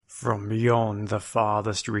From beyond the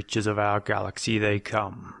farthest reaches of our galaxy they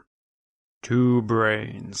come. Two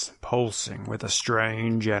brains pulsing with a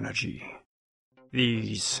strange energy.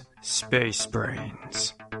 These space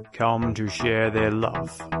brains come to share their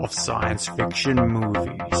love of science fiction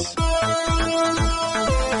movies.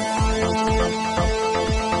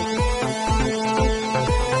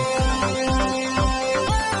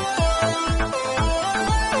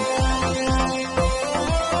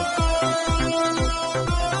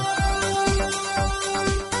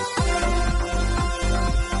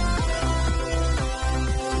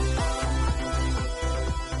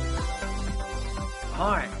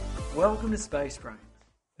 Hi, welcome to Space Brains,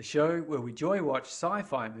 the show where we joy watch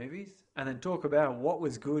sci-fi movies and then talk about what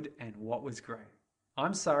was good and what was great.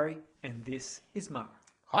 I'm Surrey, and this is Mark.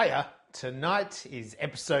 Hiya. Tonight is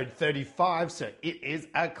episode 35, so it is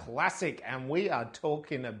a classic, and we are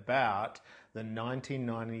talking about the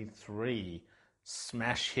 1993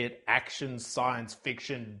 smash hit action science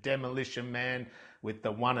fiction Demolition Man with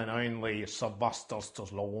the one and only Sylvester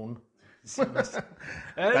Stallone.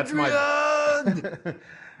 That's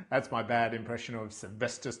my bad impression of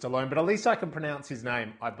Sylvester Stallone, but at least I can pronounce his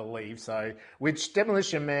name, I believe. So, which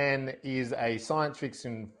Demolition Man is a science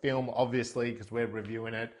fiction film, obviously, because we're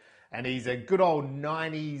reviewing it. And he's a good old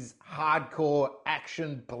 90s hardcore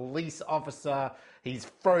action police officer. He's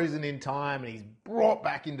frozen in time and he's brought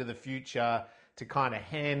back into the future to kind of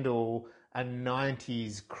handle a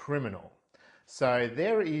 90s criminal. So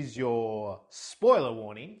there is your spoiler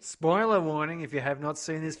warning. Spoiler warning, if you have not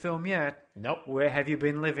seen this film yet. Nope. Where have you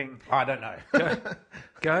been living? I don't know.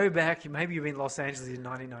 Go back. Maybe you've been in Los Angeles in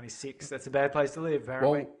 1996. That's a bad place to live,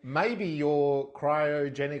 apparently. Well, maybe you're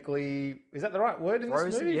cryogenically... Is that the right word in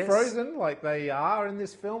this movie? Yes. Frozen, like they are in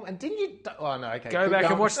this film. And didn't you... Oh, no, okay. Go back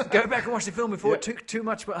and watch the film before too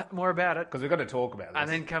much more about it. Because we've got to talk about this. And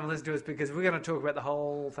then come and listen to us because we're going to talk about the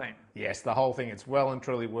whole thing. Yes, the whole thing. It's well and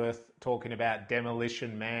truly worth talking about.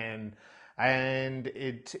 Demolition Man. And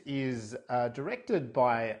it is directed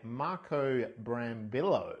by Marco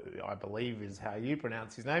Brambillo, I believe is how you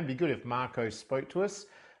pronounce his name. It'd be good if Marco spoke to us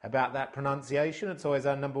about that pronunciation. It's always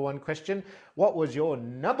our number one question. What was your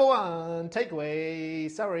number one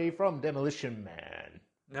takeaway, from Demolition Man?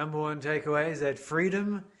 Number one takeaway is that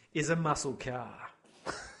freedom is a muscle car.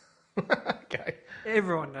 Okay.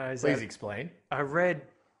 Everyone knows that. Please explain. A red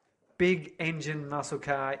big engine muscle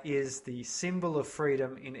car is the symbol of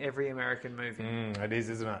freedom in every American movie. It is,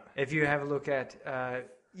 isn't it? If you have a look at,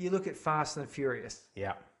 Fast and the Furious.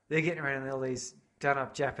 Yeah. They're getting around in all these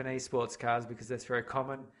done-up Japanese sports cars because that's very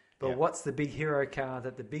common. But Yeah. what's the big hero car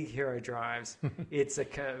that the big hero drives? It's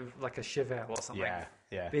like a Chevelle or something.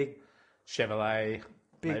 Yeah. Big, Chevrolet,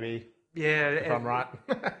 big- maybe. yeah. If I'm right.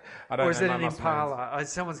 I don't Or is know it my an muscle names. Impala?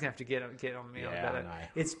 Someone's going to have to get on me Yeah, about I it.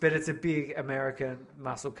 know. But it's a big American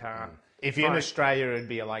muscle car. If you're in Fine. Australia, it'd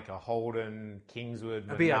be like a Holden, Kingswood,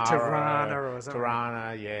 It'd be a Monaro, Tirana or something.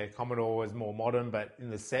 Tirana, yeah. Commodore was more modern, but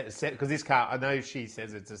in the set because this car, I know she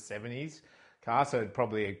says it's a 70s car, so it'd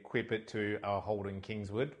probably equip it to a Holden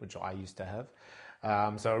Kingswood, which I used to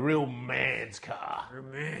have. So a real man's car. A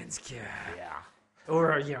man's car. Yeah.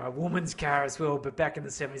 Or a woman's car as well, but back in the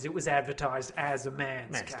 70s it was advertised as a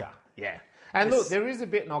man's car. Yeah. And Yes. look, there is a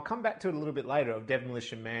bit, and I'll come back to it a little bit later, of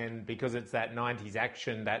Demolition Man, because it's that 90s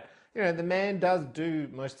action that, the man does do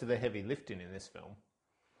most of the heavy lifting in this film.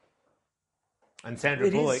 And Sandra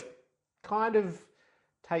It is. Bullock kind of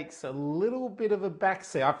takes a little bit of a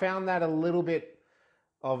backseat. I found that a little bit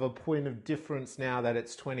of a point of difference now that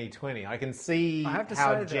it's 2020. I can see I have to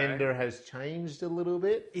how say, though, gender has changed a little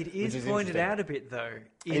bit. It which is pointed interesting. out a bit, though.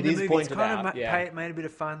 In It the is movie, pointed it's kind out, of yeah. made a bit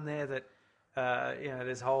of fun there that,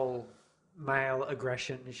 there's whole male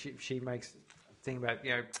aggression. She makes a thing about,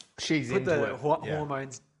 She's put into the it. Yeah.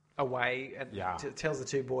 hormones away and Yeah. tells the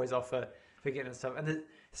two boys off for getting and stuff. And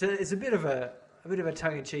so it's a bit of a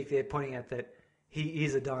tongue in cheek there, pointing out that he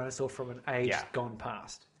is a dinosaur from an age Yeah. gone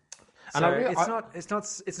past. And So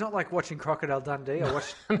it's not like watching Crocodile Dundee. I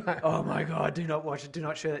watched. Oh my God! Do not watch it. Do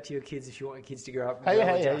not show that to your kids if you want your kids to grow up. Hey, you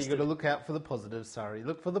well-adjusted. got to look out for the positives. Sorry,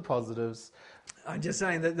 look for the positives. I'm just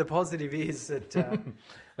saying that the positive is that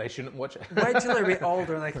They shouldn't watch it. wait till they're a bit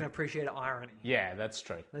older and they can appreciate irony. Yeah, that's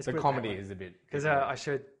true. Let's The put it comedy that way. is a bit... Because I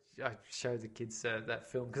showed the kids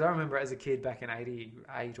that film because I remember as a kid back in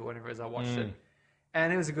 '88 or whenever it was I watched it,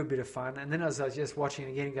 and it was a good bit of fun. And then I was just watching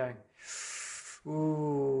it again and going,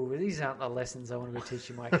 "Ooh, these aren't the lessons I want to be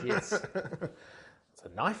teaching my kids." It's a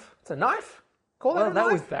knife. It's a knife. Call that Well,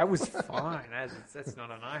 a knife. that was fine. That's not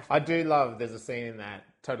a knife. I do love, there's a scene in that,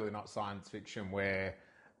 totally not science fiction, where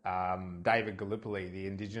David Gallipoli, the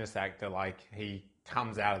Indigenous actor, he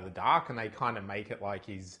comes out of the dark and they kind of make it like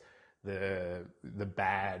he's the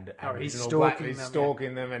bad he's Aboriginal stalking black. He's them,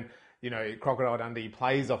 stalking them, and Crocodile Dundee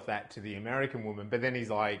plays off that to the American woman, but then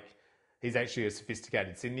he's actually a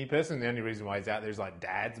sophisticated Sydney person. The only reason why he's out there is like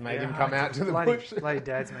dads made him come out to the bush. Bloody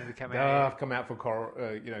dads made him come out. I've come out for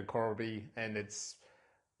Coralby, and it's.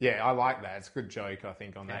 Yeah, I like that. It's a good joke, I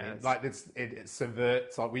think, on that. Like it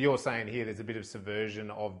subverts, like what you're saying here. There's a bit of subversion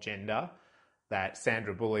of gender that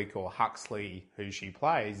Sandra Bullock or Huxley, who she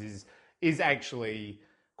plays, is actually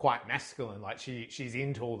quite masculine. Like she's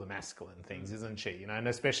into all the masculine things, isn't she? And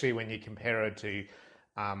especially when you compare her to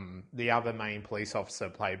the other main police officer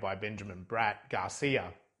played by Benjamin Bratt,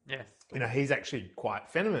 Garcia. Yes. He's actually quite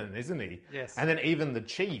feminine, isn't he? Yes. And then even the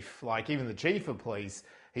chief of police.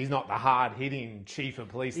 He's not the hard-hitting chief of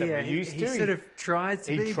police that we're used to. He sort of tries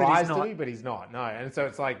to be, He tries to be, but he's not. No, and so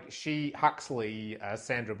it's like Huxley,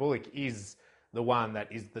 Sandra Bullock, is the one that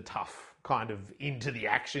is the tough, kind of into the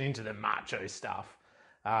action, into the macho stuff,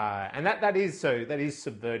 and that is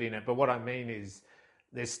subverting it. But what I mean is,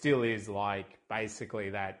 there still is like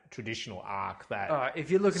basically that traditional arc that if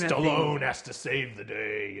you're looking Stallone has to save the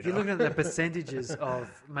day. If you're looking at the percentages of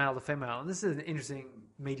male to female, and this is an interesting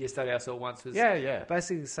media study I saw once, was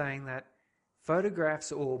basically saying that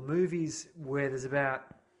photographs or movies where there's about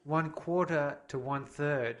 1/4 to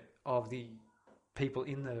 1/3 of the people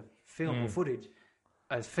in the film or footage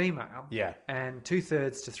as female, and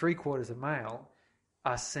 2/3 to 3/4 of male,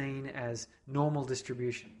 are seen as normal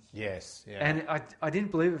distributions. Yes, yeah. And I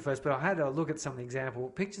didn't believe it at first, but I had a look at some of the example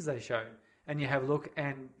pictures they showed, and you have a look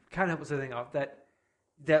and can't help but think of that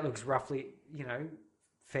looks roughly,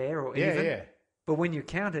 fair or even. Yeah. But when you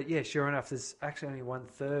count it, sure enough, there's actually only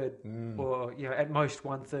 1/3 or, at most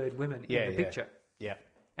 1/3 women in the picture. Yeah.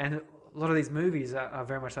 And a lot of these movies are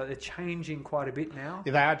very much like they're changing quite a bit now.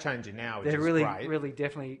 Yeah, they are changing now, which they're is really, great. really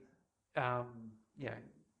definitely,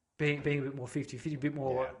 being a bit more 50-50, a bit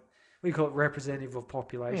more, we call it representative of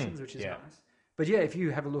populations, which is nice. But if you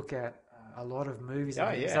have a look at a lot of movies,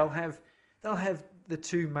 they'll have the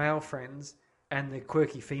two male friends and the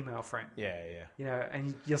quirky female friend.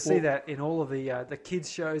 And you'll see that in all of the kids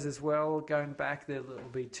shows as well. Going back, there will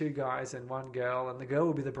be two guys and one girl, and the girl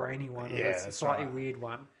will be the brainy one. Yeah, that's a slightly weird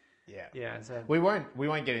one. Yeah. So we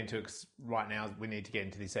won't get into it 'cause right now we need to get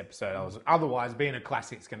into this episode. Otherwise, being a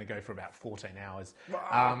classic, it's going to go for about 14 hours.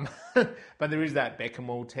 But there is that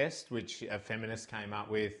Bechamel test, which a feminist came up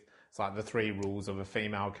with. It's like the 3 rules of a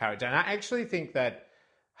female character, and I actually think that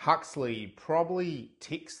Huxley probably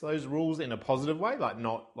ticks those rules in a positive way,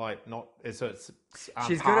 so it's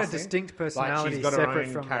she's got a distinct personality, she's got her separate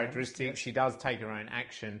own from characteristics. She does take her own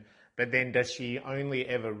action, but then does she only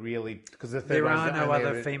ever really? Because there are no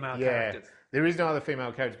other female characters. There is no other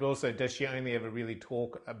female characters, but also does she only ever really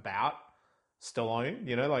talk about Stallone?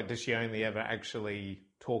 Does she only ever actually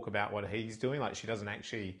talk about what he's doing? Like she doesn't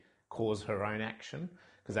actually cause her own action.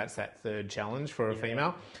 Because that's that third challenge for a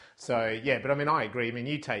female. So, but I mean, I agree. I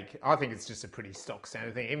mean, I think it's just a pretty stock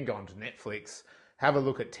standard thing. Even gone to Netflix, have a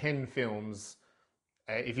look at 10 films.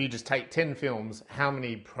 If you just take 10 films, how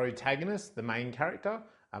many protagonists, the main character,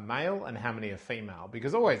 are male and how many are female?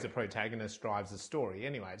 Because always the protagonist drives the story.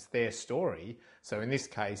 Anyway, it's their story. So in this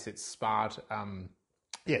case, it's Spartan.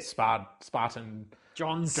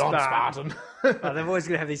 John Spartan. They've always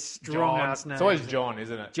got to have these strong-ass names. It's always John,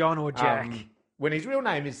 isn't it? John or Jack. When his real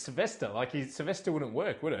name is Sylvester, Sylvester wouldn't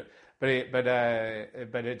work, would it? But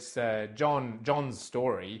it's John's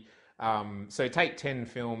story. So take 10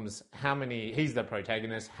 films. How many? He's the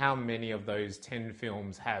protagonist. How many of those 10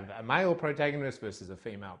 films have a male protagonist versus a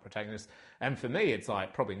female protagonist? And for me, it's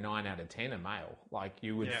like probably 9 out of 10 are male. Like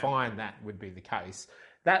you would find that would be the case.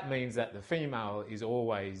 That means that the female is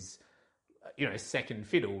always, second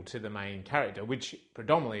fiddle to the main character, which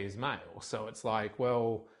predominantly is male. So it's like,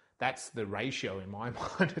 well, that's the ratio in my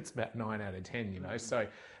mind. It's about 9 out of 10, So,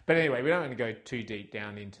 but anyway, we don't want to go too deep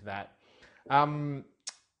down into that.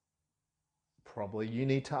 Probably you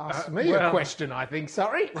need to ask me a question, I think.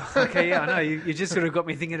 Sorry. Okay, I know. You just sort of got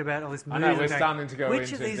me thinking about all this movie. I know, we're starting to go into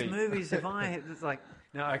which of these movies have I... It's like,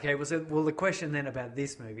 no, okay. Well, the question then about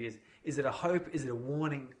this movie is it a hope, is it a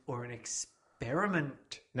warning, or an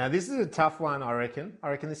experiment? Now, this is a tough one, I reckon.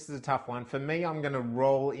 I reckon this is a tough one. For me, I'm going to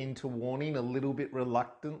roll into warning a little bit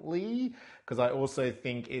reluctantly because I also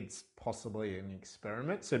think it's possibly an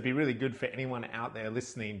experiment. So it'd be really good for anyone out there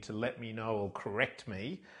listening to let me know or correct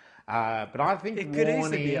me. But I think it could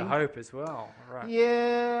easily be a hope as well, right?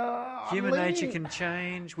 Yeah, human nature can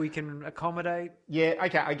change. We can accommodate. Yeah,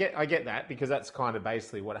 okay, I get that because that's kind of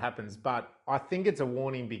basically what happens. But I think it's a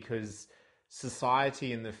warning because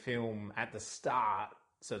society in the film at the start,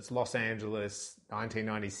 so it's Los Angeles,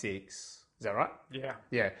 1996. Is that right? Yeah.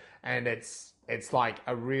 Yeah, and it's it's like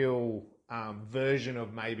a real version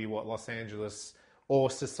of maybe what Los Angeles or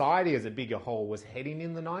society as a bigger whole was heading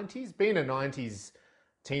in the 90s. Being a 90s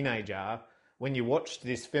teenager, when you watched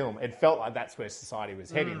this film, it felt like that's where society was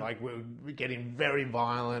heading. Like we're getting very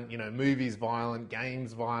violent, movies violent,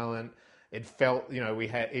 games violent. It felt, we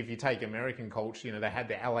had, if you take American culture, they had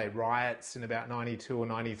the LA riots in about 92 or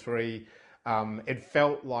 93. It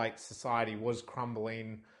felt like society was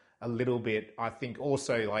crumbling a little bit. I think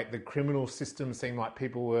also like the criminal system seemed like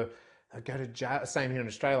people were go to jail. Same here in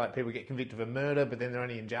Australia, like people get convicted of a murder, but then they're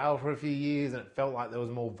only in jail for a few years, and it felt like there was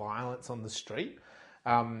more violence on the street.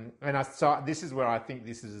 So this is where I think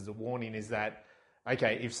this is a warning: is that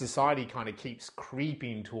okay, if society kind of keeps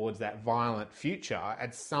creeping towards that violent future,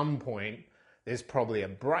 at some point there's probably a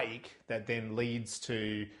break that then leads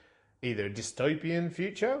to either a dystopian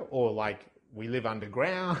future or like we live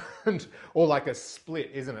underground or like a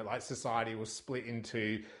split, isn't it? Like society will split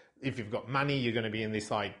into, if you've got money, you're going to be in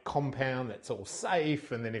this like compound that's all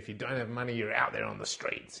safe. And then if you don't have money, you're out there on the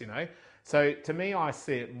streets, So to me, I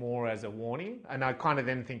see it more as a warning. And I kind of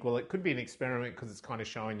then think, well, it could be an experiment because it's kind of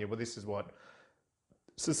showing you, well, this is what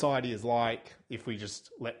society is like if we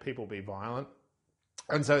just let people be violent.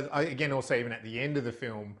 And so again, also even at the end of the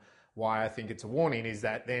film, why I think it's a warning is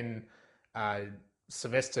that then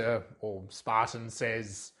Sylvester or Spartan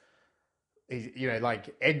says,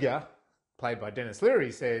 like Edgar, played by Dennis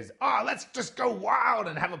Leary, says, let's just go wild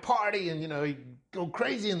and have a party and, go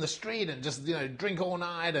crazy in the street and just, drink all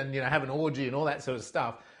night and, have an orgy and all that sort of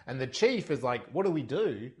stuff. And the chief is like, what do we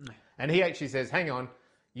do? And he actually says, hang on,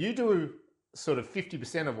 you do sort of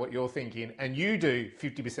 50% of what you're thinking and you do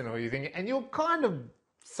 50% of what you're thinking and you'll kind of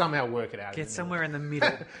somehow work it out. Get somewhere in the middle.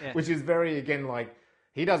 Yeah. Which is very, again, like,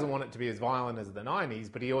 he doesn't want it to be as violent as the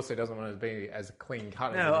 90s, but he also doesn't want it to be as clean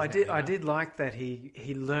cut as No, it is now. I did like that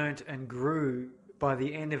he learnt and grew by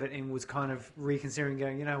the end of it and was kind of reconsidering,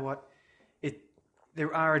 going, you know what,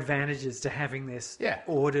 there are advantages to having this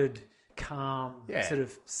ordered, calm sort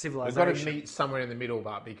of civilization. We've got to meet somewhere in the middle,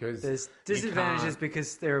 but because there's disadvantages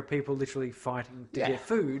because there are people literally fighting to get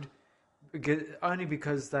food,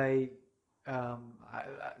 because they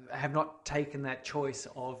have not taken that choice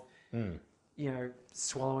of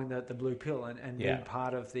swallowing the blue pill and being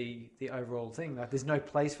part of the overall thing. Like there's no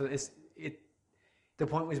place for this. The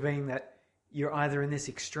point was being that you're either in this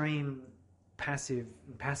extreme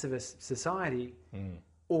pacifist society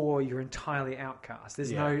or you're entirely outcast.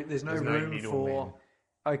 There's no room for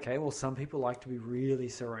okay, well some people like to be really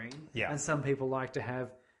serene and some people like to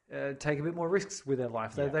have take a bit more risks with their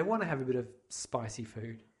life. They want to have a bit of spicy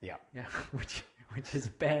food. Yeah, which is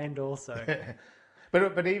banned also.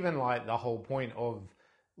 But even like the whole point of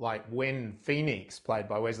like when Phoenix, played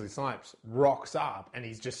by Wesley Snipes, rocks up and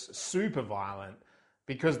he's just super violent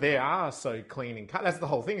because they are so clean and cut. That's the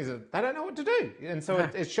whole thing, is that they don't know what to do. And so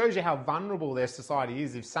it shows you how vulnerable their society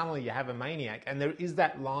is if suddenly you have a maniac. And there is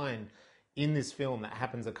that line in this film that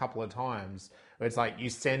happens a couple of times where it's like you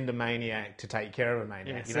send a maniac to take care of a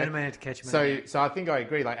maniac. Send a maniac to catch a maniac. So I think I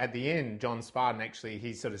agree. Like at the end, John Spartan actually,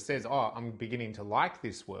 he sort of says, I'm beginning to like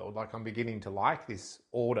this world. Like I'm beginning to like this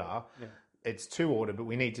order. Yeah. It's too order, but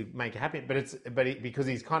we need to make it happen. Because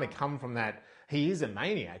he's kind of come from that, he is a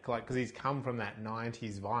maniac, like, because he's come from that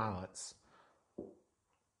 90s violence.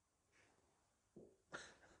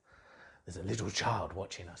 There's a little child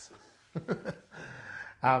watching us.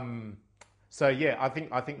 So yeah, I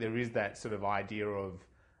think there is that sort of idea of,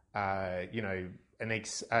 a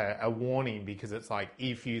warning, because it's like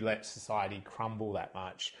if you let society crumble that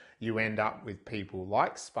much, you end up with people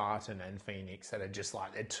like Spartan and Phoenix that are just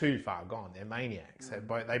like, they're too far gone. They're maniacs.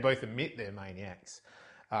 They both admit they're maniacs.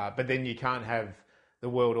 But then you can't have the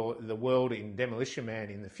world in Demolition Man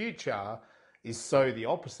in the future is so the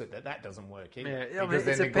opposite that doesn't work either. Yeah,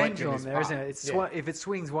 it's a pendulum there, isn't it? If it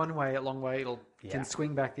swings one way a long way, can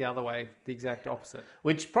swing back the other way, the exact opposite.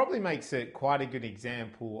 Which probably makes it quite a good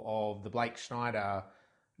example of the Blake Schneider,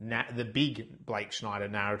 the big Blake Schneider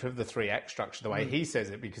narrative, the 3-act structure, the way he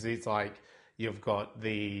says it, because it's like you've got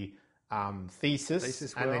the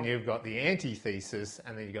thesis and then you've got the antithesis,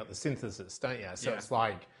 and then you've got the synthesis, don't you? So it's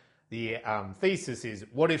like the thesis is,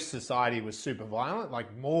 what if society was super violent,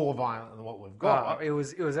 like more violent than what we've got? It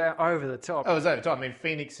was over the top. Oh, it was over the top. I mean,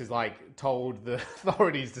 Phoenix is like told the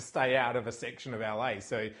authorities to stay out of a section of LA.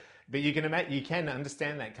 So, but you can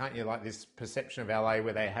understand that, can't you? Like this perception of LA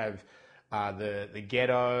where they have the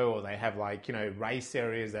ghetto, or they have like, race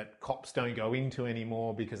areas that cops don't go into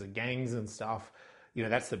anymore because of gangs and stuff.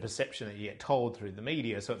 That's the perception that you get told through the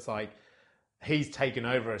media. So it's like, he's taken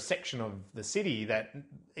over a section of the city that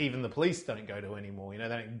even the police don't go to anymore. They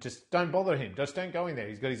don't bother him. Just don't go in there.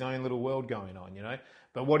 He's got his own little world going on,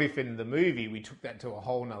 But what if in the movie we took that to a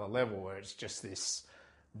whole nother level where it's just this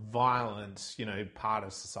violent, part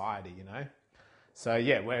of society, So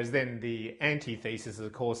yeah, whereas then the antithesis,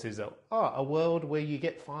 of course, is a world where you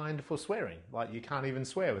get fined for swearing. Like you can't even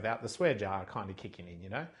swear without the swear jar kind of kicking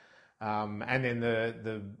in, And then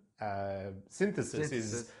the synthesis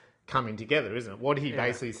is coming together, isn't it? What he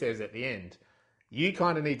basically says at the end, you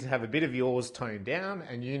kind of need to have a bit of yours toned down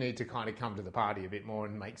and you need to kind of come to the party a bit more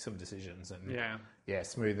and make some decisions and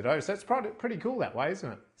smooth it over. So it's pretty cool that way,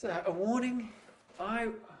 isn't it? So a warning, I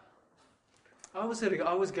was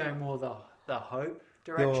going more the hope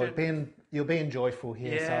direction. You're being joyful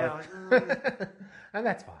here, so and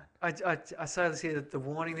that's fine. I say this here, that the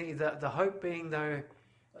warning, the hope being though,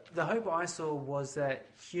 the hope I saw was that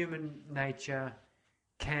human nature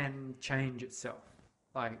can change itself.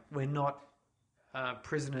 Like we're not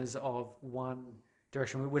prisoners of one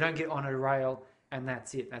direction. We don't get on a rail and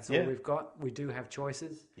that's it. That's all we've got. We do have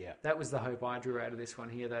choices. Yeah, that was the hope I drew out of this one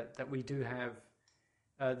here. That we do have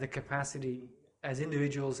the capacity as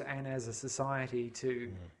individuals and as a society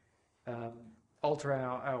to alter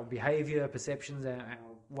our behaviour, perceptions, our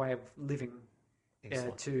way of living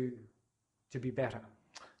to be better.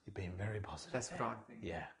 You're being very positive. That's what I think.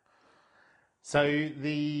 Yeah. So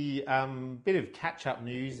the bit of catch-up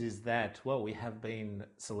news is that, we have been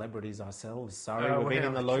celebrities ourselves. Sorry, we've been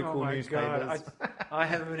in the local newspapers. I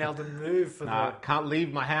haven't been able to move for can't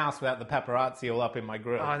leave my house without the paparazzi all up in my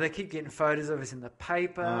grill. Oh, they keep getting photos of us in the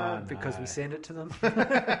paper because we send it to them.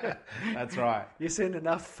 That's right. You send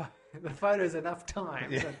the photos enough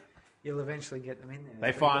times. And you'll eventually get them in there.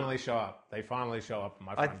 They finally show up. They finally show up at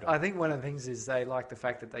my front door. I think one of the things is they like the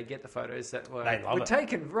fact that they get the photos that were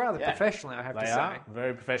taken rather professionally, I have to say. They are,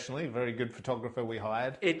 very professionally, very good photographer we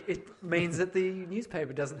hired. It means that the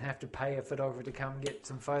newspaper doesn't have to pay a photographer to come get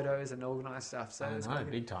some photos and organise stuff. So it's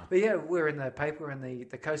big time. But yeah, we're in the paper, we're in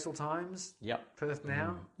the Coastal Times, Perth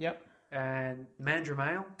Now, and Mandurah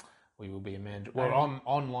Mail. We will be in Mandurah. Well,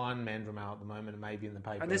 online Mandurah Mail at the moment, and maybe in the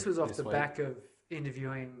paper. And this was off the back of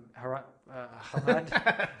interviewing Hamad.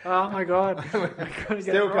 Oh my God!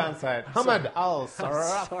 Still can't say it. Hamad Al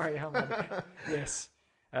Saraf. Sorry, Hamad. Yes.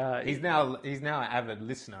 He's now an avid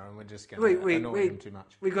listener, and we're just going to annoy him too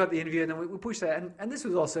much. We got the interview, and then we pushed that, and this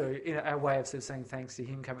was also our way of sort of saying thanks to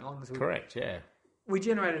him coming along. Correct. Yeah. We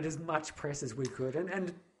generated as much press as we could,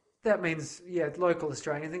 and that means local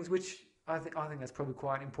Australian things, which I think that's probably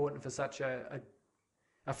quite important for such a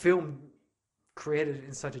film created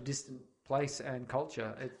in such a distant place and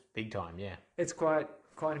culture. Big time, yeah. It's quite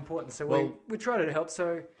important. So we tried to help.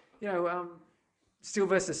 So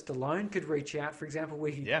Sylvester Stallone could reach out, for example.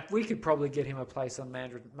 We could probably get him a place on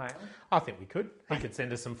Mandurah Mail. I think we could. He could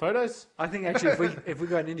send us some photos. I think actually, if we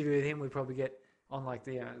got an interview with him, we'd probably get on like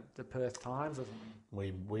the Perth Times or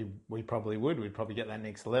something. We probably would. We'd probably get that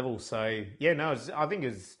next level. So I think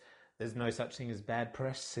there's no such thing as bad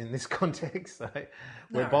press in this context. So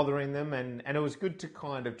we're bothering them. And it was good to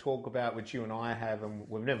kind of talk about, which you and I have, and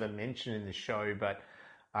we've never mentioned in this show, but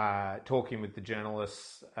talking with the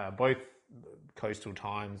journalists, both Coastal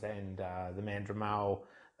Times and the Mandurah Mail,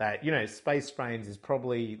 that, Space Brains is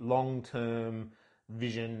probably long-term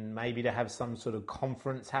vision, maybe to have some sort of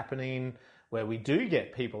conference happening where we do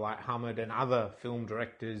get people like Hamad and other film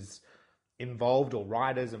directors involved, or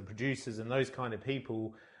writers and producers and those kind of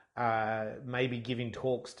people, maybe giving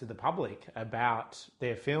talks to the public about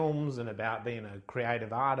their films and about being a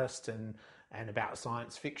creative artist and about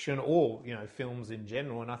science fiction or, films in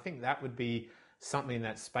general. And I think that would be something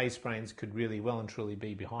that Space Brains could really well and truly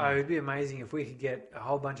be behind. Oh, it would be amazing if we could get a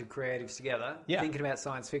whole bunch of creatives together thinking about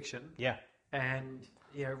science fiction. Yeah. And,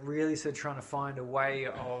 really sort of trying to find a way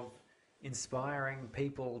of inspiring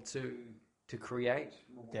people to create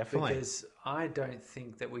more. Definitely. Because I don't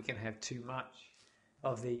think that we can have too much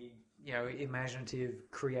of the imaginative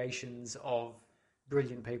creations of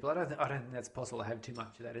brilliant people. I don't think that's possible to have too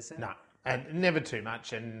much of that, is it? No, and never too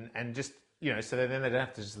much, and just so then they don't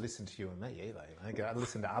have to just listen to you and me either. They go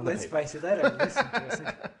listen to other people. Let's face it, they don't listen to us.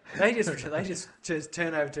 They just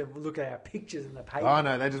turn over to look at our pictures in the paper. Oh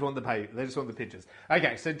no, they just want the paper. They just want the pictures.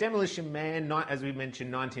 Okay, so Demolition Man, as we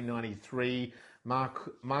mentioned, 1993.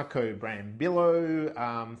 Marco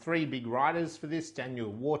Brambillo, 3 big writers for this: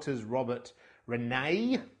 Daniel Waters, Robert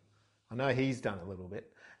Renee, I know he's done a little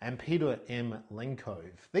bit, and Peter M. Lenkov.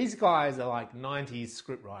 These guys are like 90s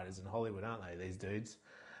scriptwriters in Hollywood, aren't they, these dudes?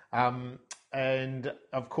 And,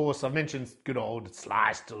 of course, I've mentioned good old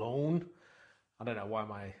Sly Stallone. I don't know why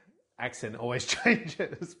my accent always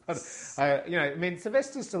changes, but,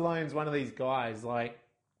 Sylvester Stallone's one of these guys, like,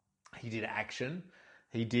 he did action,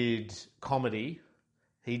 he did comedy,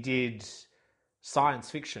 he did science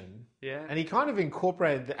fiction. Yeah. And he kind of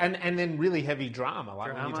incorporated and then really heavy drama.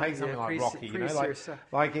 Like when you take something like Rocky, you know,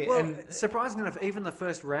 like well, and surprisingly enough, even the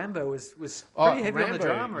first Rambo was oh, pretty heavy on the Rambo,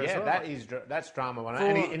 drama yeah, as well. that's drama one. For-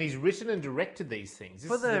 and he's written and directed these things. This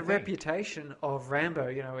For is the thing. reputation of Rambo,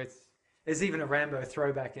 you know, there's even a Rambo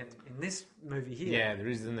throwback in this movie here. Yeah, there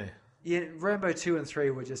is, isn't there? Yeah, Rambo 2 and 3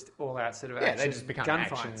 were just all out sort of action. Yeah, they just become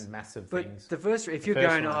gunfights. action, massive But things. the first, if you're first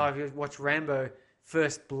going, one. if you watch Rambo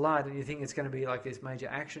First Blood and you think it's going to be like this major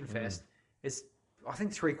action fest, I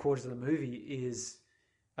think 3/4 of the movie is,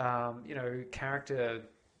 you know, character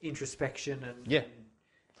introspection and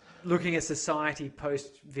looking at society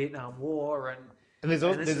post Vietnam War And there's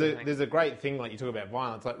a great thing, like you talk about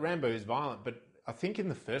violence. Like Rambo is violent, but I think in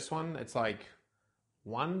the first one it's like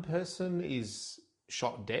one person is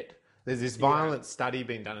shot dead. There's this violent study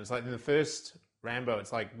being done. It's like in the first Rambo,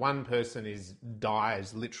 it's like one person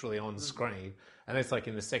dies literally on screen, and it's like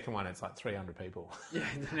in the second one, it's like 300 people. Yeah,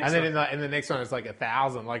 and then in the next one, it's like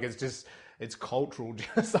 1,000. Like it's cultural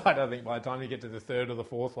genocide. I think by the time you get to the third or the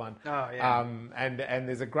fourth one. Oh yeah. And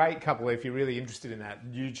there's a great couple, if you're really interested in that,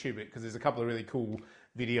 YouTube it, because there's a couple of really cool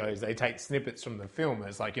videos. They take snippets from the film.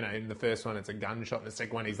 It's like, you know, in the first one it's a gunshot, in the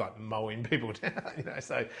second one he's like mowing people down. You know,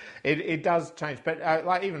 so it does change. But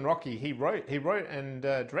like even Rocky, he wrote and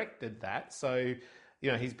directed that. So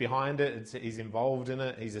you know, he's behind it. He's involved in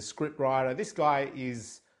it. He's a script writer. This guy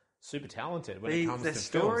is super talented when it comes to the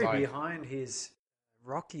story films. behind his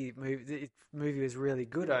Rocky movie, the movie was really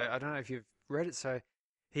good. I don't know if you've read it. So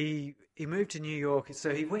he moved to New York.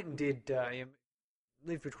 So he went and did. He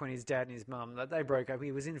lived between his dad and his mum. They broke up.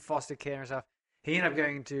 He was in foster care and stuff. He ended up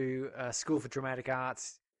going to school for dramatic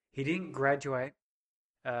arts. He didn't graduate.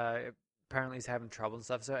 Apparently he's having trouble and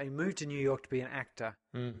stuff. So he moved to New York to be an actor.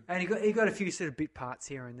 And he got a few sort of bit parts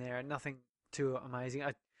here and there. Nothing too amazing.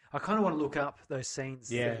 I kind of want to look up those scenes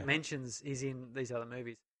that mentions he's in these other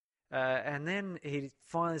movies. And then he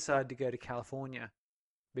finally decided to go to California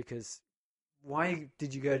because why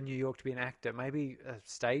did you go to New York to be an actor? Maybe a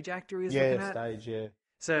stage actor he's looking at? Stage, yeah.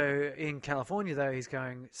 So in California, though, he's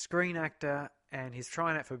going screen actor and he's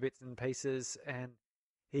trying out for bits and pieces and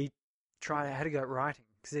he had to go at writing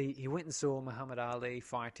because he went and saw Muhammad Ali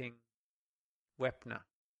fighting Wepner.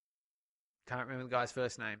 Can't remember the guy's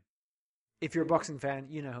first name. If you're a boxing fan,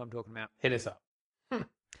 you know who I'm talking about. Hit us up.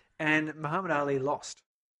 And Muhammad Ali lost.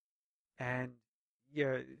 And you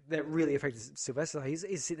know, that really affected Sylvester. He's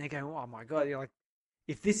sitting there going, "Oh my God!" You're like,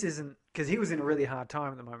 if this isn't because he was in a really hard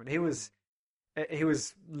time at the moment. He was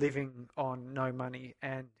living on no money,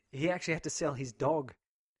 and he actually had to sell his dog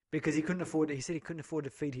because he couldn't afford. He said he couldn't afford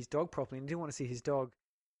to feed his dog properly, and he didn't want to see his dog,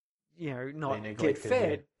 you know, not get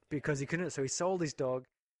fed because he couldn't. So he sold his dog,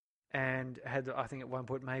 and had I think at one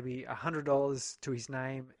point maybe $100 to his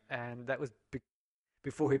name, and that was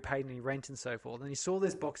before he paid any rent and so forth. And he saw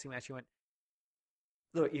this boxing match. He went,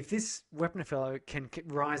 look, if this Wepner fellow can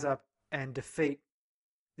rise up and defeat,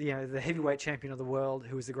 you know, the heavyweight champion of the world,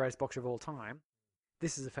 who is the greatest boxer of all time,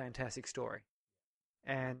 this is a fantastic story.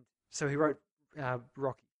 And so he wrote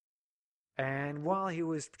Rocky. And while he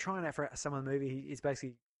was trying out for some of the movie, he's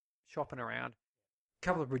basically shopping around. A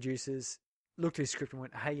couple of producers looked at his script and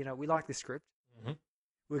went, hey, you know, we like this script. Mm-hmm.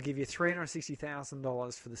 We'll give you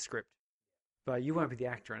 $360,000 for the script, but you won't be the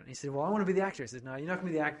actor in it. He said, well, I want to be the actor. He said, no, you're not going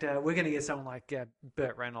to be the actor. We're going to get someone like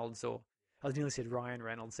Burt Reynolds, or I nearly said Ryan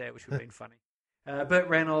Reynolds there, which would have been funny. Burt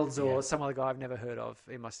Reynolds or some other guy I've never heard of.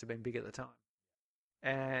 He must have been big at the time.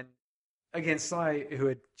 And again, Sly, who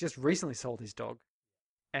had just recently sold his dog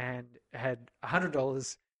and had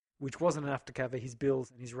 $100, which wasn't enough to cover his bills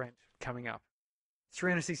and his rent coming up.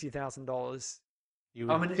 $360,000. You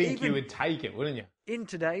would think you would take it, wouldn't you? In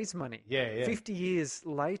today's money. Yeah. 50 years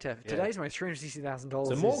later, today's money, $360,000.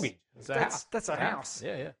 It's a mortgage. That's a house.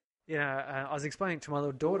 Yeah. You know, I was explaining to my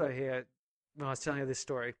little daughter here when I was telling her this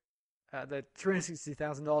story that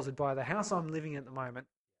 $360,000 would buy the house I'm living in at the moment,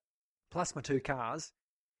 plus my 2 cars,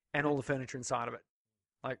 and all the furniture inside of it.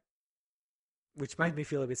 Like, which made me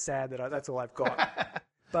feel a bit sad that that's all I've got.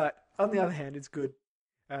 But on the other hand, it's good.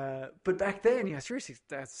 But back then, you know, seriously,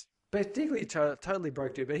 that's particularly totally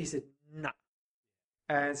broke dude. But he said, nah.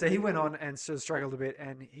 And so he went on and sort of struggled a bit,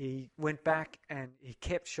 and he went back and he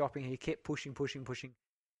kept shopping. He kept pushing.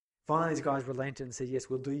 Finally, these guys relented and said, yes,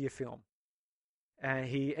 we'll do your film. And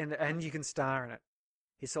and you can star in it.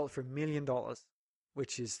 He sold it for $1 million,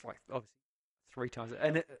 which is like obviously 3 times.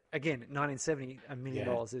 And again, 1970, $1 million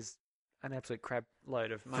is an absolute crap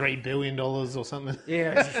load of money. $3 billion or something.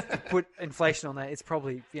 Yeah, if you put inflation on that, it's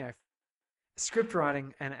probably, you know, script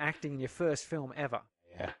writing and acting in your first film ever.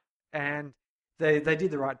 Yeah. And they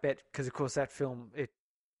did the right bet because, of course, that film, it,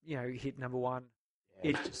 you know, hit number 1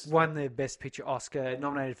 It won the Best Picture Oscar,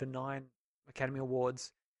 nominated for 9 Academy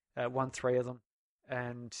Awards, won 3 of them.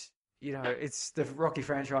 And, you know, it's the Rocky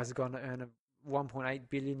franchise has gone to earn $1.8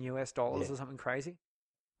 billion US or something crazy,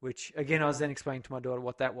 which, again, I was then explaining to my daughter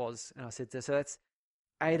what that was. And I said, so that's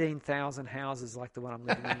 18,000 houses like the one I'm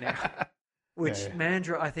living in now, which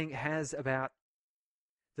Mandurah, I think, has about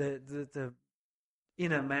the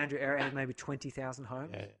inner Mandurah area has maybe 20,000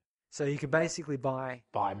 homes. Yeah. So you could basically buy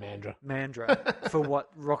Mandurah for what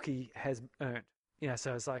Rocky has earned. You know,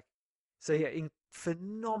 so it's like,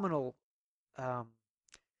 phenomenal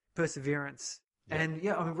perseverance. Yeah. And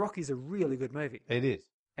yeah, I mean, Rocky's a really good movie. It is.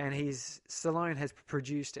 And Stallone has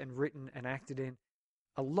produced and written and acted in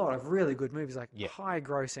a lot of really good movies, like high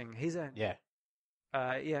grossing. He's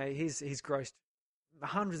grossed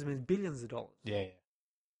hundreds of millions, billions of dollars. Yeah.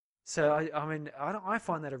 So I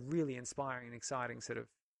find that a really inspiring and exciting sort of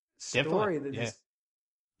story.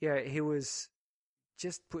 He was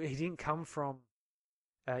he didn't come from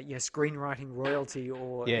screenwriting royalty,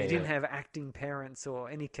 or he didn't have acting parents or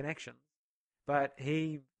any connection, but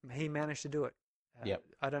he managed to do it.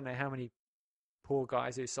 I don't know how many poor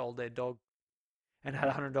guys who sold their dog and had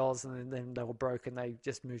 $100 and then they were broke and they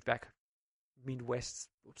just moved back Midwest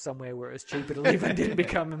somewhere where it was cheaper to live and didn't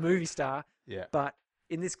become a movie star. Yeah. But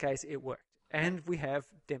in this case, it worked. And we have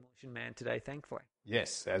Demolition Man today, thankfully.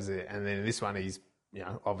 Yes, and then this one he's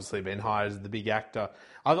obviously been hired as the big actor.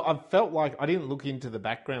 I felt like, I didn't look into the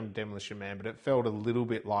background of Demolition Man, but it felt a little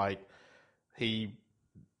bit like he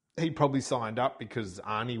probably signed up because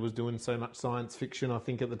Arnie was doing so much science fiction, I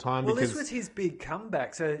think, at the time. Well, this was his big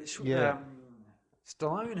comeback. So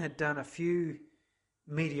Stallone had done a few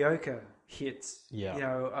mediocre hits,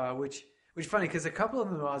 which is funny because a couple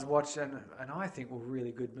of them I was watched and I think were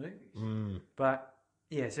really good movies. But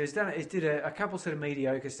yeah, so he did a couple sort of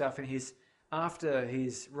mediocre stuff in after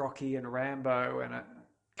his Rocky and Rambo and a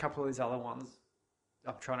couple of his other ones.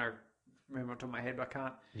 I'm trying to remember on top of my head, but I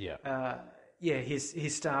can't. Yeah.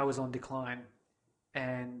 His star was on decline,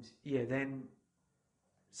 and then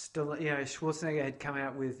still, Schwarzenegger had come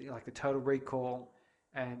out with like the Total Recall,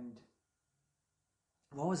 and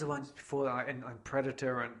what was the one just before that, and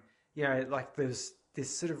Predator, and like there's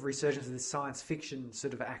this sort of resurgence of this science fiction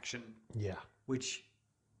sort of action, which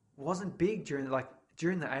wasn't big during the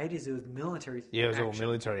 80s. It was military. Yeah, it was all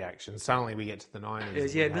military action. Suddenly we get to the 90s. It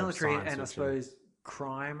was military and fiction. I suppose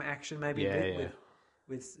crime action maybe a bit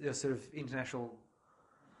with sort of international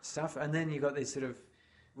stuff, and then you got this sort of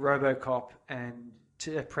RoboCop and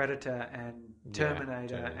Predator and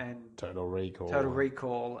Terminator and Total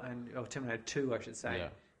Recall or Terminator 2, I should say,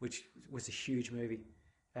 which was a huge movie.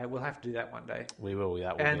 We'll have to do that one day. We will.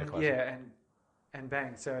 That will be a classic. And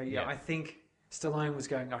bang. So I think Stallone was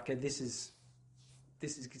going, okay, this is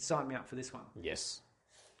sign me up for this one. Yes.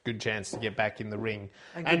 Good chance to get back in the ring.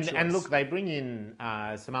 And look, they bring in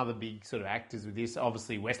some other big sort of actors with this.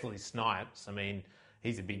 Obviously, Wesley Snipes. I mean,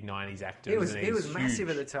 he's a big 90s actor. He was massive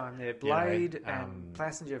at the time there. Blade and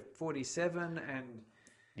Passenger 47 and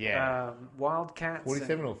Wildcats.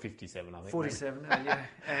 47 or 57, I think. 47,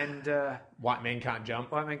 And White Men Can't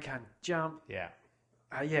Jump. White Men Can't Jump. Yeah.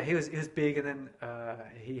 He was big, and then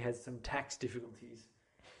he had some tax difficulties,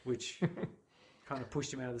 which kind of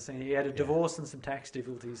pushed him out of the scene. He had a divorce and some tax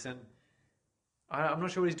difficulties, and I'm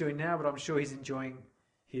not sure what he's doing now, but I'm sure he's enjoying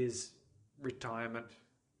his retirement.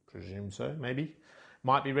 Presume so, maybe.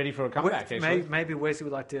 Might be ready for a comeback, actually. Maybe Wesley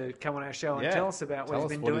would like to come on our show and tell us about what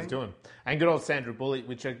he's been doing. And good old Sandra Bullock,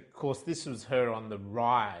 which, of course, this was her on the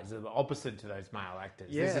rise, the opposite to those male actors.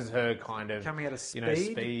 Yeah. This is her kind of... coming out of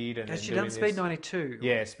Speed. Speed. Has she done Speed 92?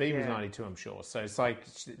 Yeah, Speed was 92, I'm sure. So it's like,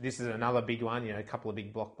 this is another big one, a couple of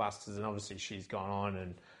big blockbusters, and obviously she's gone on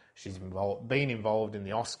and she's been involved in the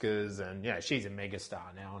Oscars, and, she's a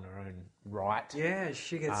megastar now in her own right. Yeah,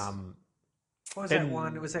 she gets... what was that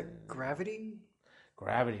one? Was that Gravity?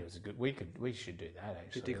 Gravity was a good. We should do that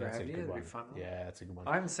actually. Do Gravity, that'd be fun. Yeah, that's a good one.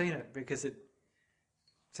 I haven't seen it because it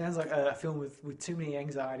sounds like a film with too many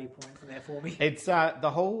anxiety points in there for me. It's the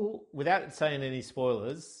whole, without saying any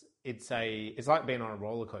spoilers, it's like being on a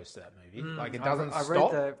roller coaster. That movie, like it doesn't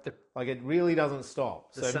stop. Like it really doesn't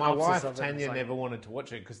stop. So my wife Tanya never wanted to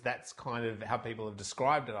watch it because that's kind of how people have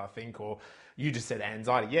described it, I think. Or you just said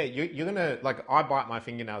anxiety. Yeah, you're gonna, like, I bite my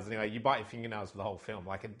fingernails anyway. You bite your fingernails for the whole film.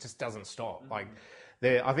 Like it just doesn't stop. Like.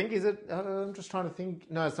 I think, is it, I'm just trying to think.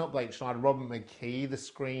 No, it's not Blake Schneider. Robert McKee, the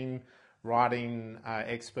screenwriting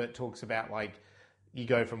expert, talks about, like, you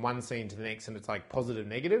go from one scene to the next and it's like positive,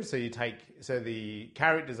 negative. So the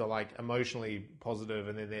characters are like emotionally positive,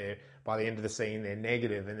 and then by the end of the scene, they're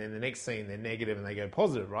negative. And then the next scene, they're negative and they go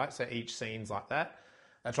positive, right? So each scene's like that.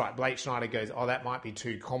 That's right. Blake Schneider goes, that might be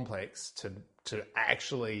too complex to to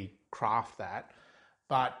actually craft that.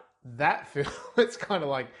 But that film, it's kind of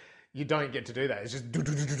like you don't get to do that. It's just do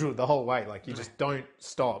the whole way. Like you just don't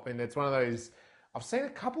stop. And it's one of those, I've seen a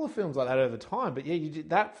couple of films like that over time, but yeah,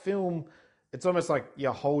 that film, it's almost like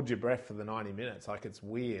you hold your breath for the 90 minutes. Like it's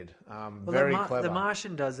weird. Very clever. The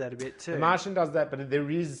Martian does that a bit too. The Martian does that, but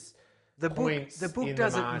there is the book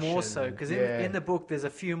does it more so because in the book there's a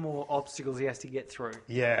few more obstacles he has to get through.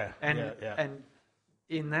 Yeah. And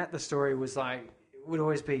in that the story was like would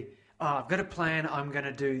always be, oh, I've got a plan, I'm going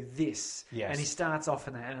to do this. Yes. And he starts off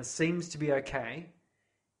in that and it seems to be okay.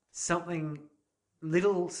 Something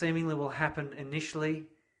little seemingly will happen initially,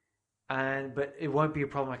 but it won't be a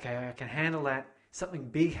problem. Okay, I can handle that. Something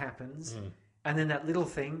big happens, and then that little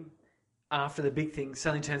thing after the big thing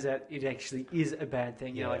suddenly turns out it actually is a bad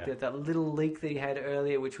thing. You know, like that little leak that he had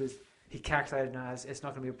earlier, which was he calculated, no, it's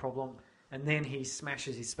not going to be a problem. And then he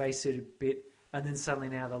smashes his spacesuit a bit, and then suddenly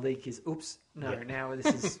now the leak is, oops, no, now this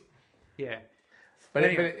is, But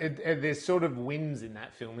anyway. There's sort of wins in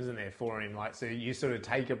that film, isn't there, for him? Like, so you sort of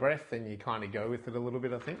take a breath and you kind of go with it a little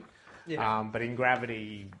bit, I think. Yeah. But in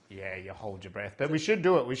Gravity, you hold your breath. But we should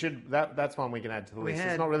do it. We should. That's one we can add to the list.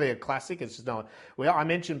 It's not really a classic. It's just not. Well, I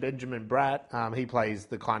mentioned Benjamin Bratt. He plays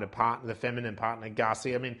the kind of partner, the feminine partner,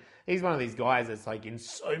 Garcia. I mean, he's one of these guys that's like in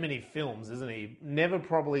so many films, isn't he? Never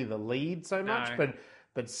probably the lead so much,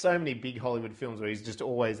 but so many big Hollywood films where he's just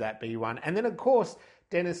always that B1. And then, of course,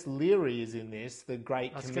 Dennis Leary is in this, the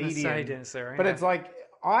great comedian. I was going to say Dennis Leary. But it's like,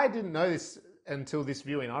 I didn't know this until this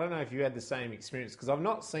viewing. I don't know if you had the same experience, because I've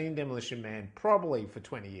not seen Demolition Man probably for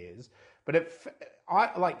 20 years. But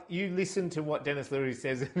you listen to what Dennis Leary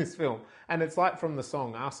says in this film, and it's like from the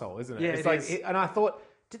song Arsehole, isn't it? Yeah, it's like, and I thought,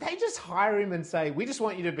 did they just hire him and say, we just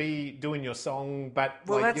want you to be doing your song, but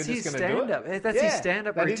that's you're his just going to do stand-up. it? That's his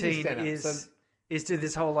stand-up that is his routine stand-up. is to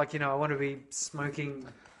this whole, like, I want to be smoking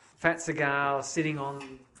fat cigar, sitting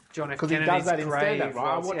on John F. Kennedy's grave. Because he does that in stand-up,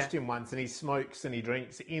 right? I watched him once, and he smokes and he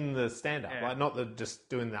drinks in the stand-up. Like, not just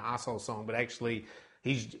doing the arsehole song, but actually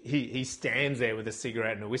he stands there with a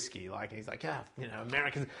cigarette and a whiskey. Like, he's like,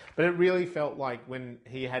 Americans. But it really felt like when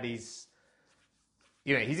he had his...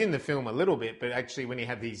 he's in the film a little bit, but actually when he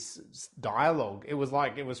had these dialogue, it was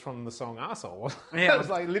from the song Arsehole. Yeah. It was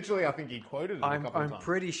like, literally, I think he quoted it a couple of times. I'm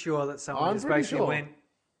pretty sure that someone just basically went...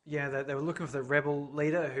 Yeah, they were looking for the rebel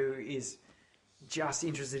leader who is just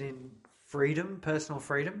interested in freedom, personal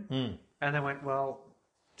freedom. And they went, well,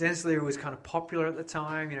 Dennis Leary was kind of popular at the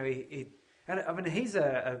time. He's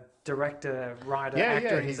a director, writer,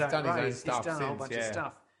 actor in his own right. He's done a whole bunch of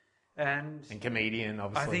stuff. And comedian,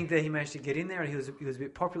 obviously. I think that he managed to get in there, and he was a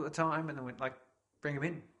bit popular at the time, and they went, like, bring him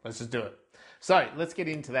in. Let's just do it. So, let's get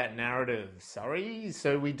into that narrative. Sorry.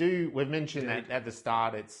 So, we've mentioned that at the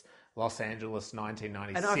start, it's Los Angeles,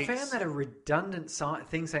 1996. And I found that a redundant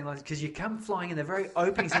thing saying, like, because you come flying in the very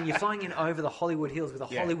opening scene, you're flying in over the Hollywood Hills with a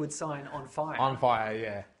Hollywood sign on fire. On fire,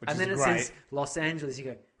 yeah. And then it says Los Angeles. You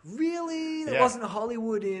go, really? There wasn't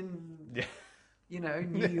Hollywood in,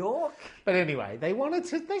 New York? But anyway, they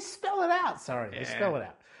spell it out. They spell it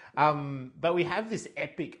out. But we have this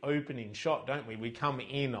epic opening shot, don't we? We come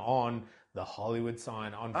in on the Hollywood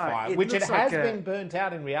sign on fire, which it has been burnt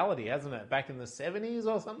out in reality, hasn't it? Back in the 70s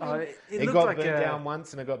or something. It got burnt down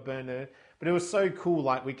once and it got burned out. But it was so cool.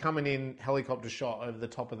 Like, we're coming in helicopter shot over the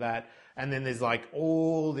top of that. And then there's like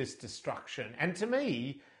all this destruction. And to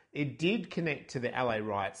me, it did connect to the LA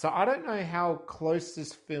riots. So I don't know how close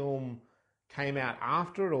this film came out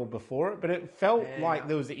after it or before it, but it felt like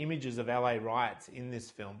there was the images of LA riots in this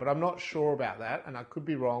film. But I'm not sure about that, and I could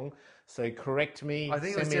be wrong. So correct me. I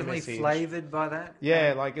think it was definitely flavoured by that.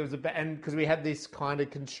 Yeah, like it was and because we had this kind of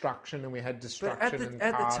construction and we had destruction. But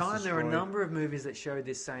at the time, there were a number of movies that showed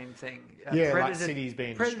this same thing. Like cities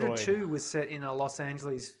being Predator destroyed. 2 was set in Los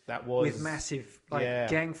Angeles. That was with massive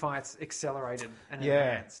gang fights accelerated and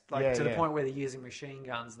advanced, to the point where they're using machine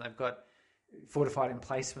guns and they've got fortified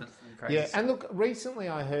emplacement. And look, recently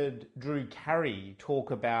I heard Drew Carey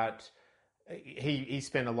talk about. He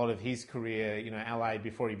spent a lot of his career, LA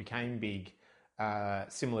before he became big,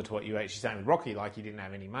 similar to what you actually saying with Rocky. Like, he didn't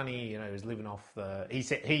have any money, he was living off the. He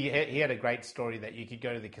said he had a great story that you could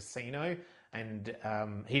go to the casino and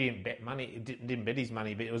he didn't bet money, didn't bet his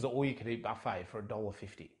money, but it was an all you could eat buffet for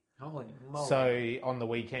 $1.50. Holy moly! So on the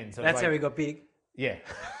weekend, so that's how he got big. Yeah.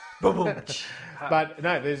 Boom. But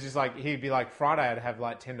no, there's just like he'd be like Friday I'd have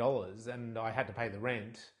like $10 and I had to pay the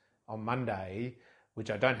rent on Monday,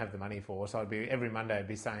 which I don't have the money for. So every Monday I'd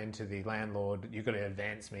be saying to the landlord, you've got to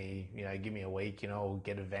advance me, give me a week, I'll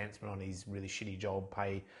get advancement on his really shitty job,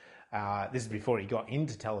 pay. This is before he got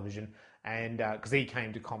into television. And because he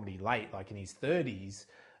came to comedy late, like in his 30s.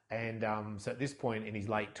 And so at this point in his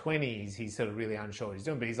late 20s, he's sort of really unsure what he's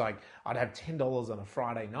doing. But he's like, I'd have $10 on a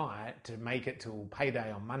Friday night to make it till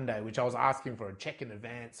payday on Monday, which I was asking for a check in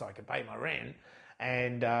advance so I could pay my rent.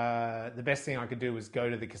 And the best thing I could do was go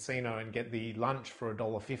to the casino and get the lunch for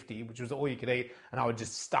 $1.50, which was all you could eat. And I would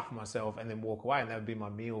just stuff myself and then walk away. And that would be my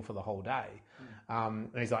meal for the whole day. And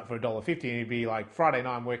he's like, for $1.50. And he'd be like, Friday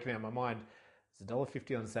night, I'm working out in my mind, it's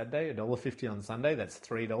 $1.50 on Saturday, $1.50 on Sunday. That's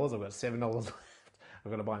 $3. I've got $7 left. I've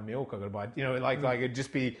got to buy milk. I've got to buy, like it'd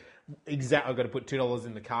just be exact. I've got to put $2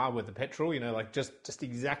 in the car with the petrol, like just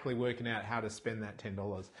exactly working out how to spend that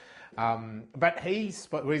 $10. But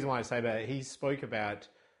the reason why I say that, he spoke about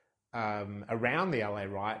around the LA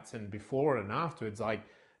riots and before and afterwards, like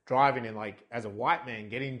driving in, like as a white man,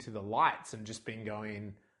 getting to the lights and just being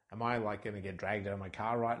going, am I like going to get dragged out of my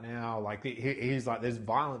car right now? Like he's like, there's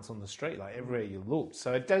violence on the street, like everywhere you look.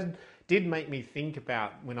 So it did make me think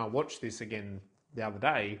about when I watched this again the other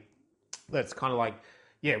day, that's kind of like,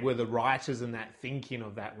 were the writers and that thinking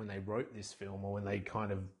of that when they wrote this film, or when they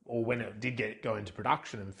or when it did go into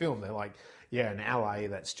production and film, they're like, in LA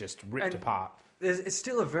that's just ripped apart. It's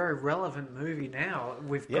still a very relevant movie now.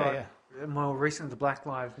 We've got more recently the Black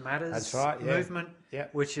Lives Matters movement,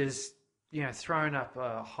 which is thrown up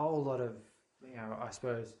a whole lot of I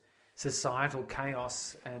suppose societal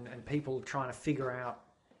chaos and people trying to figure out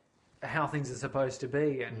how things are supposed to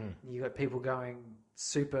be, and you got people going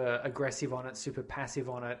super aggressive on it, super passive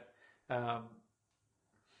on it, and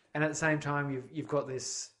at the same time you've got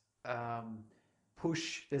this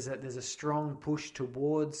push. There's a strong push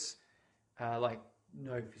towards like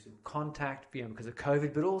no physical contact, because of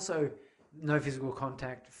COVID, but also no physical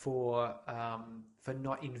contact for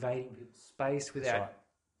not invading people's space without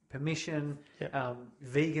permission.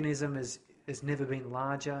 Veganism has never been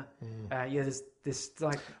larger. There's this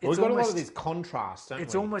like we've got a lot of this contrast. Don't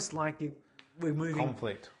it's we? almost like we're moving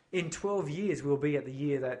conflict. In 12 years, we'll be at the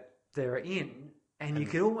year that they're in, and you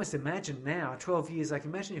could almost imagine now, 12 years. Like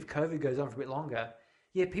imagine if COVID goes on for a bit longer.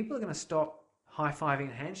 People are going to stop high-fiving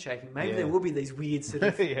and handshaking. Maybe there will be these weird sort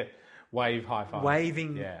of wave high five,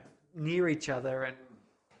 waving near each other,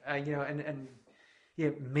 and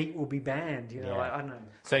meat will be banned. I don't know.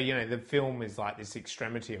 So the film is like this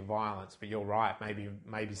extremity of violence, but you're right.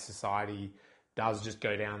 Maybe society does just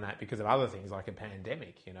go down that because of other things like a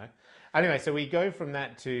pandemic. Anyway, so we go from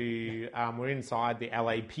that to we're inside the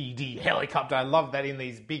LAPD helicopter. I love that in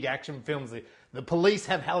these big action films. The police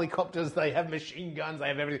have helicopters, they have machine guns, they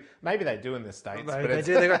have everything. Maybe they do in the States. They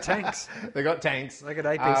do. They got tanks. They got tanks. They got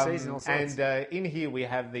APCs and all sorts. And in here we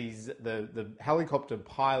have the helicopter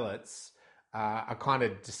pilots are kind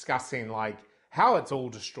of discussing like how it's all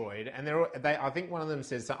destroyed. And I think one of them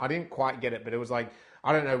says, I didn't quite get it, but it was like,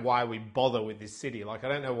 I don't know why we bother with this city. Like, I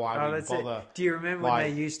don't know why we bother. Do you remember when they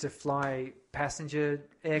used to fly passenger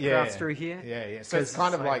aircraft through here? Yeah. So it's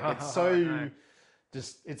kind of like,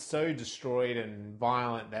 it's so destroyed and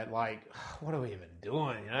violent that like, what are we even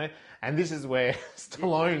doing, And this is where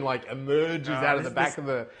Stallone like emerges out of the back of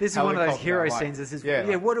the This is one of those hero scenes. This is,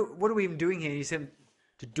 what are we even doing here? You said,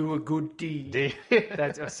 to do a good deed.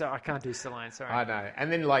 So I can't do Stallone, sorry. I know.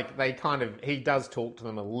 And then like he does talk to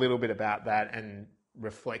them a little bit about that and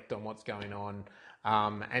reflect on what's going on.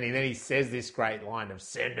 And then he says this great line of,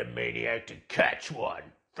 send a maniac to catch one,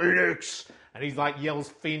 Phoenix. And he's like yells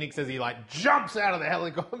Phoenix as he like jumps out of the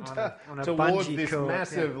helicopter towards this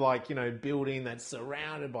massive building that's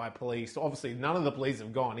surrounded by police. Obviously none of the police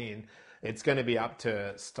have gone in. It's going to be up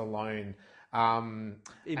to Stallone.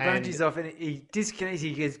 He bungees off and he disconnects.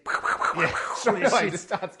 He goes, just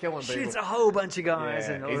starts killing people. Shoots a whole bunch of guys,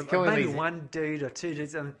 he's killing maybe one dude or two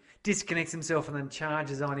dudes, and disconnects himself and then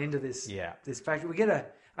charges on into this factory. We get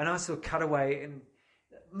a nice little cutaway, and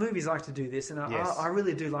movies like to do this, and I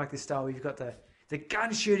really do like this style. We've got the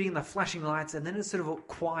gun shooting and the flashing lights, and then it's sort of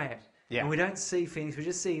quiet, and we don't see Phoenix. We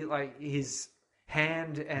just see like his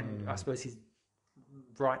hand and I suppose his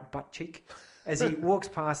right butt cheek. As he walks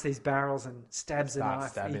past these barrels and stabs a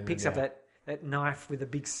knife, he picks up that knife with a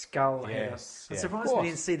big skull. Yes, I'm surprised we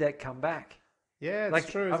didn't see that come back. Yeah, it's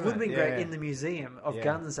true. It would have been great in the museum of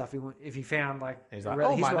guns and stuff if he found like... He's like,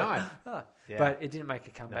 my knife. But it didn't make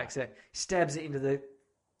a comeback. So he stabs it into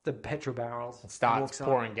the petrol barrels. It starts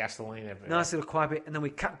pouring gasoline everywhere. Nice little quiet bit. And then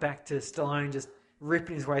we cut back to Stallone just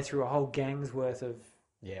ripping his way through a whole gang's worth of...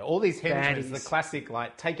 Yeah, all these henchmen. It's the classic,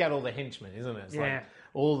 like, take out all the henchmen, isn't it? It's like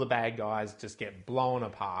all the bad guys just get blown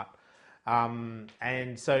apart.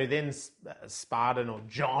 And so then Spartan or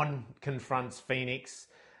John confronts Phoenix.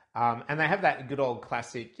 And they have that good old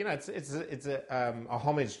classic, it's a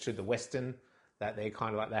homage to the Western, that they're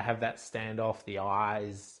kind of like, they have that standoff, the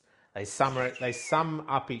eyes, they sum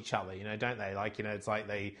up each other, don't they? Like, it's like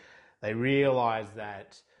they realize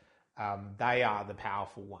that they are the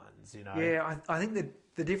powerful ones, Yeah, I think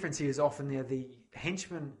the difference here is often the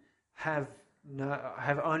henchmen have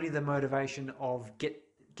only the motivation of get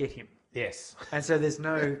him. Yes. And so there's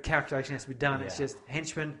no calculation has to be done. It's Yeah. just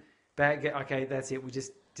henchmen, bad guy, okay, that's it. We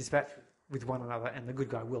just dispatch with one another, and the good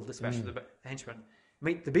guy will dispatch with the henchman.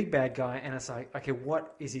 Meet the big bad guy, and it's like, okay,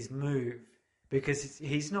 what is his move? Because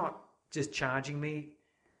he's not just charging me.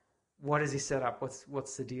 What is he set up?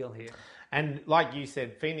 What's the deal here? And like you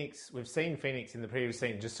said, Phoenix, we've seen Phoenix in the previous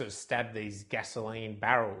scene just sort of stab these gasoline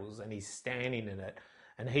barrels, and he's standing in it,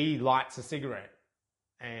 and he lights a cigarette.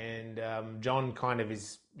 And John kind of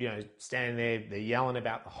is, standing there. They're yelling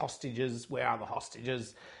about the hostages. Where are the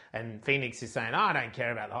hostages? And Phoenix is saying, I don't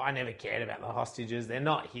care about I never cared about the hostages. They're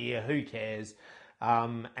not here. Who cares?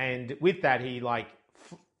 And with that, he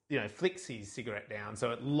flicks his cigarette down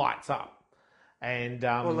so it lights up. And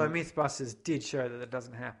although Mythbusters did show that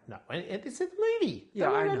doesn't happen. No, it's a movie.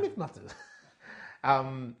 Yeah, I know. Mythbusters.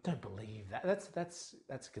 Don't believe that. That's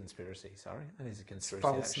a conspiracy. Sorry, that is a conspiracy.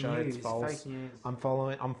 False news. It's false. Fake news. I'm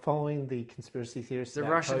following the conspiracy theorists. The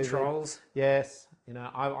about Russian COVID. trolls. Yes,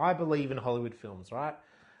 I believe in Hollywood films. Right.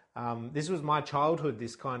 This was my childhood.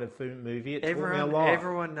 This kind of movie. It taught me a lot.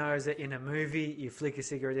 Everyone knows that in a movie, you flick a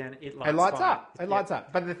cigarette down, it lights up. It lights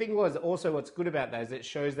up. But the thing was, also what's good about that is it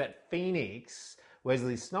shows that Phoenix,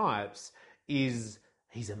 Wesley Snipes, he's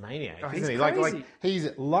a maniac, isn't he's he? crazy. Like he's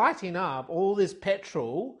lighting up all this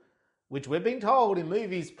petrol, which we've been told in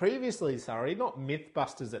movies previously, not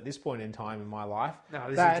Mythbusters at this point in time in my life.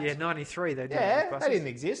 No, this is 93. They did. Yeah, they didn't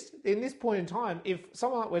exist. In this point in time, if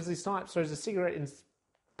someone like Wesley Snipes throws a cigarette in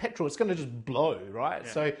petrol, it's going to just blow, right?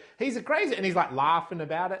 Yeah. So he's a crazy, and he's like laughing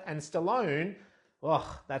about it. And Stallone,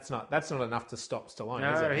 that's not enough to stop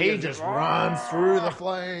Stallone, is it? He just runs through the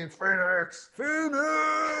flames. Phoenix!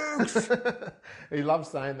 He loves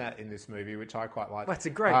saying that in this movie, which I quite like. Well, it's a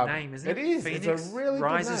great name, isn't it? It is. Phoenix it's a really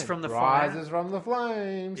rises good name. from the fire. Rises from the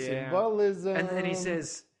flames. Yeah. Symbolism. And then he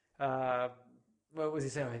says, what was he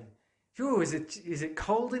saying? Phew, is it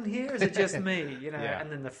cold in here? Is it just me? Yeah.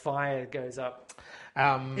 And then the fire goes up.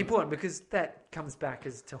 Important because that comes back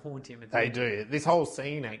as to haunt him. They do. This whole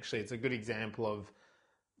scene, actually, it's a good example of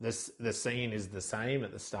this. The scene is the same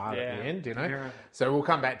at the start, at the end, Yeah. So we'll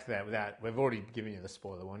come back to that we've already given you the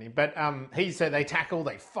spoiler warning. But they tackle,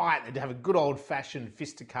 they fight, they have a good old-fashioned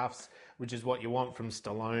fisticuffs, which is what you want from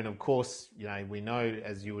Stallone. Of course, we know,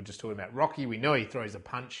 as you were just talking about Rocky, we know he throws a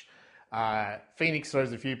punch. Phoenix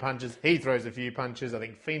throws a few punches. He throws a few punches. I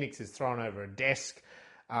think Phoenix is thrown over a desk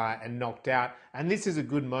and knocked out. And this is a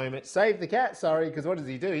good moment. Save the cat, because what does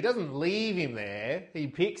he do? He doesn't leave him there. He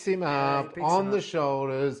picks him up on the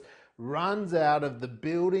shoulders, runs out of the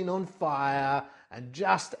building on fire, and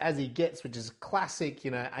just as he gets, which is classic,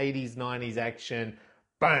 80s, 90s action,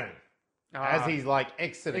 boom. As he's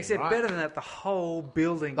exiting, Except right? better than that, the whole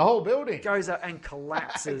building goes up and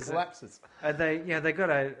collapses. It collapses. And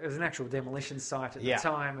it was an actual demolition site at the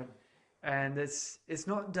time, and it's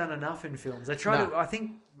not done enough in films. They try to. I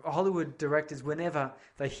think Hollywood directors, whenever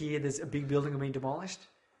they hear there's a big building being demolished,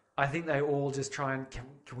 I think they all just try and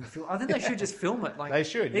can we film? I think they should just film it. They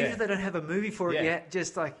should, even if they don't have a movie for it yet.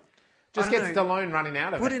 Just get Stallone running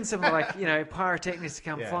out of it. Put in some pyrotechnics to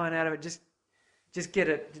come flying out of it. Just get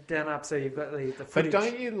it done up so you've got the footage. But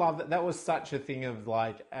don't you love that? That was such a thing of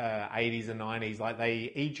 80s and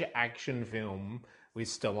 90s. Each action film with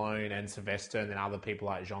Stallone and Sylvester and then other people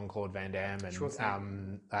like Jean-Claude Van Damme and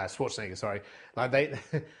Schwarzenegger. Sorry, what did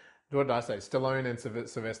I say? Stallone and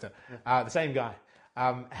Sylvester, the same guy.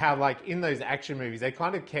 How in those action movies they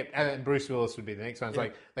kind of kept, and Bruce Willis would be the next one.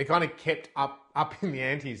 It's they kind of kept up in the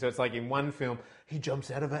ante. So it's in one film he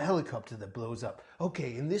jumps out of a helicopter that blows up.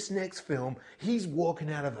 Okay, in this next film he's walking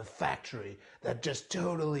out of a factory that just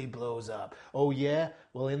totally blows up. Oh yeah,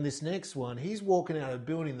 well in this next one he's walking out of a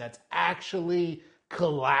building that's actually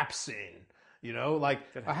collapsing.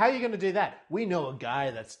 How are you going to do that? We know a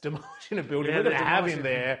guy that's demolishing a building. We're going to have him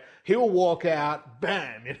there. He'll walk out.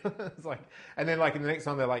 Bam. It's and then in the next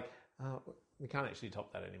one they're we can't actually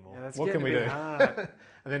top that anymore. Yeah, what can we do? Hard.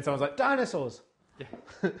 And then someone's like, dinosaurs. Yeah.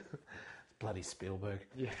 Bloody Spielberg.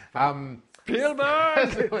 Yeah.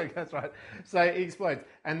 Spielberg. That's right. So he explodes.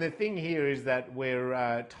 And the thing here is that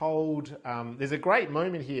we're told, there's a great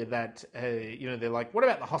moment here that, they're like, what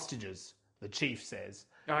about the hostages? The chief says.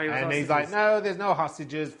 Oh, he was And he's like, no, there's no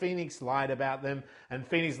hostages. Phoenix lied about them. And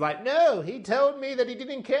Phoenix like, no, he told me that he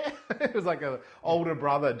didn't care. It was like an older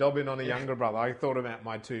brother dobbing on a younger brother. I thought about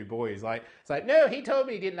my two boys. Like, it's like, no, he told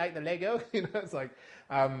me he didn't like the Lego. It's like,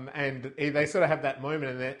 and they sort of have that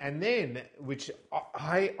moment. And then which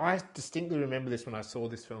I distinctly remember this when I saw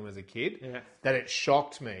this film as a kid, that it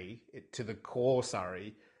shocked me to the core,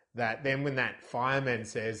 that then when that fireman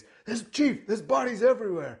says, there's bodies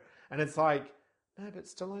everywhere. And it's like, no, but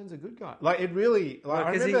Stallone's a good guy. Like, it really... Like,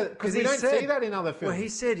 I remember... Because we don't see that in other films. Well, he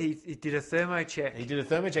said he did a thermo check. He did a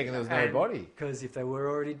thermo check and there was no body. Because if they were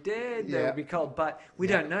already dead, they would be cold. But we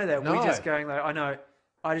don't know that. No. We're just going like, I know,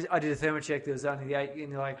 I did a thermo check, there was only the 8...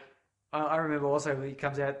 And you're like... I remember also when he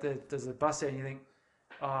comes out, there's a bus there and you think,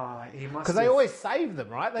 oh, he must Because they always save them,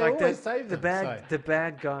 right? They always save them. The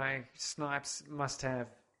bad guy, Snipes, must have,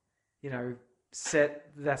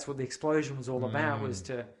 that's what the explosion was all about, was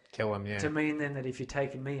to... Kill him, To mean then that if you're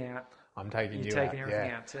taking me out, I'm taking you out. You're taking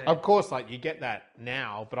everything out too. Of course, like you get that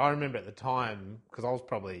now, but I remember at the time, because I was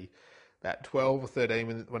probably about 12 or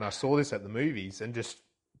 13 when I saw this at the movies, and just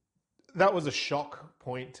that was a shock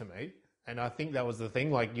point to me. And I think that was the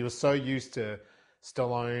thing. Like you were so used to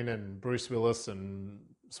Stallone and Bruce Willis and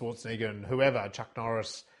Schwarzenegger and whoever, Chuck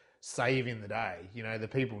Norris, saving the day. The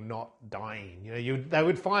people not dying. They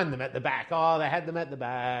would find them at the back. Oh, they had them at the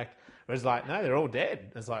back. Whereas like, no, they're all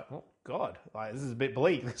dead. It's like, oh God, like this is a bit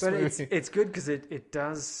bleak. But it's good because it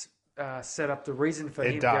does set up the reason for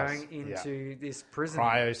him going into this prison.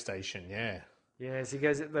 Cryo station, yeah. Yeah, so he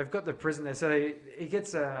goes, they've got the prison there. So he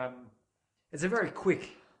gets it's a very quick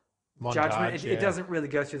montage, judgment. It doesn't really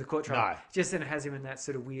go through the court trial. No. Just then it has him in that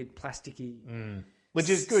sort of weird plasticky... Which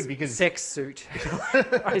is good because... Sex suit.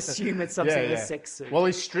 I assume it's something a sex suit. Well,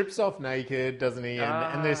 he strips off naked, doesn't he?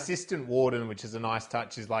 And the assistant warden, which is a nice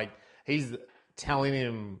touch, is like, he's telling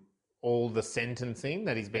him all the sentencing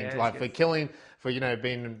that he's been for killing, for,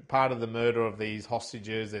 being part of the murder of these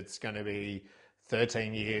hostages, it's going to be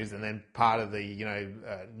 13 years. And then part of the,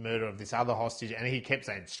 murder of this other hostage. And he kept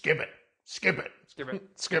saying, skip it, skip it, skip it,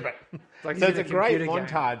 skip it. Like so it's a great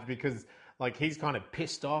montage because... Like, he's kind of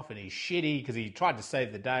pissed off and he's shitty because he tried to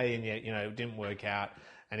save the day and yet, it didn't work out.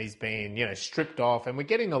 And he's been, stripped off. And we're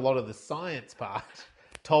getting a lot of the science part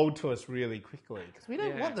told to us really quickly because we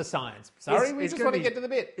don't want the science. Sorry, we just want to get to the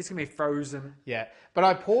bit. It's going to be frozen. Yeah. But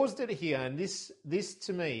I paused it here. And this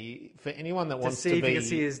to me, for anyone that wants to see be... if you can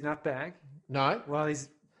see his nut bag. No. Well, he's...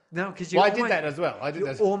 No, because you... Well, I did that as well.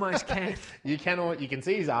 Almost can. You can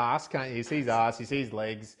see his ass, can't you? You see his ass, you see his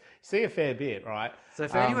legs. You see a fair bit, right? So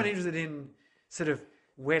for anyone interested in sort of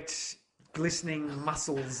wet, glistening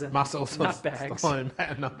muscles and nut bags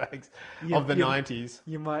of the 90s.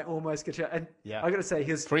 You might almost get... And I got to say,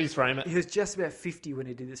 freeze frame it. He was just about 50 when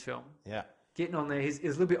he did this film. Yeah. Getting on there. He was a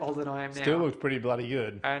little bit older than I am now. Still looked pretty bloody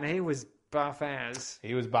good. And he was buff as.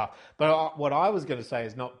 He was buff. But what I was going to say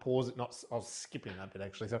is not pause it, I was skipping that bit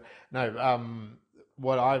actually. So, no,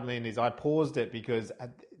 what I mean is I paused it because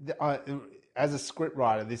as a script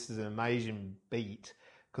writer, this is an amazing beat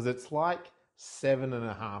because it's like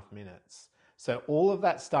 7.5 minutes. So all of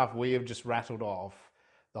that stuff we have just rattled off,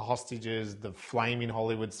 the hostages, the flaming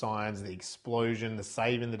Hollywood signs, the explosion, the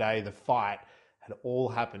saving the day, the fight, had all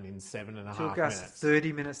happened in 7.5 minutes. Took us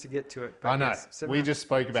 30 minutes to get to it. I know. We just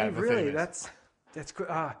spoke about it for 30 minutes. That's good.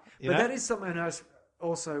 But that is something I noticed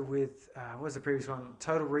also with, what was the previous one?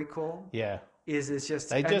 Total Recall. Yeah. Is just...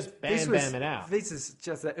 They just bam it out. This is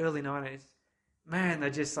just the early 90s. Man, they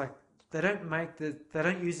just like... They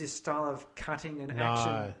don't use this style of cutting and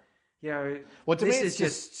action. Well, to me, it's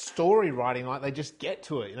just story writing. Like they just get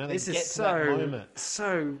to it. They get to that moment.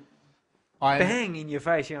 So bang in your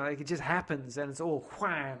face. Like it just happens and it's all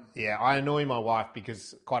wham. Yeah, I annoy my wife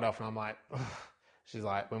because quite often I'm like, ugh. She's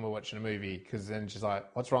like, when we're watching a movie, because then she's like,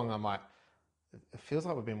 "What's wrong?" I'm like, "It feels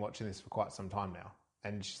like we've been watching this for quite some time now."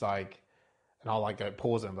 And she's like, and I'll like go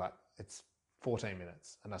pause and I'm like, "It's 14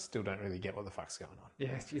 minutes and I still don't really get what the fuck's going on."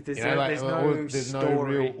 Yeah, there's no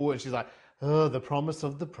real... And she's like, "Oh, the promise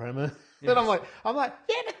of the premise." Then I'm like, yeah, but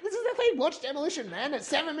this is the thing. Watch Demolition Man. At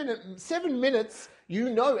 7 minutes, you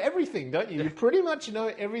know everything, don't you? You pretty much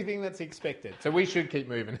know everything that's expected. So we should keep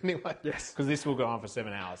moving anyway. Yes. Because this will go on for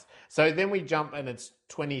 7 hours. So then we jump and it's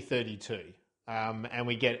 2032. And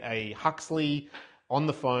we get a Huxley on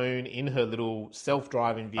the phone in her little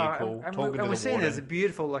self-driving vehicle, talking to the warden. And we're seeing there's a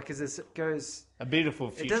beautiful, like, as it goes... A beautiful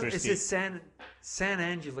futuristic... It says San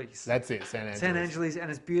Angeles. That's it, San Angeles. San Angeles, and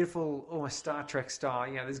it's beautiful, almost Star Trek style.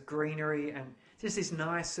 There's greenery and just this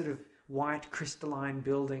nice sort of white crystalline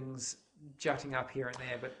buildings jutting up here and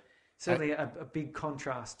there, but certainly a big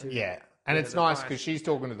contrast to... Yeah, And the it's nice price. because she's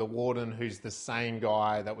talking to the warden, who's the same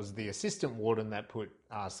guy that was the assistant warden that put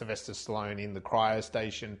Sylvester Stallone in the cryo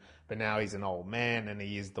station, but now he's an old man and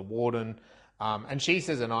he is the warden. And she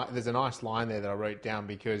says, there's a nice line there that I wrote down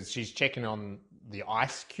because she's checking on the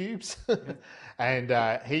ice cubes,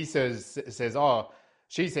 and he says, "Oh,"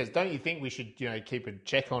 she says, "Don't you think we should, keep a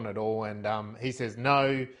check on it all?" And he says,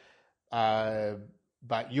 "No,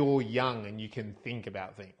 but you're young and you can think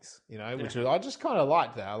about things, which I just kind of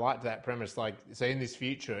liked that. I liked that premise. Like, so in this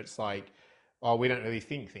future, it's like, oh, we don't really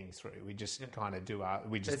think things through. We just kind of do do what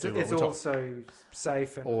It's we're told. also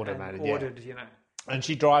safe and Automated, ordered, And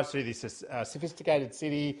she drives through this sophisticated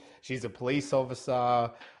city. She's a police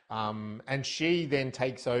officer. And she then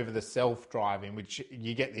takes over the self-driving, which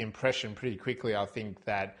you get the impression pretty quickly, I think,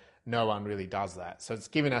 that no one really does that. So it's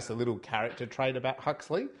given us a little character trait about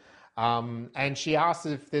Huxley. And she asks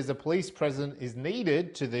if there's a police presence is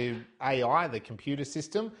needed to the AI, the computer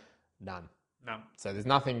system. None. No. So there's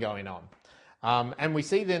nothing going on. And we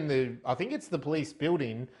see then I think it's the police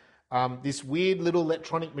building, this weird little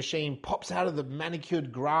electronic machine pops out of the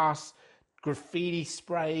manicured grass, graffiti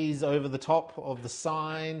sprays over the top of the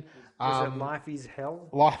sign. Is it life is hell?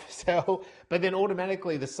 Life is hell. But then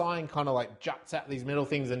automatically the sign kind of like juts out these metal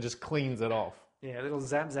things and just cleans it off. Yeah, a little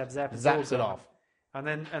zap, zap, zap. Zaps it off. And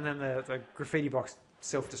then the graffiti box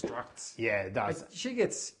self-destructs. Yeah, it does. She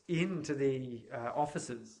gets into the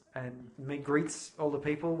offices and greets all the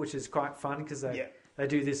people, which is quite fun because they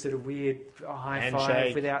do this sort of weird high five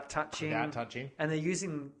Handshake without touching. Without touching. And they're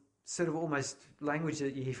using sort of almost language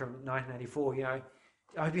that you hear from 1984,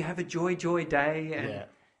 I hope you have a joy day. And,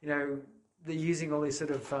 they're using all these sort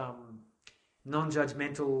of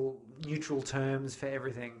non-judgmental, neutral terms for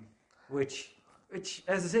everything, which,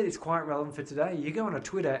 as I said, is quite relevant for today. You go on a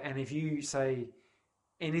Twitter and if you say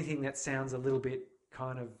anything that sounds a little bit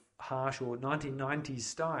kind of harsh or 1990s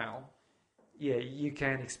style, you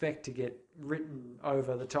can expect to get written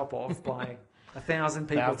over the top of by 1,000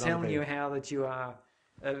 people telling you how that you are,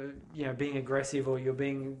 being aggressive or you're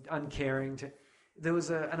being uncaring. There was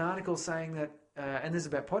an article saying that, and this is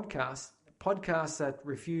about podcasts that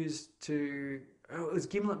refused to. It was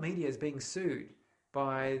Gimlet Media is being sued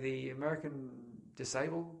by the American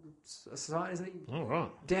Disabled Society,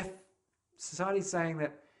 Deaf Society, saying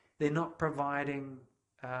that they're not providing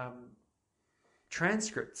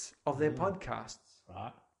transcripts of their podcasts.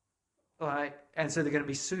 Right. And so they're going to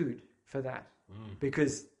be sued for that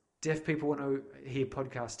because deaf people want to hear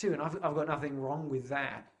podcasts too, and I've got nothing wrong with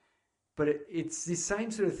that. But it's the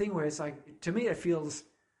same sort of thing where it's like, to me, it feels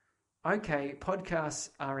okay. Podcasts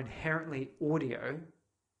are inherently audio.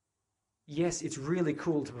 Yes, it's really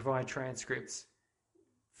cool to provide transcripts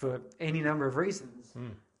for any number of reasons.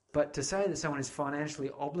 But to say that someone is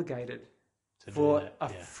financially obligated for a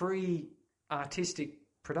free artistic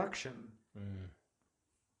production,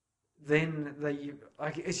 then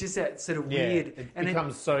it's just that sort of weird. It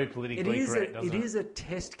becomes so politically correct, doesn't it? It is a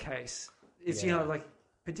test case. It's,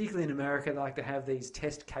 particularly in America, they like to have these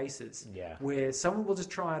test cases where someone will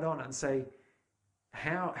just try it on and say,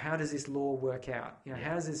 how does this law work out?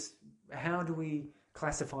 How do we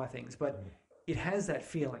classify things? But it has that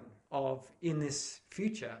feeling of, in this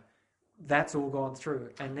future, that's all gone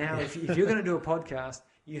through. And now if you're going to do a podcast,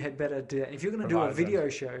 you had better do that. If you're going to do a video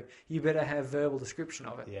show, you better have verbal description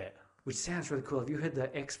of it. Yeah. Which sounds really cool. Have you heard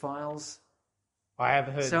the X-Files? I have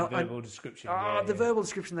heard the verbal description. The verbal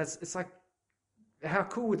description, it's like, how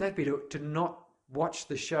cool would that be to not watch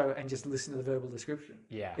the show and just listen to the verbal description?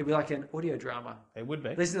 Yeah. It'd be like an audio drama. It would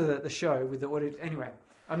be. Listen to the show with the audio. Anyway,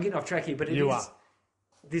 I'm getting off track here, but it is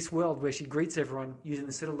this world where she greets everyone using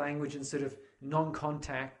this sort of language and sort of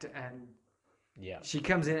non-contact, and she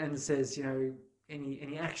comes in and says,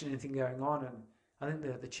 any action, anything going on, and I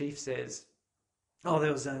think the chief says,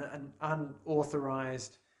 there was an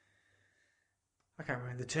unauthorized, I can't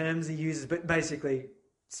remember the terms he uses, but basically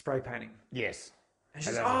spray painting. Yes. And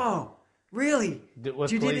she says, really? Do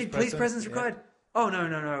you need police presence required? Oh,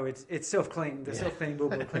 no. It's self-clean. The self-cleaning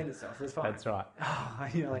book will clean itself. It's fine. That's right.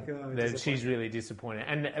 She's really disappointed.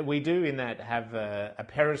 And we do in that have a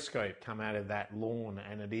periscope come out of that lawn,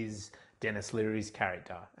 and it is Dennis Leary's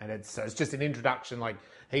character. And it's just an introduction, like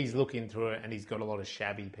he's looking through it and he's got a lot of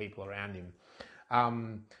shabby people around him.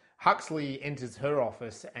 Huxley enters her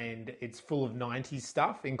office and it's full of 90s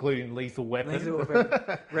stuff, including Lethal Weapon.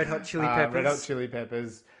 Red Hot Chili Peppers. Red Hot Chili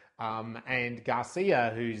Peppers. And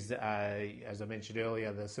Garcia, who's, as I mentioned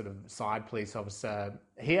earlier, the sort of side police officer,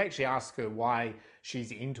 he actually asks her why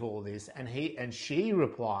she's into all this. And she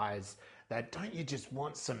replies that, don't you just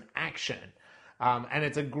want some action? And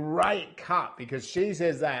it's a great cut because she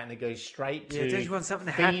says that and it goes straight to don't you want something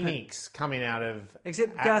to happen? Phoenix coming out of...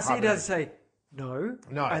 Except Garcia does say, no,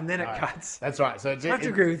 and then it cuts. That's right. So I have to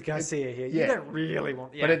agree with Garcia here. You don't really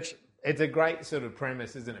want the action. It's a great sort of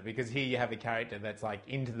premise, isn't it? Because here you have a character that's like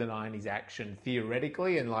into the 90s action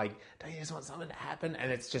theoretically and like, don't you just want something to happen?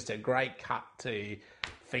 And it's just a great cut to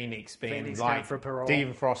Phoenix being like for parole.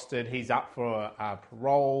 defrosted. He's up for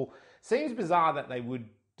parole. Seems bizarre that they would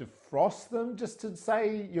defrost them just to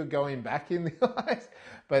say you're going back in the eyes.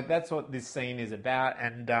 But that's what this scene is about.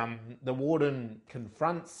 And the warden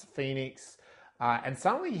confronts Phoenix and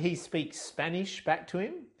suddenly he speaks Spanish back to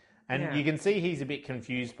him. And you can see he's a bit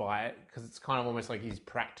confused by it because it's kind of almost like he's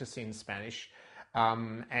practicing Spanish.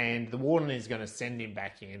 And the warden is going to send him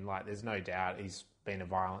back in. Like, there's no doubt he's been a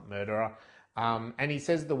violent murderer. And he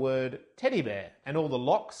says the word teddy bear and all the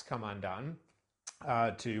locks come undone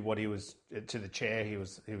to the chair he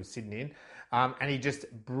was sitting in. And he just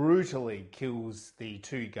brutally kills the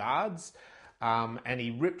two guards. And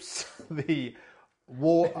he rips the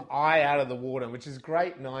eye out of the warden, which is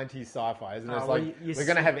great 90s sci-fi, isn't it? It's like, we're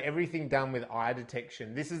going to have everything done with eye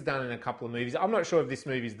detection. This is done in a couple of movies. I'm not sure if this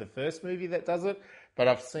movie is the first movie that does it, but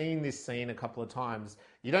I've seen this scene a couple of times.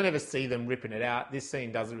 You don't ever see them ripping it out. This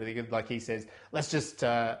scene does it really good. Like he says, let's just,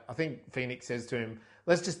 I think Phoenix says to him,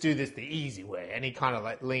 let's just do this the easy way. And he kind of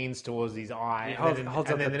like leans towards his eye. And then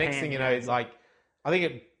the next thing you know, it's like, I think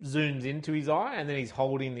it zooms into his eye and then he's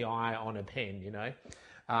holding the eye on a pen, you know?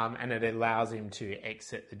 And it allows him to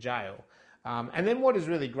exit the jail. And then what is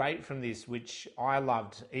really great from this, which I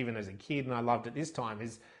loved even as a kid and I loved at this time,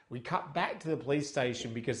 is we cut back to the police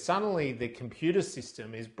station because suddenly the computer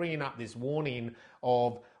system is bringing up this warning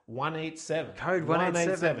of 187. Code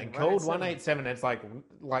 187. Code 187. It's like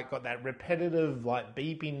got that repetitive like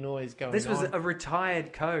beeping noise going on. This was a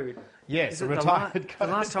retired code. Yes, a retired code.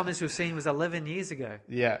 The last time this was seen was 11 years ago.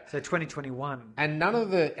 Yeah. So 2021. And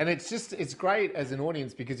it's great as an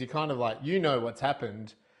audience because you kind of like, you know what's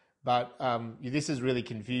happened, but this is really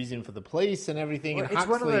confusing for the police and everything. Well, and it's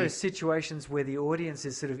one of those situations where the audience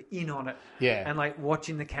is sort of in on it. Yeah. And like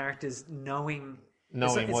watching the characters knowing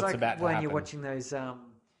what's like about to happen. When you're watching those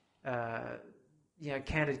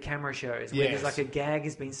candid camera shows where there's like a gag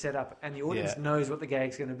has been set up and the audience knows what the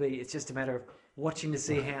gag's going to be. It's just a matter of watching to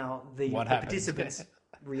see how the participants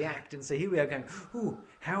react. And so here we are going, ooh,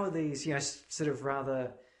 how are these sort of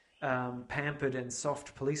rather pampered and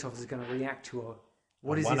soft police officers going to react to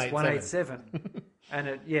what is this 187?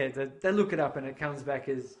 And they look it up and it comes back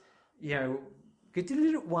as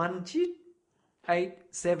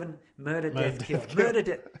 187 murder, death, kill. Murder,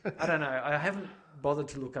 death. I don't know. I haven't bothered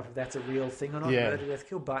to look up if that's a real thing or not, murder, death,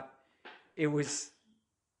 kill, but it was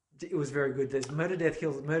very good. There's murder, death,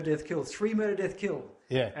 kill, 3 murder, death, kill.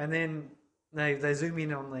 Yeah. And then they zoom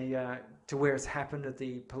in on the to where it's happened at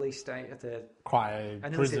the police station, at the cryo and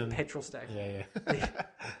then prison. It said petrol station. Yeah.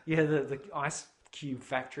 The ice cube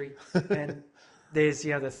factory. And there's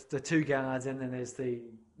the 2 guards and then there's the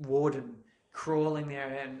warden crawling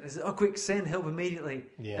there and there's quick, send help immediately.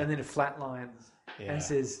 Yeah. And then it flatlines. Yeah. And it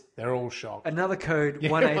says they're all shocked. Another code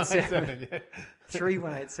 187.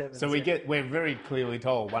 3187. So we're very clearly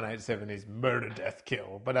told 187 is murder, death,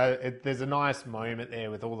 kill. But there's a nice moment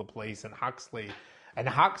there with all the police and Huxley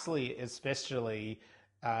especially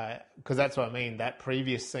because that's what I mean. That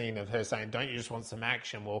previous scene of her saying, "Don't you just want some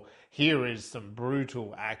action?" Well, here is some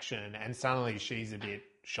brutal action, and suddenly she's a bit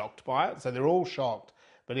shocked by it. So they're all shocked.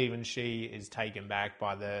 But even she is taken back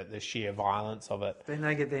by the sheer violence of it. Then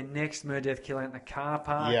they get their next murder, death, kill out in the car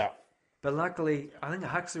park. Yeah. But luckily, I think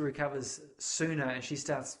Huxley recovers sooner and she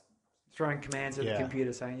starts throwing commands at the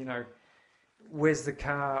computer saying, where's the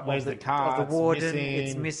car? Where's the car? Of the warden?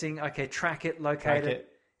 It's missing. Okay, track it, locate it.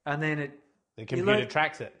 And then the computer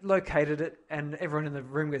tracks it. Located it, and everyone in the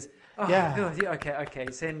room goes, okay,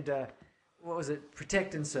 send, what was it?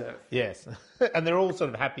 Protect and serve. Yes. And they're all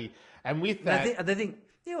sort of happy. And with that... They think,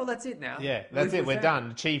 well, that's it now. Yeah, that's it. We're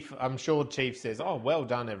done. Chief, I'm sure Chief says, "Oh, well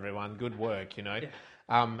done, everyone. Good work." Yeah.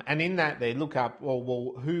 And in that, they look up,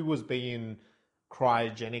 well, who was being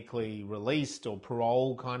cryogenically released or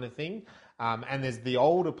parole kind of thing. And there's the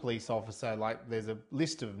older police officer. Like, there's a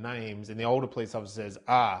list of names, and the older police officer says,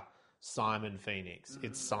 Simon Phoenix.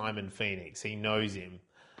 It's Simon Phoenix. He knows him.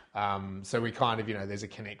 So we kind of, there's a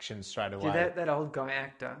connection straight away. That old guy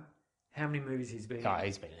actor. How many movies he's been in? Oh,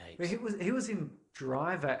 he's been heaps. He was in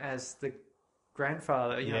Driver as the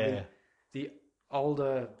grandfather, the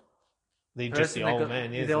older just the old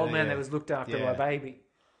man, the old man that was looked after by a baby.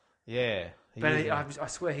 Yeah. But I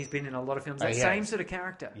swear he's been in a lot of films. That same sort of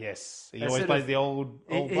character. Yes. He always plays the old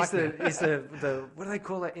black man. He's the what do they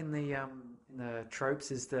call it in the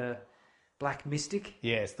tropes is the black mystic.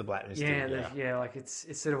 Yes, the Black Mystic. Yeah, like it's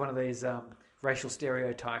sort of one of these racial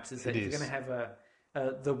stereotypes. Is that if you're going to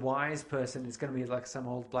have the wise person, it's going to be like some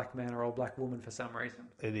old black man or old black woman for some reason.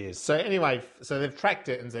 It is. So anyway, so they've tracked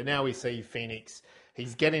it, and so now we see Phoenix.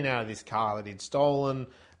 He's getting out of this car that he'd stolen.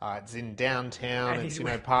 It's in downtown. And It's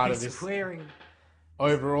he's part of he's this wearing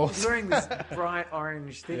overall. He's wearing this bright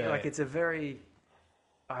orange thing. Yeah. Like it's a very,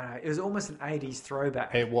 I don't know. It was almost an 80s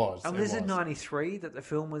throwback. It was. And this is 93 that the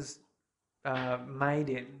film was made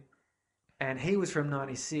in, and he was from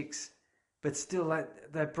 96. But still,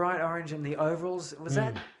 that bright orange and the overalls was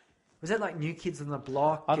that like New Kids on the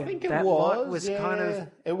Block? I think it that was. Kind of.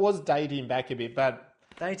 It was dating back a bit, but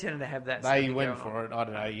They tended to have that. they went for it. I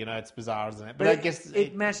don't know. It's bizarre, isn't it? But But I guess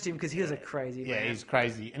it matched him because he was a crazy yeah, man. he's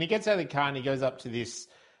crazy. And he gets out of the car and he goes up to this,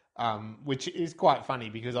 which is quite funny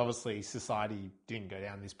because obviously society didn't go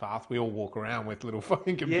down this path. We all walk around with little phone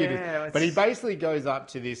computers. Yeah, but he basically goes up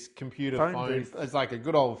to this computer Phone phone. booth. It's like a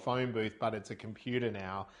good old phone booth, but it's a computer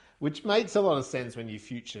now, which makes a lot of sense when you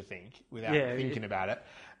future think without thinking about it.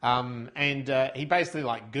 And he basically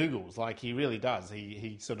like Googles, like he really does.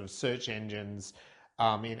 He sort of search engines.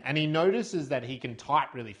 And he notices that he can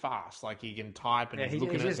type really fast. Like he can type, and Yeah, he's he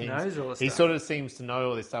looking at just things. knows all this He stuff. sort of seems to know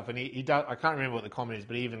all this stuff, and he does. I can't remember what the comment is,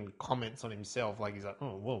 but he even comments on himself. Like he's like,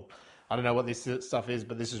 "Oh well, I don't know what this stuff is,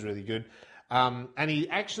 but this is really good." And he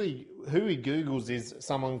actually, who he Googles is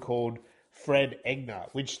someone called Fred Egner,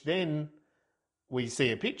 which then we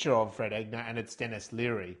see a picture of Fred Egner, and it's Dennis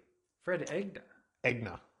Leary. Fred Egner.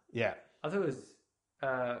 Egner, yeah, I thought it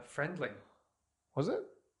was Friendly. was it?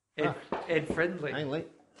 Ed Friendly. Mainly.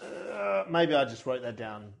 Maybe I just wrote that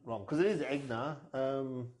down wrong because it is Egner.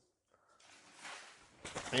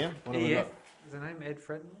 Yeah, what have we EF. got? Is the name Ed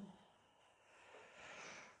Friendly?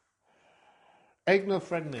 Egner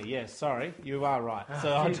Friendly, yes, sorry, you are right.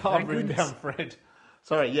 So I've thank written goodness. down Fred.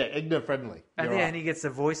 Sorry, yeah, Egner Friendly. And You're yeah, right. and he gets a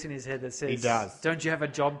voice in his head that says, He does. Don't you have a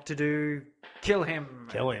job to do? Kill him.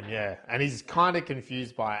 Kill him, yeah. And he's kind of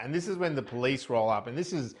confused by it. And this is when the police roll up. And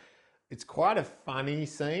it's quite a funny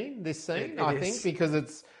scene, this scene, It I is. think,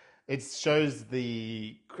 because it shows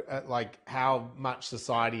the, like, how much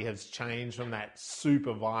society has changed from that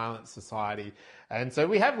super violent society. And so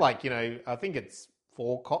we have, like, I think it's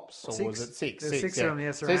 4 cops, or was it 6? There's 6 yeah. of them,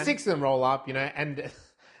 yeah, So surrounding. 6 of them roll up, and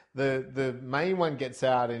the main one gets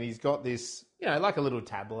out and he's got this, like a little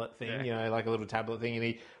tablet thing, and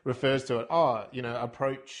he refers to it,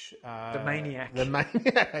 approach... The maniac. The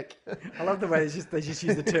maniac. I love the way they just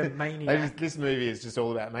use the term maniac. This movie is just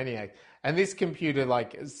all about maniac. And this computer,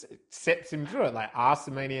 sets him through it, asks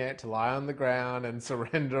the maniac to lie on the ground and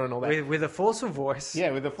surrender and all that. With a forceful voice.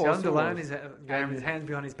 Yeah, with a Tell him forceful to lay on voice. his hands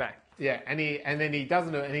behind his back. Yeah, and then he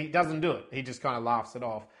doesn't do it, and he doesn't do it. He just kind of laughs it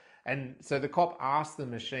off. And so the cop asks the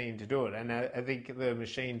machine to do it, and I think the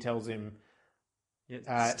machine tells him,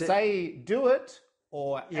 Yeah, say do it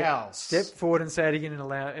or else. Step forward and say it again in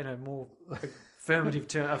a more affirmative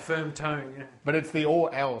tone, a firm tone. But it's the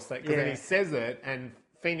or else, because then Yeah. he says it, and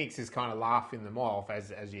Phoenix is kind of laughing them off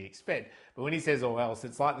as you expect. But when he says or else,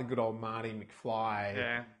 it's like the good old Marty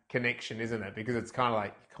McFly connection, isn't it? Because it's kind of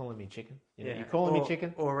like, you're calling me chicken? You're calling me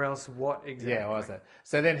chicken? Or else what exactly? Yeah, what was it?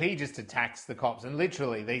 So then he just attacks the cops, and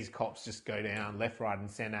literally these cops just go down left, right, and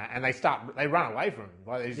centre, and they run away from him.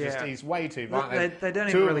 Like he's way too violent. They don't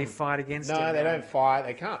Two even of really them- fight against him. No, they don't fight.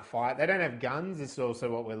 They can't fight. They don't have guns. This is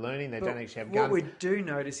also what we're learning. They don't actually have What guns. we do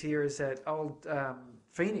notice here is that old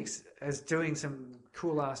Phoenix is doing some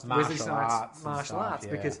cool ass Martial Wesley Snipes arts and martial stuff, arts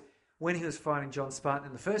yeah. because when he was fighting John Spartan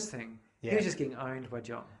in the first thing, he Yeah. was just getting owned by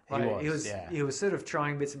John. He was sort of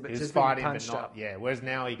trying bits and bits, He was just being fighting, but punched not. up. Yeah. Whereas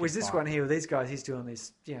now he. Whereas can this fight. one here with these guys, he's doing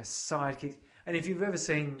this, side kicks. And if you've ever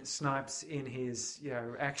seen Snipes in his,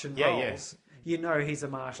 action Yeah, roles, you know he's a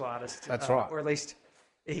martial artist. That's right. Or at least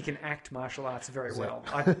he can act martial arts very well.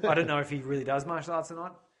 I don't know if he really does martial arts or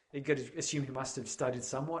not. You could assume he must have studied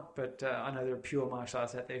somewhat, but I know there are pure martial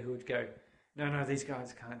artists out there who would go, no, these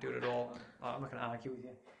guys can't do it at all. I'm not going to argue with you.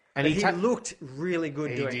 And But he he looked really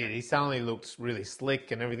good He doing did. it. He suddenly looked really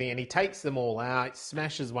slick and everything, and he takes them all out,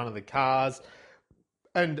 smashes one of the cars,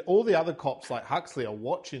 and all the other cops like Huxley are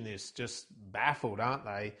watching this, just baffled, aren't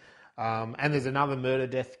they? And there's another murder,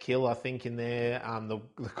 death, kill, I think, in there. The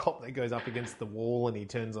cop that goes up against the wall and he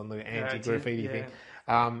turns on the anti-graffiti thing.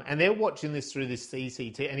 And they're watching this through this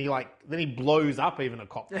CCT, and then he blows up even a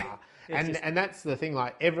cop car. And that's the thing,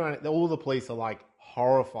 like all the police are like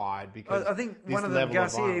horrified because I think this one of them, level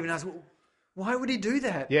Garcia, violence. even asked, well, why would he do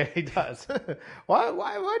that? Yeah, he does.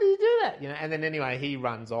 Why do you do that? And then anyway, he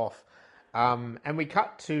runs off. And we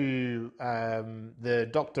cut to the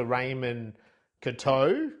Dr. Raymond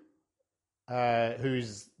Cateau,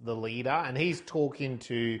 who's the leader, and he's talking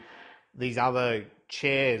to these other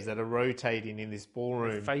chairs that are rotating in this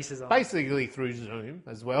ballroom, faces on basically through Zoom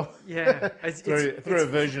as well. Yeah, through a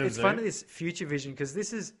version of it's Zoom. funny, this future vision, because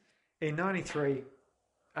this is in '93.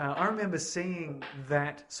 I remember seeing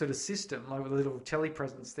that sort of system, like with a little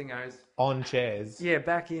telepresence thingos. On chairs. Yeah,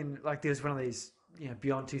 back in, like, there was one of these,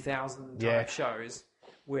 Beyond 2000 type shows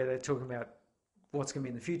where they're talking about what's going to be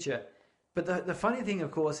in the future. But the funny thing,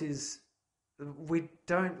 of course, is we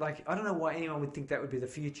don't, like, I don't know why anyone would think that would be the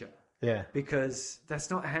future. Yeah. Because that's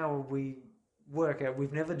not how we work.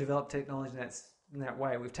 We've never developed technology in that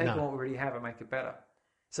way. We've taken what we already have and make it better.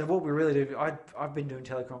 So what we really do, I've been doing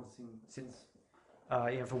teleconferencing since,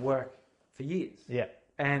 for work for years. Yeah.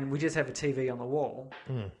 And we just have a TV on the wall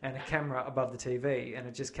and a camera above the TV, and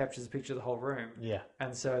it just captures a picture of the whole room. Yeah.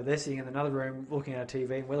 And so they're sitting in another room looking at a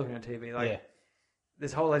TV, and we're looking at a TV. Like, Yeah.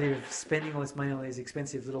 this whole idea of spending all this money on these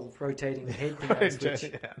expensive little rotating head things,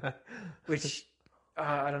 which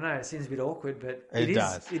I don't know, it seems a bit awkward, but it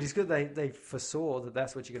does. It is good they foresaw that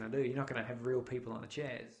that's what you're going to do. You're not going to have real people on the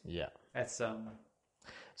chairs. Yeah. That's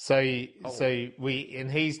So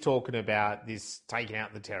he's talking about this taking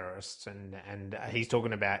out the terrorists, and he's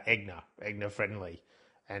talking about Egner friendly,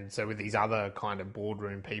 and so with these other kind of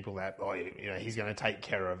boardroom people that he's going to take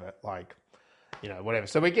care of it, like whatever.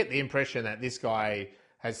 So we get the impression that this guy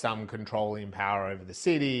has some controlling power over the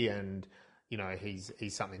city, and he's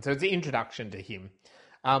something. So it's the introduction to him.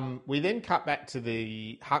 We then cut back to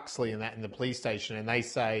the Huxley and that in the police station, and they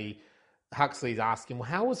say. Huxley's asking, well,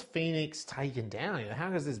 how was Phoenix taken down?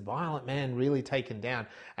 How is this violent man really taken down?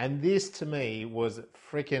 And this, to me, was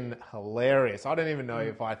freaking hilarious. I don't even know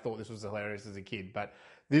if I thought this was hilarious as a kid, but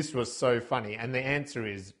this was so funny. And the answer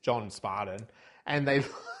is John Spartan. And they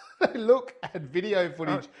look at video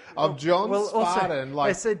footage of John Spartan. Also,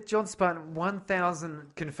 they said John Spartan,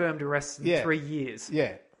 1,000 confirmed arrests in 3 years.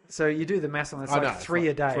 Yeah. So you do the maths on that, it's like 3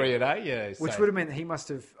 a day. 3 a day, yeah. Which would have meant he must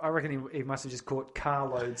have, I reckon he must have just caught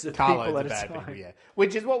carloads of people at a time. People, yeah.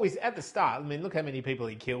 Which is what we, at the start, I mean, look how many people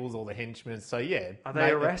he kills, all the henchmen. So, yeah. Are they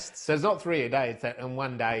arrests? So it's not 3 a day, it's that in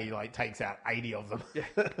one day he takes out 80 of them.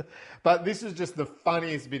 Yeah. But this is just the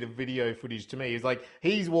funniest bit of video footage to me. It's like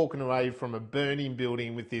he's walking away from a burning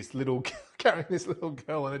building with this carrying this little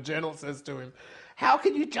girl, and a journalist says to him, how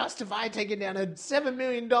can you justify taking down a $7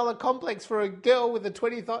 million complex for a girl with a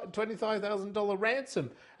 $25,000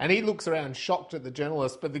 ransom? And he looks around shocked at the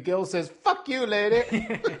journalist, but the girl says, fuck you, lady.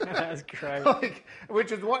 That's great.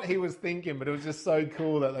 Which is what he was thinking, but it was just so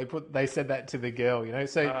cool that they said that to the girl,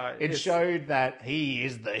 So it showed that he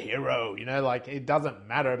is the hero, it doesn't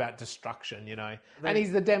matter about destruction, and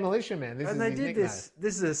he's the demolition man. This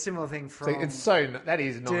is a similar thing from... that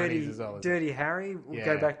is 90s as well. Dirty Harry. We'll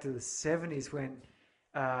go back to the 70s when...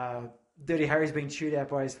 Dirty Harry's been chewed out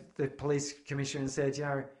by the police commissioner and said,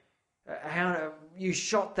 how you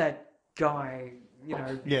shot that guy,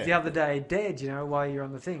 the other day dead, while you're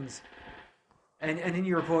on the things. And in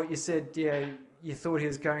your report you said, you thought he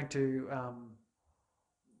was going to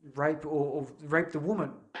rape or rape the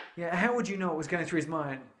woman. How would you know what was going through his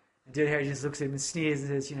mind? And Dirty Harry just looks at him and sneers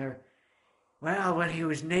and says, well, when he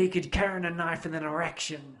was naked carrying a knife in an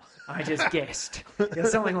erection, I just guessed.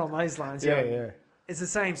 Something along those lines. Yeah. It's the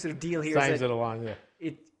same sort of deal here. Same sort of line, yeah.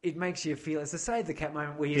 It makes you feel, it's the save the cat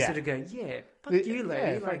moment where you sort of go, fuck you,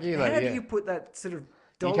 lady. Yeah, how do you put that sort of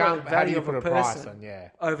dollar value of a person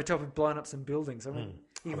over top of blowing up some buildings? I mean,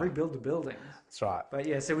 you rebuild the buildings. That's right.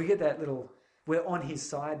 But so we get that we're on his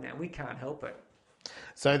side now. We can't help it.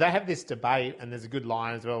 So they have this debate, and there's a good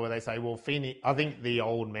line as well where they say, well, Phoenix, I think the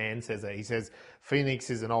old man says that. He says,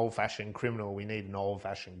 Phoenix is an old-fashioned criminal. We need an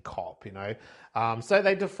old-fashioned cop, So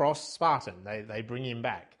they defrost Spartan. They bring him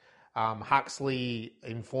back. Huxley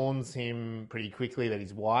informs him pretty quickly that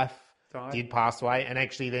his wife did pass away, and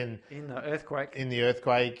actually then... In the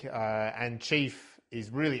earthquake. And Chief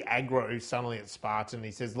is really aggro suddenly at Spartan.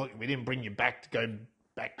 He says, look, we didn't bring you back to go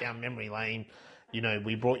back down memory lane.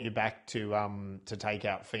 We brought you back to take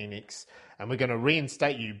out Phoenix, and we're going to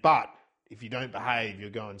reinstate you. But if you don't behave, you're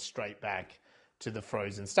going straight back to the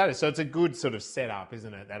frozen status. So it's a good sort of setup,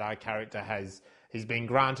 isn't it? That our character he's been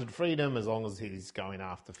granted freedom as long as he's going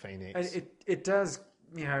after Phoenix. And it does,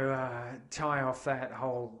 tie off that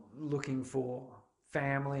whole looking for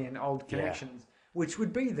family and old connections, which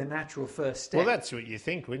would be the natural first step. Well, that's what you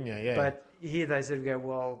think, wouldn't you? Yeah. But here they sort of go,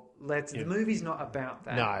 well, the movie's not about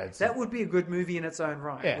that. No, that would be a good movie in its own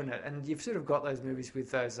right, wouldn't it? And you've sort of got those movies with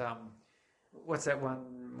those, what's that one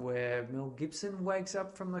where Mel Gibson wakes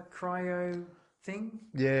up from the cryo thing?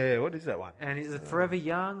 Yeah, what is that one? And is it Forever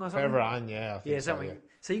Young or something? Forever Young, yeah. I think something.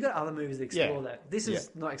 So you've got other movies that explore that. This is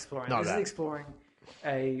not exploring. This is exploring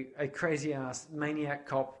a crazy ass maniac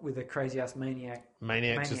cop with a crazy ass maniac.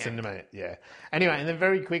 Maniac just in the minute, yeah. Anyway, and then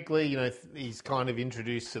very quickly, he's kind of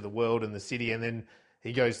introduced to the world and the city, and then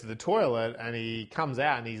he goes to the toilet and he comes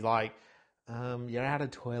out and he's like, "You're out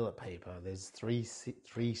of toilet paper. There's three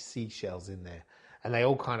seashells in there," and they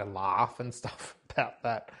all kind of laugh and stuff about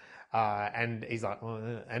that. And he's like,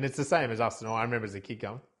 and it's the same as us. And I remember as a kid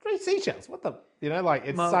going, 3 seashells. What the,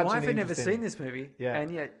 it's My such wife an had never interesting- seen this movie, Yeah.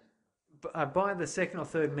 and yet by the second or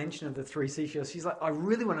third mention of the 3 seashells, she's like, I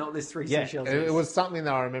really want to know what this 3 Yeah, seashells it is. was something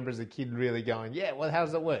that I remember as a kid really going, yeah, well, how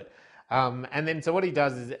does it work? And then so what he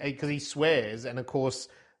does is, because he swears, and of course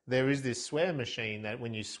there is this swear machine that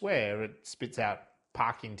when you swear, it spits out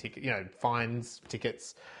parking ticket, fines,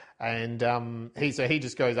 tickets. And he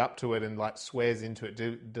just goes up to it and like swears into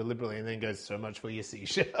it deliberately, and then goes, "So much for your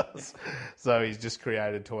seashells." So he's just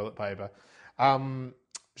created toilet paper.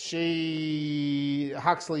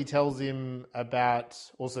 Huxley tells him about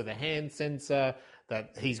also the hand sensor,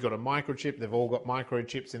 that he's got a microchip. They've all got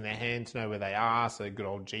microchips in their hand to know where they are. So good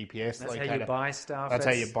old GPS That's locator. how you buy stuff. That's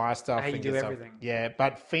how you buy stuff. How you and do get stuff. everything. Yeah,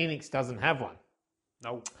 but Phoenix doesn't have one.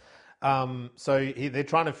 No. So they're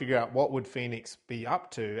trying to figure out what would Phoenix be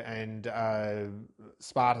up to, and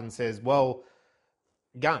Spartan says, "Well,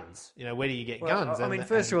 guns. Where do you get guns?" I mean,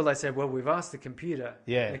 first of all, they said, well, we've asked the computer.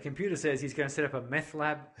 Yeah. The computer says he's going to set up a meth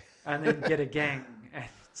lab and then get a gang. And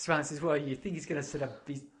Spartan says, well, you think he's going to set up,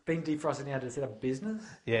 he's been defrosted now to set up business?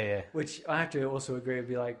 yeah. Which I have to also agree would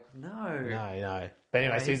be like, no. No. But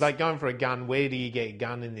anyway, No, so he's like going for a gun. Where do you get a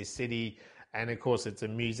gun in this city? And of course, it's a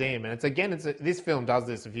museum. And this film does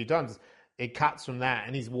this a few times. It cuts from that,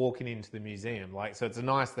 and he's walking into the museum. So it's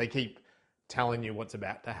they keep telling you what's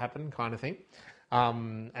about to happen, kind of thing.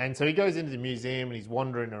 And so he goes into the museum and he's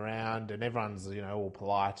wandering around, and everyone's all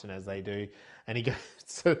polite and as they do. And he goes,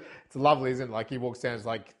 so it's lovely, isn't it? Like he walks down, it's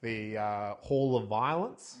like the Hall of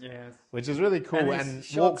Violence, Yes. which is really cool. And, And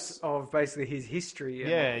shots walks. of basically his history.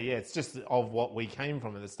 Yeah, it's just of what we came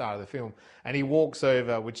from at the start of the film. And he walks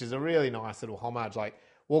over, which is a really nice little homage,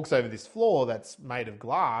 walks over this floor that's made of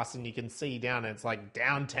glass, and you can see down, and it's like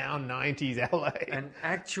downtown 90s LA. An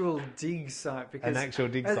actual dig site. Because An actual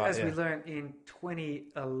dig site, As we yeah. learned in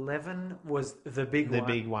 2011 was the big one. The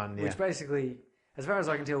big one, yeah. Which basically, as far as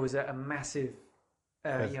I can tell, was a massive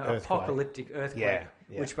Earthquake. apocalyptic earthquake,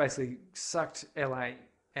 Yeah. which basically sucked LA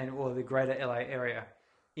or the greater LA area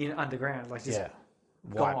in underground, like just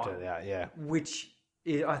Wiped gone. it out, yeah. Which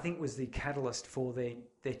I think was the catalyst for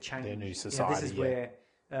their change. Their new This society, is where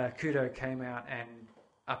Kudo came out and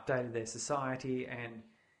updated their society,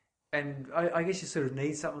 and I guess you sort of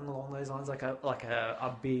need something along those lines, like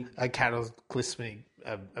a big A cataclysmic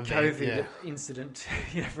event. COVID yeah. incident,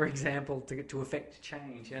 for example, to affect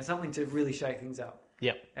change, something to really shake things up.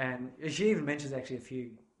 Yep. And she even mentions actually a few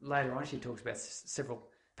later on. She talks about several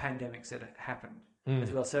pandemics that had happened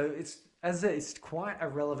as well. So it's quite a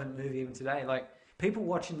relevant movie even today. Like people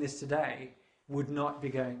watching this today would not be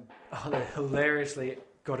going, "Oh, they hilariously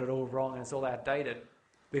got it all wrong and it's all outdated,"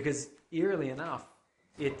 because eerily enough,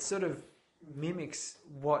 it sort of mimics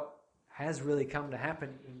what has really come to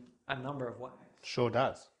happen in a number of ways. Sure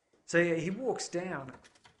does. So yeah, he walks down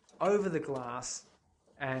over the glass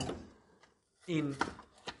and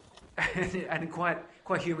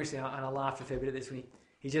quite humorously, and I laughed a fair bit at this when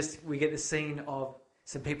we get the scene of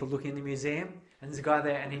some people looking in the museum, and there's a guy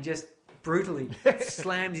there, and he just brutally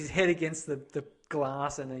slams his head against the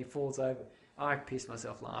glass, and then he falls over. I pissed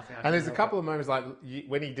myself laughing. And there's a couple of moments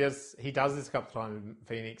when he does this a couple of times in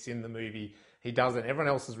Phoenix in the movie. He does it. Everyone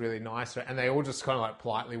else is really nice, and they all just kind of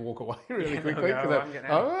politely walk away really quickly. Go, I'm getting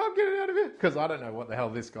out. I'm getting out of here because I don't know what the hell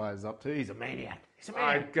this guy is up to. He's a maniac.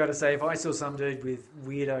 I've got to say, if I saw some dude with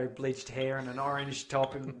weirdo bleached hair and an orange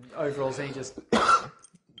top and overalls, and he just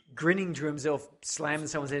grinning to himself, slamming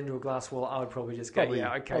someone's head into a glass wall, I would probably just go,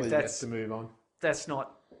 yeah, okay, Probably best to move on. that's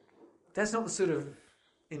not the sort of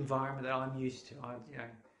environment that I'm used to.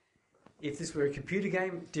 If this were a computer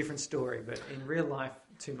game, different story, but in real life,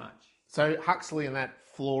 too much. So Huxley and that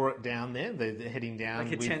floor it down there. They're heading down.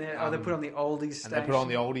 Like with, they put on the oldies station. and they put on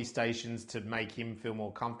the oldie stations to make him feel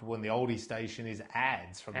more comfortable. And the oldie station is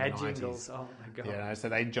ads from ad the 90s. jingles. Oh my god! So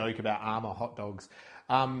they joke about Armour hot dogs.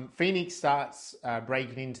 Phoenix starts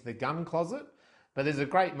breaking into the gun closet, but there's a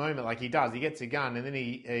great moment. Like he gets a gun, and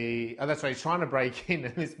then that's right. He's trying to break in,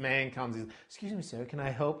 and this man comes. He's, "Excuse me, sir, can I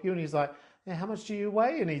help you?" And he's like, "Yeah, how much do you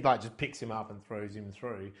weigh?" And he just picks him up and throws him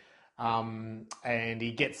through. And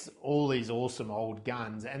he gets all these awesome old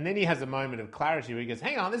guns, and then he has a moment of clarity where he goes,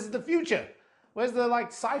 "Hang on, this is the future. Where's the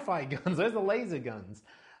sci-fi guns? Where's the laser guns?"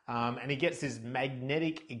 And he gets this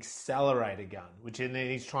magnetic accelerator gun, which and then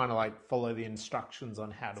he's trying to like follow the instructions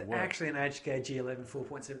on how to work. Actually, an HKG 11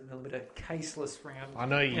 4.7mm caseless round. I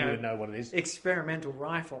know you would know what it is. Experimental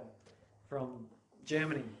rifle from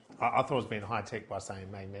Germany. I thought it was being high tech by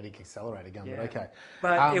saying magnetic accelerator gun, but okay.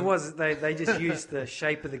 But it was they just used the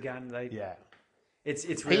shape of the gun. It's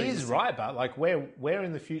really he is right, but like where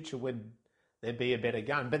in the future would there be a better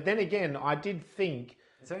gun? But then again, I did think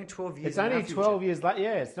it's only 12 years. it's only 12 years later.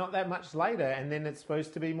 Yeah, it's not that much later, and then it's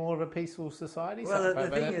supposed to be more of a peaceful society. Well,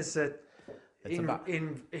 the thing is that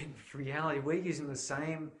in reality, we're using the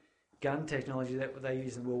same gun technology that they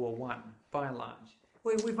used in World War One, by and large.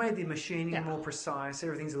 We've made the machining more precise.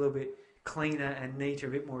 Everything's a little bit cleaner and neater,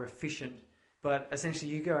 a bit more efficient. But essentially,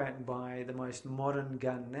 you go out and buy the most modern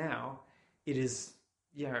gun now. It is,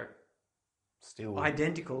 still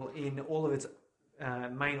identical in all of its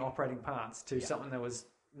main operating parts to something that was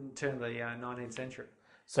turn of the 19th century.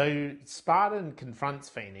 So Spartan confronts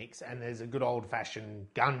Phoenix, and there's a good old-fashioned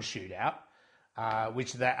gun shootout,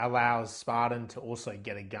 which that allows Spartan to also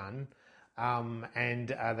get a gun.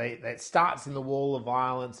 That starts in the wall of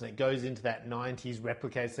violence, and it goes into that 90s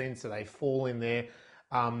replica scene, so they fall in there.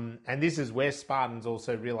 And this is where Spartan's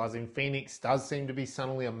also realising Phoenix does seem to be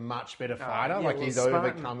suddenly a much better fighter, he's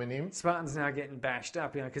overcoming him. Spartan's now getting bashed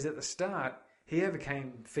up, because at the start, he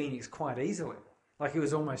overcame Phoenix quite easily. Like, it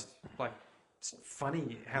was almost, like,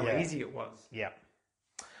 funny how easy it was. Yeah.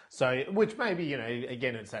 So, which maybe,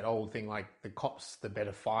 again, it's that old thing, like the cop's the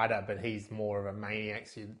better fighter, but he's more of a maniac,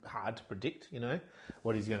 so hard to predict,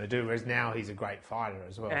 what he's going to do. Whereas now he's a great fighter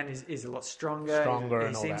as well. And he's a lot stronger.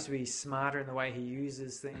 He seems to be smarter in the way he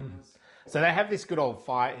uses things. So they have this good old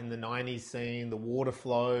fight in the 90s scene. The water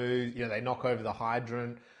flows, they knock over the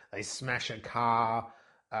hydrant. They smash a car.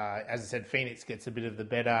 As I said, Phoenix gets a bit of the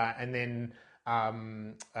better. And then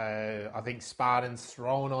I think Spartan's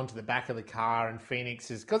thrown onto the back of the car, and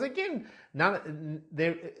Phoenix is... Because again,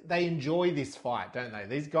 they enjoy this fight, don't they?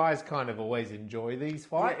 These guys kind of always enjoy these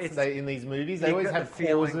fights in these movies. They always have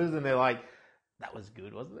pauses, and they're like, that was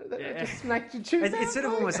good, wasn't it? That just smacked your chest. It's sort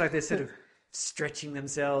of almost like they're sort of stretching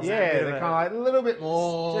themselves. Yeah, they're kind of like a little bit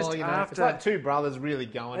more. Just after, it's like two brothers really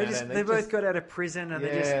going at it. They both got out of prison, and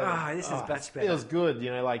they're just, this is much better. Feels good,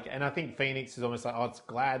 and I think Phoenix is almost like, it's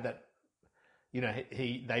glad that,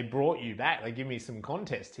 they brought you back. They give me some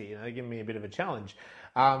contest here. They give me a bit of a challenge.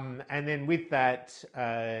 And then with that,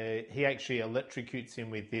 he actually electrocutes him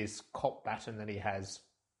with this cop baton that he has.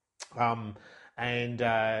 But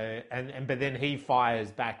then he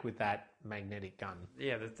fires back with that magnetic gun.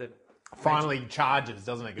 Yeah, finally charges,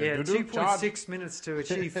 doesn't it? Yeah, 2.6 minutes to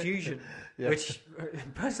achieve fusion, which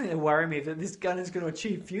personally worry me that this gun is going to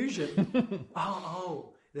achieve fusion.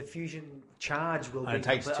 The fusion charge will be... It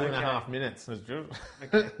takes 2.5 minutes.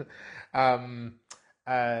 Okay. And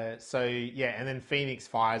then Phoenix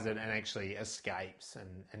fires it and actually escapes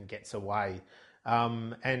and gets away.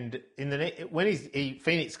 And when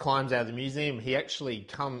Phoenix climbs out of the museum, he actually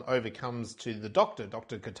overcomes to the doctor,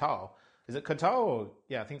 Dr. Kuto. Is it Kuto or...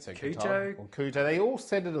 Yeah, I think so. Kuto. Or Kuto. They all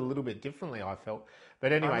said it a little bit differently, I felt.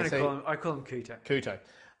 But anyway... I call him Kuto. Kuto.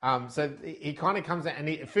 So he kind of comes out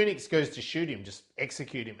and Phoenix goes to shoot him, just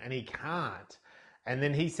execute him, and he can't. And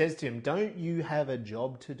then he says to him, don't you have a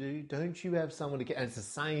job to do? Don't you have someone to get... And it's the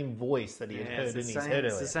same voice that he had heard in his head earlier.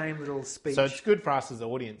 It's the same little speech. So it's good for us as the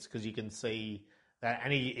audience because you can see that,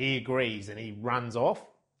 and he agrees and he runs off.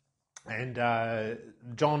 And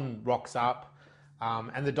John rocks up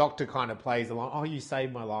and the doctor kind of plays along. Oh, you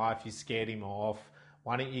saved my life. You scared him off.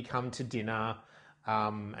 Why don't you come to dinner?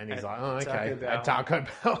 And he's like, oh, okay, at Taco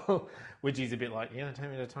Bell, which is a bit like,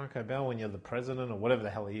 take me to Taco Bell when you're the president or whatever the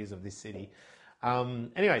hell he is of this city.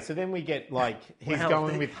 Anyway, so then we get he's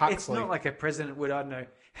going with Huxley. It's not like a president would, I don't know,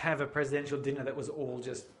 have a presidential dinner that was all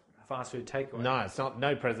just fast food takeaway. No, it's not.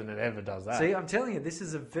 No president ever does that. See, I'm telling you, this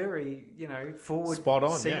is a very, forward spot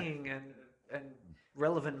on, seeing and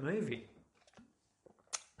relevant movie.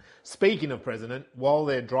 Speaking of president, while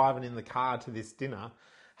they're driving in the car to this dinner,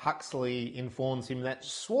 Huxley informs him that the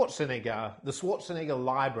Schwarzenegger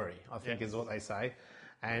Library, I think is what they say.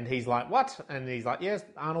 And he's like, what? And he's like, yes,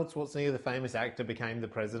 Arnold Schwarzenegger, the famous actor, became the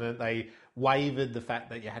president. They waived the fact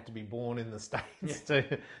that you had to be born in the States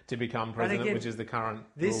to become president, again, which is the current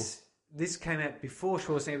rule. This came out before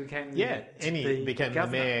Schwarzenegger became the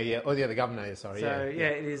mayor, the governor, sorry. So, it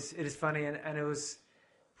is funny, and it was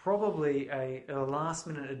probably a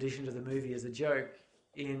last-minute addition to the movie as a joke,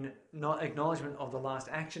 in not acknowledgement of the Last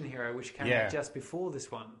Action Hero, which came out just before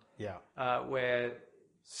this one. Yeah. Where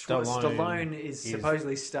Stallone is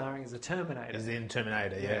supposedly starring as a Terminator. Is in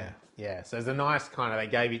Terminator, yeah. So there's a nice kind of, they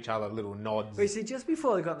gave each other little nods. But you see, just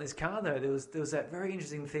before they got in this car, though, there was that very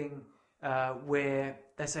interesting thing where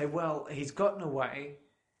they say, well, he's gotten away.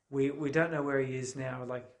 We don't know where he is now.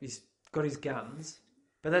 Like, he's got his guns.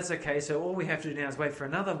 But that's okay. So all we have to do now is wait for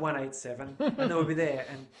another 187, and then we'll be there.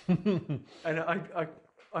 And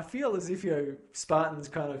I feel as if Spartan's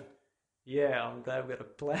kind of, I'm glad we got to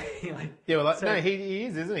play. No, he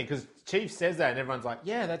is, isn't he? Because Chief says that, and everyone's like,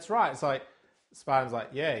 yeah, that's right. It's like Spartan's like,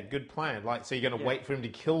 yeah, good plan. Like, so you're going to wait for him to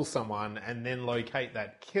kill someone and then locate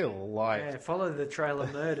that kill. Like, follow the trail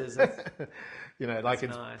of murders. it's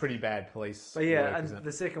nice. Pretty bad police. But and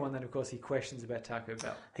the second one, then of course he questions about Taco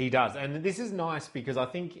Bell. He does, and this is nice because I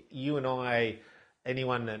think you and I,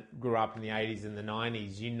 anyone that grew up in the 80s and the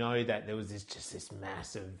 90s, you know that there was this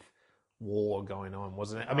massive war going on,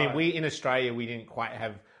 wasn't it? I mean, we in Australia, we didn't quite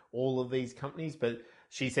have all of these companies, but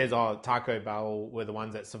she says, Taco Bell were the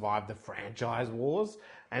ones that survived the franchise wars,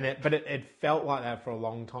 but it felt like that for a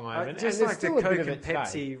long time. And just like the Coke and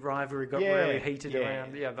Pepsi rivalry got really heated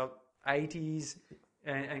around the 80s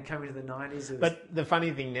and coming to the 90s. But the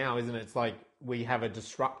funny thing now, isn't it? It's like we have a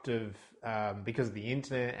disruptive, because of the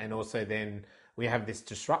internet, and also then we have this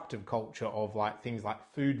disruptive culture of like things like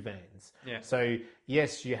food vans. Yeah. So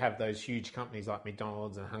yes, you have those huge companies like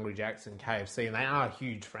McDonald's and Hungry Jack's and KFC, and they are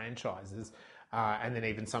huge franchises. And then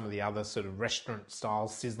even some of the other sort of restaurant style,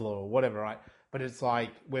 Sizzler or whatever, right? But it's like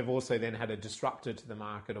we've also then had a disruptor to the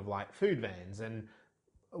market of like food vans, and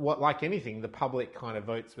like anything, the public kind of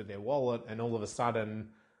votes with their wallet, and all of a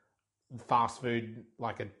sudden fast food,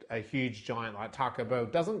 like a huge giant like Taco Bell,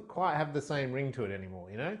 doesn't quite have the same ring to it anymore,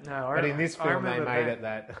 No, but in this film they made it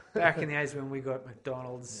that. Back in the days when we got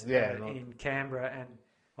McDonald's in Canberra, and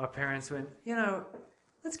my parents went,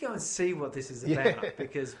 let's go and see what this is about,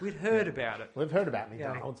 because we'd heard about it. We've heard about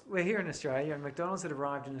McDonald's. We're here in Australia, and McDonald's had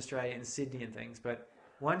arrived in Australia and Sydney and things, but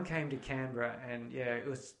one came to Canberra, and it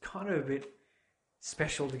was kind of a bit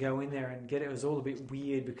special to go in there and get it. It was all a bit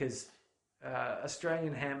weird because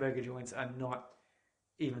Australian hamburger joints are not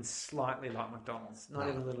even slightly like McDonald's, not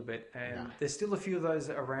even a little bit. And there's still a few of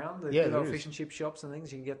those around, the good old fish and chip shops and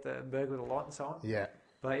things. You can get the burger with a lot and so on. Yeah.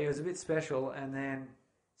 But it was a bit special, and then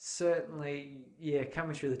certainly,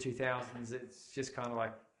 coming through the 2000s, it's just kind of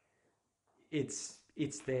like it's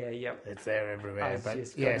there. Yep, it's there everywhere. But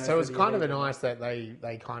so it was kind of nice that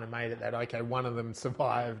they kind of made it that one of them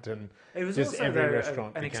survived, and it was just also every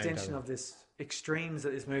restaurant an extension of this extremes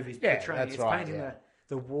that this movie's portraying. It's painting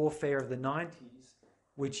the warfare of the 90s,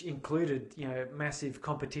 which included massive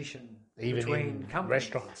competition even between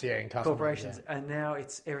companies, restaurants, and corporations, and now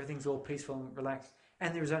everything's all peaceful and relaxed.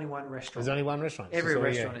 And there's only one restaurant. There's only one restaurant. Every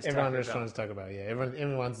restaurant is Taco Bell. Every restaurant is Taco Bell,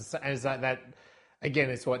 everyone's... And it's like that... Again,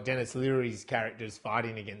 it's what Dennis Leary's character is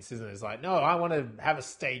fighting against, isn't it? It's like, no, I want to have a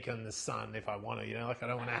steak in the sun if I want to, Like, I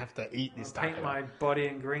don't want to have to eat this taco. Paint my body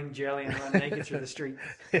in green jelly and run naked through the street.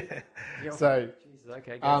 So... Jesus,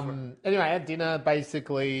 okay, go for it. Anyway, at dinner,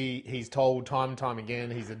 basically, he's told time and time again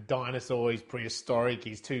he's a dinosaur, he's prehistoric,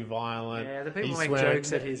 he's too violent. Yeah, the people make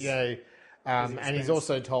jokes at his... and he's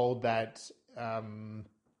also told that...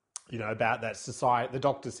 about that society. The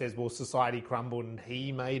doctor says, well, society crumbled and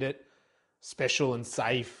he made it special and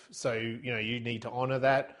safe. So, you need to honour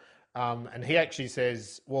that. And he actually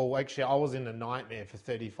says, well, actually, I was in a nightmare for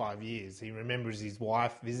 35 years. He remembers his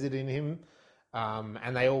wife visiting him.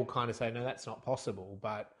 And they all kind of say, no, that's not possible.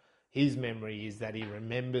 But his memory is that he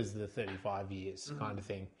remembers the 35 years kind of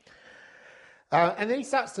thing. And then he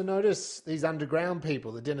starts to notice these underground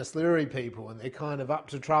people, the Dennis Leary people, and they're kind of up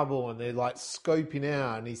to trouble, and they're like scoping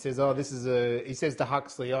out. And he says, he says to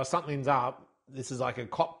Huxley, something's up. This is like a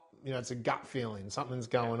cop, it's a gut feeling. Something's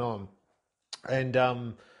going on. And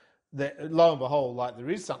lo and behold, like there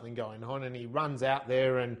is something going on. And he runs out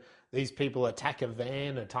there, and these people attack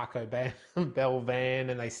a Taco Bell van,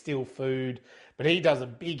 and they steal food. But he does a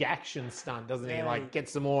big action stunt, doesn't he? Like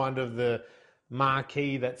gets them all under the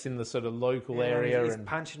marquee that's in the sort of local area, he's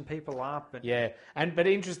punching people up. But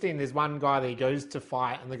interesting, there's one guy that he goes to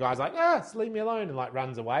fight, and the guy's like, just leave me alone, and like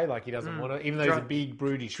runs away, like he doesn't want to, even though he's a big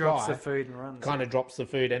brutish guy. Drops the food and runs. Kind of drops the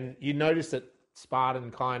food, and you notice that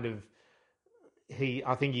Spartan kind of,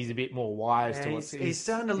 I think he's a bit more wise to it. He's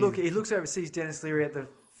starting to look. He looks over, sees Dennis Leary at the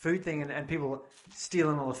food thing, and people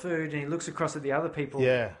stealing all the food, and he looks across at the other people.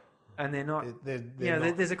 Yeah. And they're not,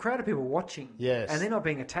 there's a crowd of people watching. Yes. And they're not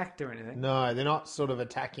being attacked or anything. No, they're not sort of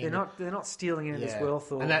attacking. They're not stealing into this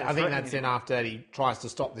wealth. And I think that's then after that he tries to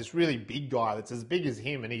stop this really big guy that's as big as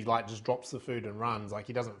him, and he like just drops the food and runs. Like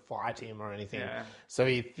he doesn't fight him or anything. Yeah. So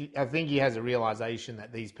I think he has a realization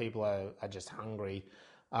that these people are just hungry.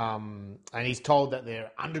 And he's told that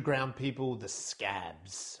they're underground people, the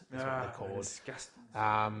Scabs is what they're called. Disgusting.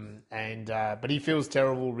 But he feels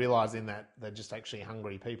terrible realising that they're just actually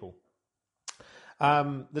hungry people.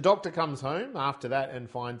 The Doctor comes home after that and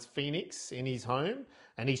finds Phoenix in his home,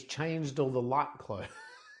 and he's changed all the light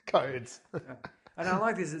codes. And I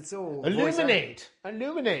like this. It's all Illuminate.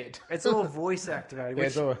 It's all voice activated. Yeah, Which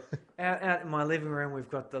it's all- out in my living room, we've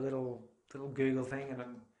got the little Google thing, and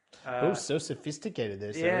Oh, so sophisticated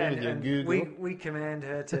there, Sarah, yeah, with your and Google. we command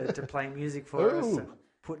her to play music for us, Ooh. and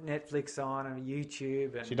put Netflix on and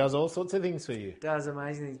YouTube, and She does all sorts of things for you. does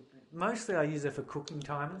amazing things. Mostly, I use her for cooking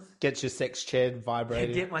timers. Gets your sex chair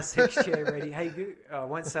vibrating. Get my sex chair ready. Hey, I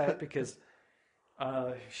won't say it because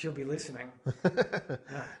she'll be listening.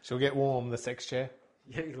 She'll get warm, the sex chair.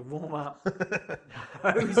 Yeah, it'll warm up.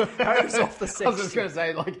 hose off the sex I was just chair. going to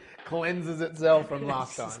say, like, cleanses itself from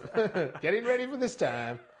last time. Getting ready for this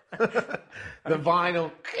time. The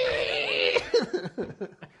vinyl.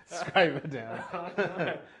 Scrape it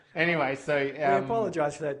down. Anyway, so... We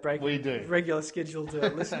apologise for that break. we do. Regular scheduled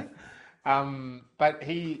listening. But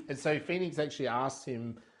so Phoenix actually asked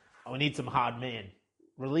him, we need some hard men.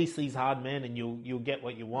 Release these hard men and you'll get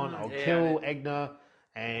what you want. I'll kill Egner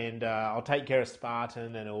and I'll take care of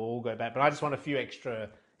Spartan and it'll all go back. But I just want a few extra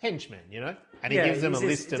henchmen, you know? And he gives them a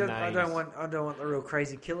list of names. I don't want the real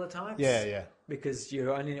crazy killer types. Yeah. Because I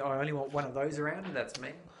only want one of those around, and that's me.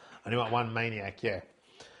 I only want one maniac, yeah.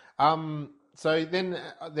 So then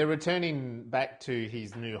they're returning back to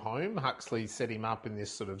his new home. Huxley set him up in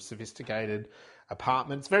this sort of sophisticated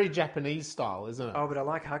apartment. It's very Japanese style, isn't it? Oh, but I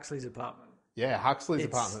like Huxley's apartment. Yeah, Huxley's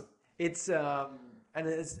apartment. It's and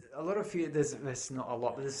there's a lot of there's not a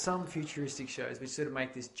lot, but there's some futuristic shows which sort of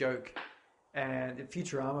make this joke, and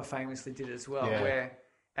Futurama famously did it as well, where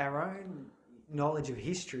our own knowledge of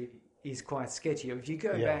history is quite sketchy. If you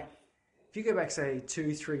go back, say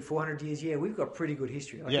 200, 300, 400 years, we've got pretty good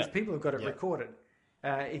history. Like people have got it recorded.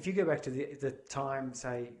 If you go back to the time,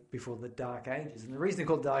 say before the Dark Ages, and the reason they're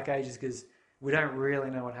called Dark Ages is because we don't really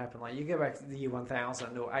know what happened. Like you go back to the year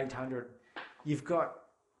 1000 or 800, you've got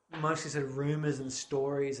mostly sort of rumors and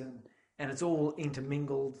stories, and it's all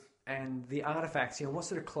intermingled. And the artifacts, what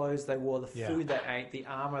sort of clothes they wore, the food they ate, the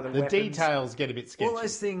armor, the weapons. The details get a bit sketchy. All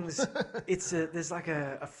those things. There's like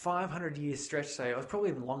a 500-year stretch, say, or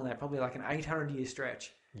probably even longer than that, probably like an 800-year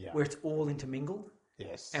stretch, where it's all intermingled.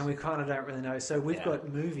 Yes. And we kind of don't really know. So we've got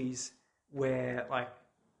movies where, like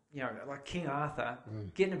King Arthur,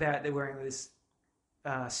 getting about, they're wearing this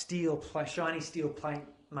shiny steel plate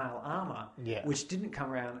mail armor, which didn't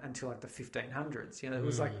come around until like the 1500s. It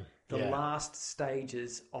was like the last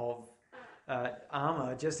stages of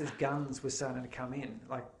armor, just as guns were starting to come in.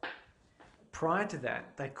 Like prior to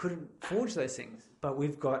that, they couldn't forge those things. But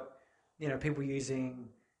we've got people using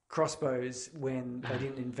crossbows when they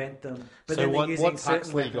didn't invent them. But so then they're using what's certain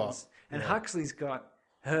Huxley weapons. got? And Huxley's got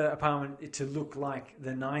her apartment to look like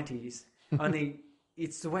the 90s. Only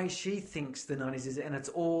it's the way she thinks the 90s is, and it's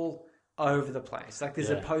all over the place. Like there's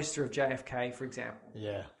a poster of JFK, for example,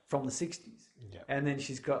 from the 60s. Yeah. And then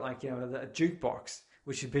she's got like, a jukebox,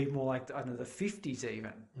 which would be more like, I don't know, the 50s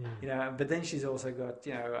even. But then she's also got,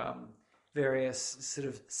 various sort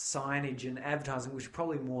of signage and advertising, which are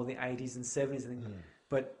probably more the 80s and 70s.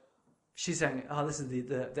 But she's saying, oh, this is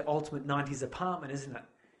the ultimate 90s apartment, isn't it?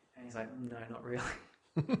 And he's like, no, not really.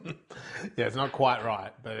 Yeah, it's not quite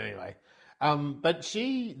right. But anyway. But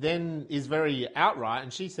she then is very outright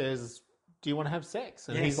and she says, do you want to have sex?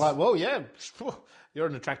 And he's like, well, yeah, you're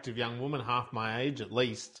an attractive young woman, half my age at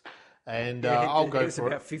least. And I'll go for it. He was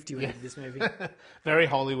about 50 when he did this movie. Very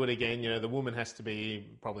Hollywood again. The woman has to be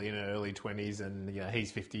probably in her early 20s and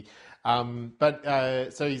he's 50.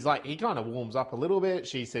 So he's like, he kind of warms up a little bit.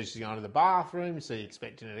 She says she's going to the bathroom. So you're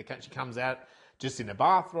expecting her to, she comes out just in a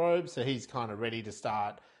bathrobe. So he's kind of ready to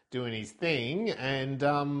start doing his thing.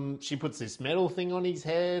 And she puts this metal thing on his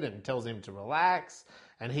head and tells him to relax.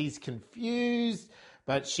 And he's confused.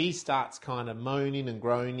 But she starts kind of moaning and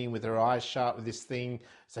groaning with her eyes shut with this thing.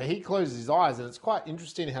 So he closes his eyes, and it's quite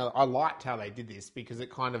interesting how I liked how they did this because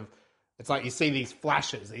it's like you see these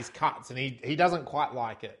flashes, these cuts, and he doesn't quite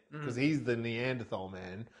like it because he's the Neanderthal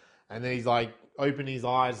man. And then he's like opening his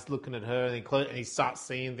eyes, looking at her, and he starts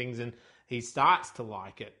seeing things, and he starts to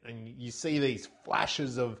like it. And you see these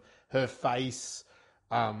flashes of her face,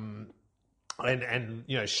 and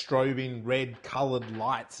strobing red coloured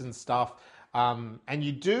lights and stuff. And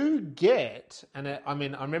you do get, I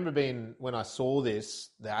remember when I saw this,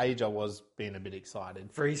 the age I was being a bit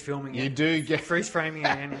excited. Freeze filming it. You do get... Freeze framing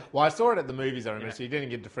it. Well, I saw it at the movies, I remember, so you didn't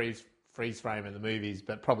get to freeze frame in the movies,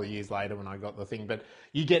 but probably years later when I got the thing. But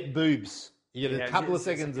you get boobs. You get a couple of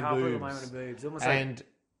seconds of boobs. Moment of boobs. Almost and like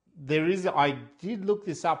there is. I did look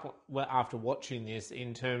this up after watching this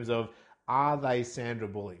in terms of are they Sandra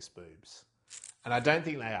Bullock's boobs, and I don't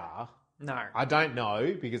think they are. No. I don't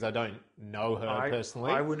know because I don't know her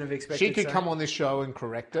personally. I wouldn't have expected she could so. come on this show and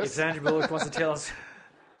correct If us. Sandra Bullock wants to tell us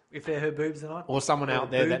if they're her boobs or not. Or someone Or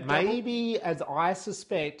out there that boob double. maybe, as I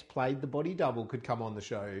suspect, played the body double could come on the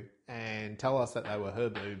show and tell us that they were her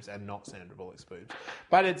boobs and not Sandra Bullock's boobs.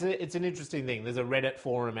 But it's an interesting thing. There's a Reddit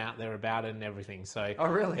forum out there about it and everything. So Oh,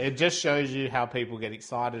 really? it just shows you how people get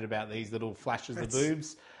excited about these little flashes of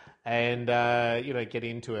boobs and, get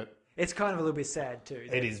into it. It's kind of a little bit sad too.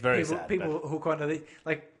 It is very sad, People who kind of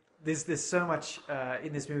like there's so much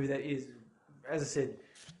in this movie that is, as I said,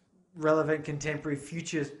 relevant, contemporary,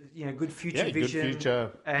 future, good future vision, good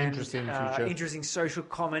future, and, interesting future. interesting social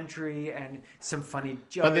commentary, and some funny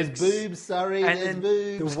jokes. But there's boobs, sorry, And there's then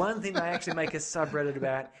boobs. the one thing they actually make a subreddit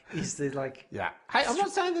about is the Yeah. Hey, I'm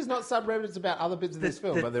not saying there's not subreddits about other bits of this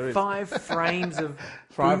film, but there is. 5 frames of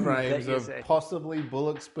 5 boob frames that you of see. possibly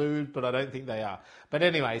Bullock's boobs, but I don't think they are. But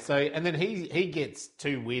anyway, and then he gets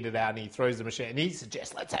too weirded out and he throws the machine and he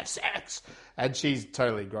suggests, let's have sex. And she's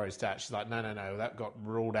totally grossed out. She's like, no, that got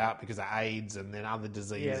ruled out because of AIDS and then other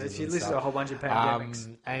diseases. Yeah, she and listed stuff. a whole bunch of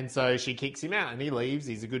pandemics. And so she kicks him out and he leaves.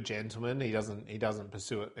 He's a good gentleman. He doesn't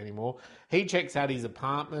pursue it anymore. He checks out his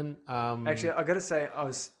apartment. Actually, I got to say, I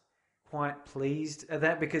was quite pleased at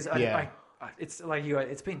that because it's like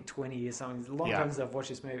it's been 20 years, something. It's a long time since I've watched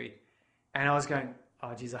this movie, and I was going,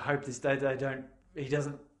 oh geez, I hope he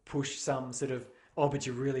doesn't push some sort of but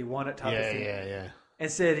you really want it type of thing. Yeah.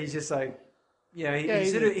 Instead, he's just like,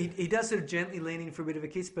 he does sort of gently lean in for a bit of a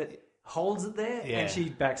kiss, but holds it there, and she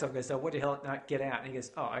backs up and goes, "Oh, what the hell? No, get out!" And he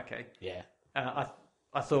goes, "Oh, okay." Yeah.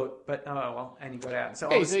 I thought, but oh well, and he got out.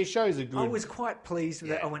 So Yeah, so he shows a good. I was quite pleased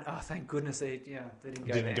with that. I went, oh, thank goodness they didn't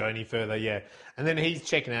go Didn't there. go any further, yeah. And then he's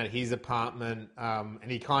checking out his apartment,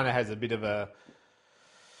 and he kind of has a bit of a,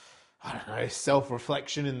 I don't know,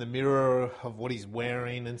 self-reflection in the mirror of what he's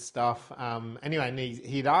wearing and stuff. Anyway, and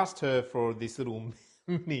he'd asked her for this little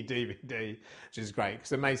mini DVD, which is great,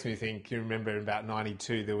 because it makes me think, you remember in about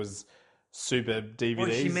 92, there was Super DVDs. Well,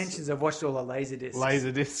 she mentions I've watched all the Laserdiscs.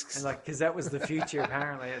 Laserdiscs. And because that was the future,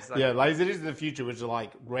 apparently. It's like, Yeah, Laserdiscs in the future, which are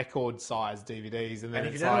like record-sized DVDs. And then And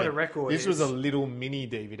if it's you don't know like, what a record this was a is- little mini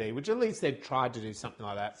DVD, which at least they've tried to do something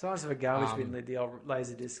like that. size of a garbage bin, the old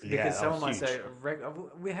Laserdisc. yeah, Because they someone were might huge. say,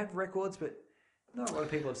 we have records, but not a lot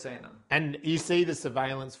of people have seen them. And you see the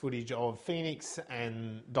surveillance footage of Phoenix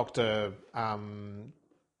and Dr.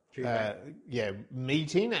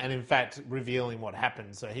 Meeting and in fact revealing what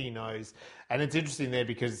happened. So he knows. And it's interesting there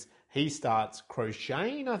because he starts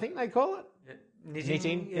crocheting, I think they call it.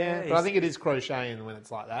 Knitting. Yeah. But I think it is crocheting when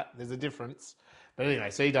it's like that. There's a difference. But anyway,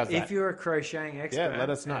 so he does that. If you're a crocheting expert, let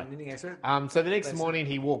us know. and knitting expert, So the next morning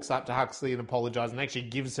he walks up to Huxley and apologises and actually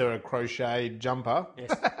gives her a crocheted jumper,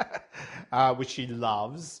 which she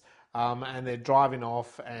loves. And they're driving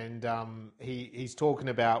off and he's talking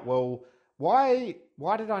about, well, why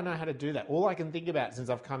did I know how to do that? All I can think about since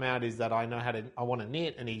I've come out is that I want to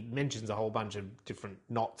knit, and he mentions a whole bunch of different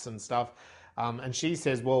knots and stuff. And she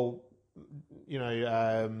says, well,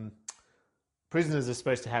 prisoners are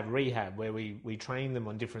supposed to have rehab where we train them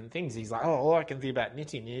on different things. He's like, all I can think about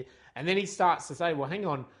knitting here. And then he starts to say, well, hang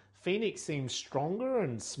on, Phoenix seems stronger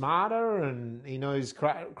and smarter and he knows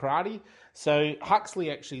karate. So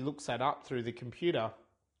Huxley actually looks that up through the computer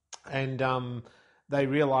and they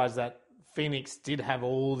realise that Phoenix did have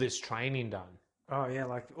all this training done. oh yeah,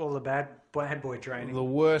 like all the bad boy training. The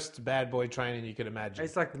worst bad boy training you could imagine.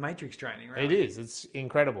 It's like the Matrix training, right? It is. It's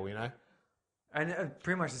incredible, And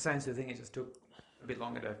pretty much the same sort of thing. It just took a bit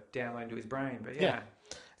longer to download into his brain, but yeah.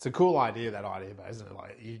 It's a cool idea, that idea, but isn't it?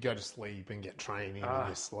 Like, you go to sleep and get training in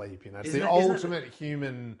your sleep, It's Isn't the it- isn't it- ultimate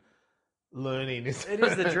human learning. It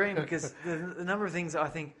is the dream because the number of things I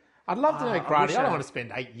think. I'd love to know I karate. wish I don't I- want to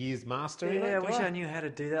spend 8 years mastering Yeah, I it. wish I knew how to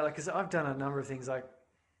do that. Like, because I've done a number of things like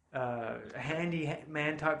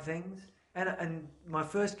handyman type things, and my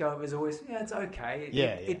first go was always, it's okay.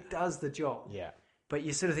 It does the job. Yeah. But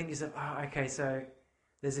you sort of think to yourself, okay, so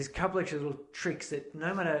there's this couple extra little tricks that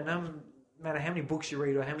no matter how many books you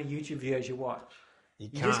read or how many YouTube videos you watch, you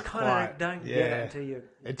just kind of don't get it until you.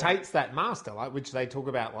 It takes that master, which they talk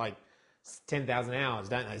about, 10,000 hours,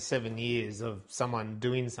 don't they? 7 years of someone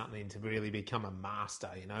doing something to really become a master,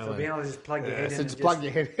 So being able to just plug your head in so and just plug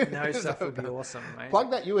your head in. know stuff would be awesome, mate.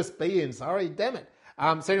 Plug that USB in. Sorry, damn it.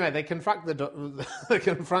 So anyway, they confront the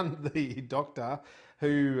doctor,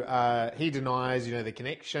 who he denies, the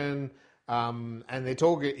connection. And he's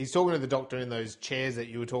talking to the doctor in those chairs that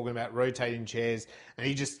you were talking about, rotating chairs, and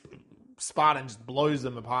he just Spartan just blows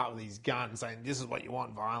them apart with his gun, saying, "This is what you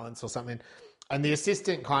want, violence," or something. And the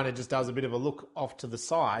assistant kind of just does a bit of a look off to the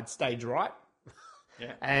side, stage right.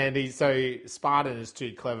 Yeah. And so Spartan is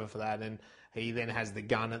too clever for that, and he then has the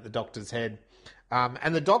gun at the doctor's head.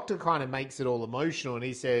 And the doctor kind of makes it all emotional, and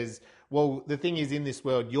he says, well, the thing is, in this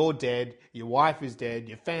world, you're dead, your wife is dead,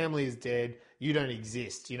 your family is dead, you don't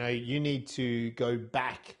exist. You know, you need to go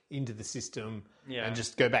back into the system and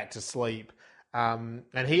just go back to sleep. And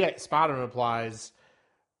Spartan replies,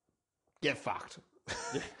 get fucked.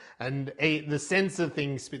 Yeah. And the sensor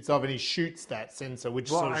thing spits off, and he shoots that sensor, which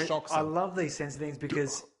sort of shocks him. I love these sensor things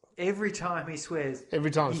because every time he swears,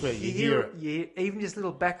 you hear it. Even just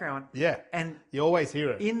little background. Yeah, and you always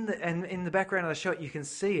hear it. In the background of the shot, you can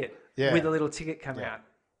see it with a little ticket come out,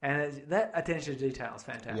 and that attention to detail is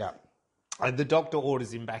fantastic. Yeah, and the doctor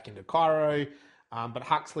orders him back into Cairo, but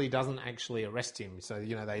Huxley doesn't actually arrest him. So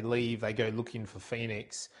they leave. They go looking for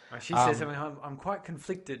Phoenix. She says something. I'm quite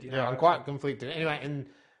conflicted. Yeah, I'm quite conflicted. Anyway, and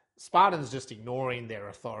Spartan's just ignoring their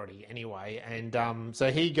authority anyway. And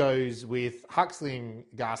so he goes with Huxley, and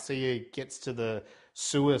Garcia gets to the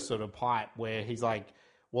sewer sort of pipe where he's like,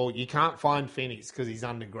 well, you can't find Phoenix because he's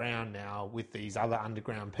underground now with these other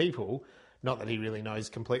underground people. Not that he really knows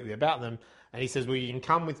completely about them. And he says, well, you can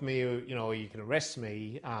come with me, or you can arrest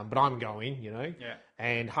me, but I'm going, Yeah.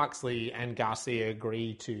 And Huxley and Garcia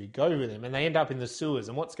agree to go with him. And they end up in the sewers.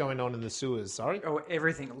 And what's going on in the sewers, sorry? Oh,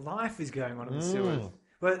 everything. Life is going on in the sewers.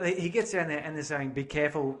 Well, he gets down there and they're saying, be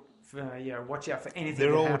careful, watch out for anything.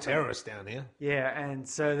 They're all terrorists down here. Yeah, and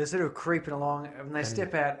so they're sort of creeping along, and they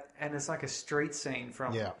step out, and it's like a street scene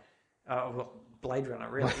from Blade Runner,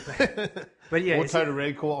 really. But yeah, or Total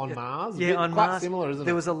Recall on Mars. Yeah, on quite Mars. Similar, isn't it?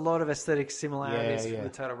 There was a lot of aesthetic similarities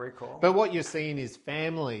with Total Recall. But what you're seeing is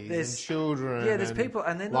families and children. Yeah, there's people,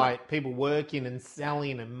 and then people working and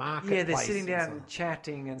selling and marketplaces. Yeah, they're sitting down and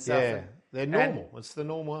chatting and stuff. Yeah. They're normal. It's the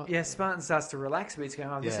normal. Yeah, Spartan starts to relax a bit. He's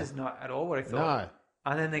going, this is not at all what I thought. No.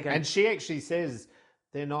 And then they go... And she actually says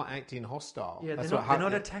they're not acting hostile. Yeah, they're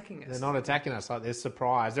not attacking us. They're not attacking us. Like, they're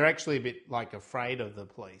surprised. They're actually a bit, afraid of the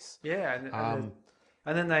police. Yeah,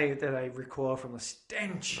 and then they recoil from the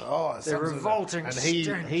stench. Oh, the revolting stench.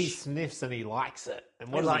 And he sniffs and he likes it. And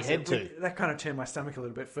what does he head to? That kind of turned my stomach a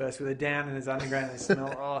little bit first. With it down in his underground and they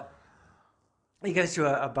smell... He goes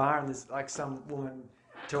to a bar and there's some woman...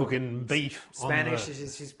 cooking beef. Spanish.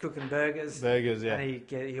 She's cooking burgers. Yeah. And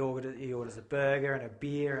he orders a burger and a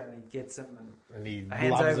beer, and he gets them and he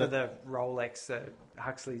hands loves over it. the Rolex,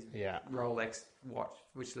 Huxley's Rolex watch,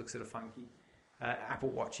 which looks sort of funky, Apple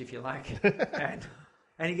Watch if you like.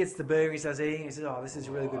 and he gets the burger. He starts eating. He says, "Oh, this is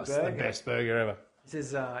a really good burger. It's the best burger ever." He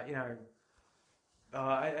says, and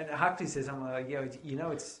Huxley says, "I'm like,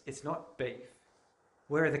 it's not beef.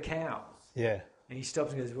 Where are the cows?" Yeah. And he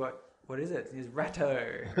stops and goes, What is it? He goes,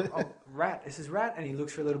 Ratto. Oh, rat. This is rat. And he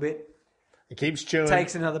looks for a little bit. He keeps chewing.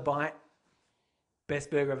 Takes another bite.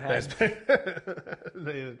 Best burger I've had.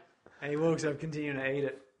 And he walks up, continuing to eat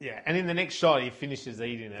it. Yeah. And in the next shot, he finishes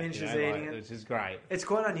eating it. Which is great. It's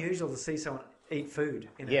quite unusual to see someone eat food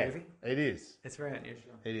in a movie. It is. It's very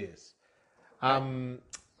unusual. It is.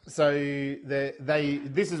 So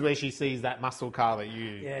this is where she sees that muscle car that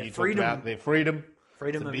you talked about. Their Freedom.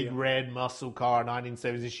 It's a big red muscle car,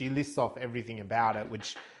 1970s. She lists off everything about it,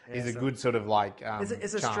 which is a good sort of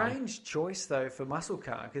it's a strange choice though for muscle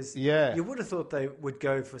car because you would have thought they would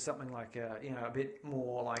go for something like a bit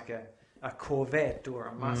more like a Corvette or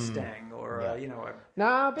a Mustang or a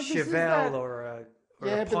Chevelle or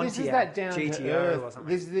a Pontiac GTO or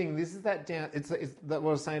something. This is that down. It's that what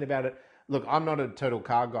I was saying about it. Look, I'm not a total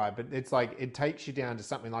car guy, but it's like it takes you down to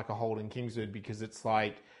something like a Holden Kingswood because it's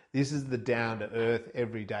like. This is the down-to-earth,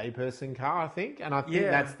 everyday person car, I think. And I think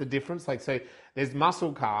that's the difference. So there's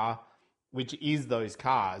muscle car, which is those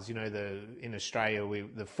cars. In Australia,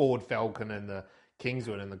 the Ford Falcon and the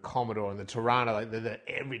Kingswood and the Commodore and the Tirana, they're the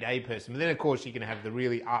everyday person. But then, of course, you can have the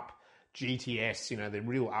really up GTS, the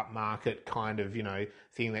real upmarket kind of,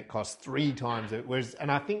 thing that costs 3 times it.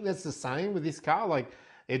 And I think that's the same with this car.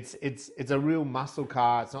 It's a real muscle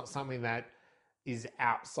car. It's not something that is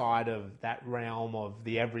outside of that realm of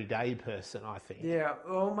the everyday person, I think. Yeah,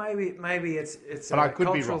 well, maybe it's but a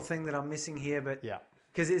cultural thing that I'm missing here, but yeah,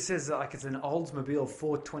 because it says it's an Oldsmobile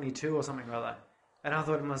 422 or something like that, and I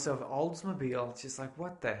thought to myself, Oldsmobile, it's just like,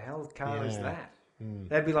 what the hell car is that?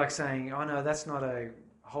 That'd be like saying, oh no, that's not a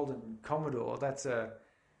Holden Commodore, that's I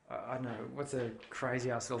don't know, what's a crazy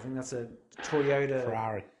ass little thing? That's a Toyota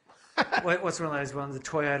Ferrari. What's one of those ones? The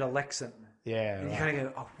Toyota Lexus. Yeah, and you kind of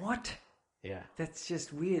go, oh, what? Yeah, that's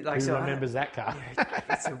just weird. Who remembers that car? Yeah,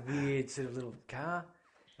 it's a weird sort of little car.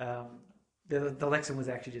 The Lexus was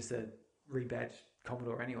actually just a rebadged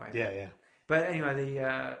Commodore anyway. Yeah. But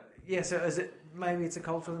anyway, so is it, maybe it's a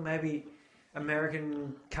cultural thing, maybe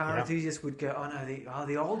American car enthusiasts would go,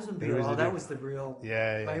 the Oldsmobile, that was the real,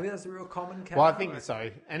 maybe that's the real common car. Well, I think so.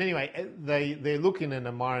 And anyway, they're looking and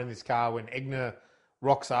admiring this car when Egner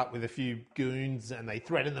rocks up with a few goons and they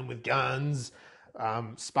threaten them with guns.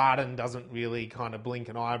 Spartan doesn't really kind of blink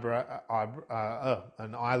an eyelid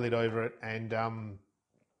over it, and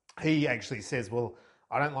he actually says, well,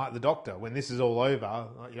 I don't like the Doctor. When this is all over,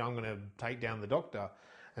 I'm going to take down the Doctor.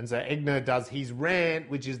 And so Egner does his rant,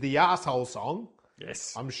 which is the arsehole song.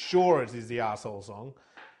 Yes. I'm sure it is the arsehole song.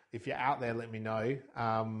 If you're out there, let me know.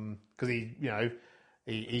 Because he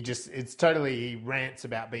rants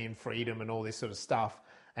about being freedom and all this sort of stuff.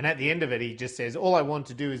 And at the end of it, he just says, all I want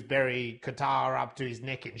to do is bury Qatar up to his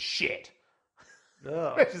neck in shit.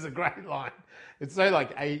 Oh. Which is a great line. It's so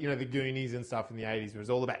like, the Goonies and stuff in the 80s, where it's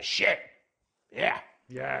all about shit. Yeah.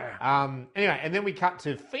 Yeah. Anyway, and then we cut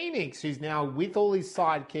to Phoenix, who's now with all his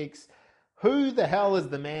sidekicks. Who the hell is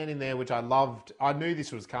the man in there, which I loved? I knew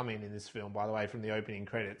this was coming in this film, by the way, from the opening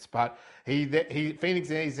credits. But Phoenix,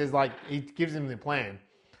 he says, he gives him the plan.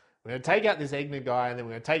 We're going to take out this Egner guy, and then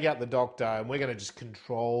we're going to take out the Doctor, and we're going to just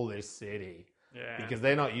control this city. Yeah. Because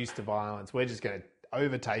they're not used to violence. We're just going to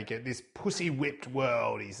overtake it. This pussy-whipped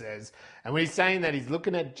world, he says. And when he's saying that, he's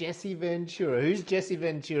looking at Jesse Ventura. Who's Jesse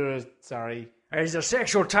Ventura? Sorry. He's a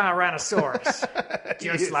sexual Tyrannosaurus,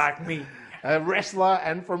 just like me. A wrestler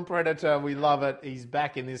and from Predator. We love it. He's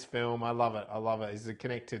back in this film. I love it. He's a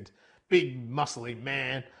connected, big, muscly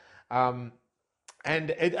man.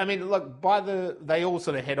 They all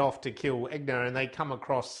sort of head off to kill Egner, and they come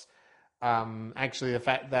across actually the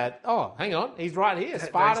fact that, hang on, he's right here.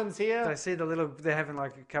 Spartan's here. They see they're having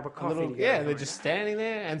like a cup of coffee together. They're just standing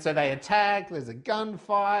there, and so they attack. There's a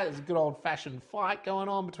gunfight. There's a good old-fashioned fight going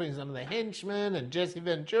on between some of the henchmen and Jesse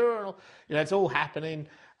Ventura. It's all happening.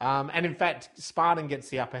 And in fact, Spartan gets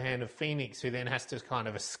the upper hand of Phoenix, who then has to kind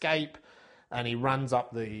of escape, and he runs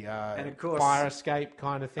up the and of course, fire escape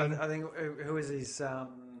kind of thing. I think, who is his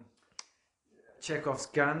Chekhov's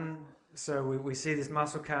gun? So we see this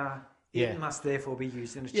muscle car. It must therefore be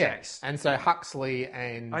used in a chase. And so Huxley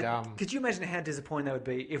and... could you imagine how disappointing that would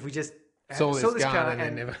be if we just saw this car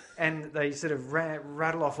and they sort of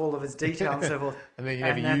rattle off all of its details and so forth. And then you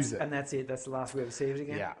never use it. And that's it. That's the last we ever see of it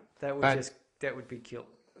again. Yeah. That would be killed.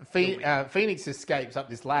 Phoenix escapes up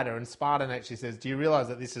this ladder, and Spartan actually says, do you realise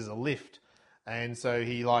that this is a lift? And so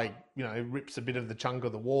he rips a bit of the chunk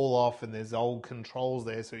of the wall off, and there's old controls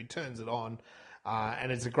there, so he turns it on.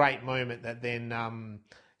 And it's a great moment that then...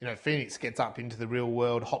 Phoenix gets up into the real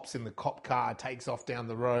world, hops in the cop car, takes off down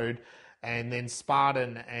the road, and then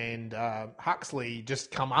Spartan and Huxley just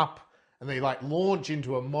come up and they launch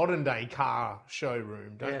into a modern day car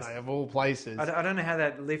showroom, don't they, of all places. I don't know how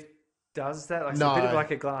that lift does that. It's a bit of like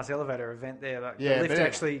a glass elevator event there. The lift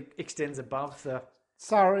actually extends above the...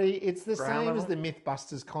 Sorry, it's the same level? as the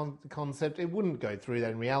Mythbusters concept. It wouldn't go through that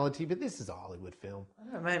in reality, but this is a Hollywood film. I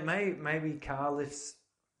don't know, maybe car lifts...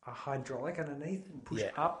 a hydraulic underneath and push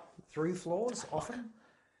up through floors often.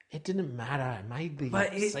 It didn't matter. It made the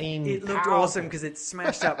scene It looked awesome because it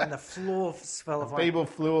smashed up and the floor fell apart. People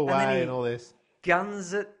flew away and all this.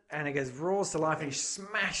 Guns it and it goes roars to life and he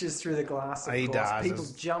smashes through the glass. Of course. Does. People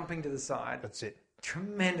jumping to the side. That's it.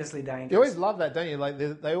 Tremendously dangerous. You always love that, don't you?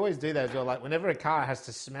 They always do that as well. Whenever a car has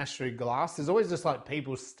to smash through glass, there's always just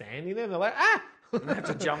people standing there and they're like, ah! They have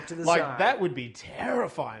to jump to the side. That would be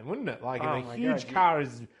terrifying, wouldn't it? If a huge car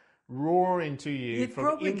is roaring to you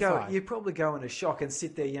from inside. You'd probably go into shock and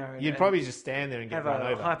sit there, You'd probably just stand there and get run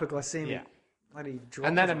over. Have a hypoglycemic bloody drop.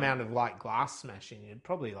 And that amount of glass smashing, you'd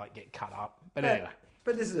probably get cut up. But anyway.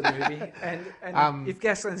 But this is a movie, and if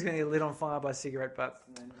gasoline's going to get lit on fire by cigarette butts,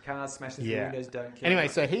 and cars smashing through windows don't kill. Anyway,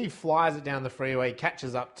 so he flies it down the freeway,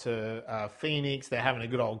 catches up to Phoenix. They're having a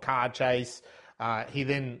good old car chase. He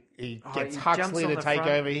gets Huxley to take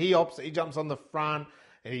over. He jumps on the front.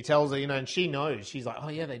 And he tells her, and she knows. She's like, oh,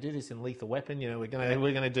 yeah, they do this in Lethal Weapon. We're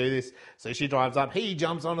gonna do this. So she drives up. He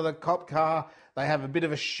jumps onto the cop car. They have a bit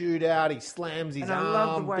of a shootout. He slams his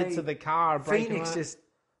arm. Bits of the car break. Phoenix just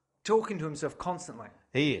talking to himself constantly.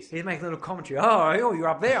 He is. He's making a little commentary. Oh, you're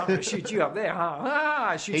up there. I'm going to shoot you up there.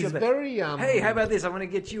 I shoot you up there. Very... hey, how about this? I'm going to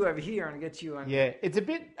get you over here. I'm going to get you... Yeah, it's a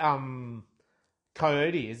bit...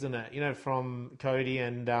 Coyote, isn't it? From Coyote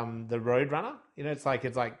and the Roadrunner. It's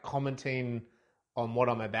like commenting on what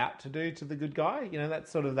I'm about to do to the good guy.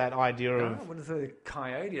 That's sort of that idea of... I would have thought the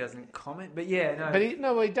Coyote doesn't comment, but yeah, no. But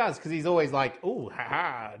he does, because he's always like, oh,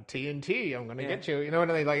 haha, TNT, I'm going to get you. You know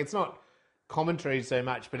what I mean? It's not commentary so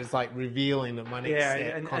much, but it's revealing the my next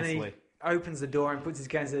step constantly. opens the door and puts his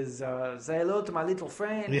gun and says, "Say hello to my little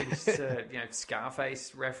friend." Yes. It's,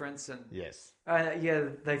 Scarface reference, and Yes.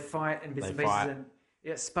 they fight and bits and They pieces, fight.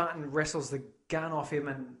 and Spartan wrestles the gun off him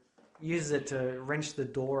and uses it to wrench the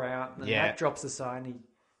door out, and Yeah. that drops aside, and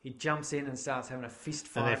he jumps in and starts having a fist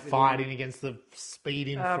fight. And they're with him. fighting against the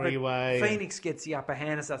speeding But freeway. Phoenix gets the upper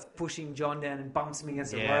hand and starts pushing John down and bumps him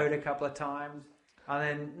against the Yeah. road a couple of times. And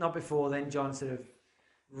then, not before then, John sort of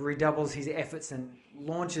redoubles his efforts and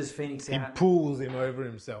launches Phoenix He out. pulls him over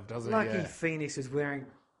himself, doesn't Lucky he? Yeah. Phoenix was wearing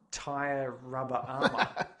tire rubber armor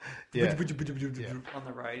Yeah. on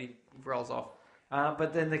the road. He rolls off.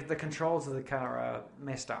 But then the controls of the car are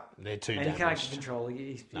messed up. They're too And he can't damaged. control it.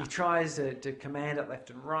 He tries to command it left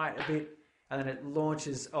and right a bit, and then it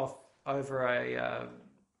launches off over a...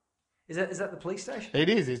 Is that the police station? It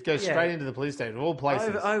is. It goes Yeah. straight into the police station, of all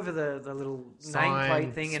places. Over the little Sign,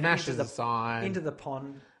 nameplate thing and smashes into the the sign. into the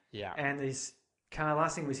pond. Yeah. And his car,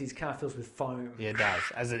 last thing was his car fills with foam, Yeah, it does,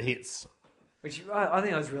 as it hits. which I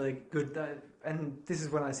think was really good. And this is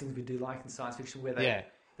one of those things we do like in science fiction, where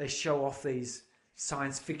they show off these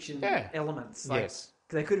science fiction Yeah. elements. Yes.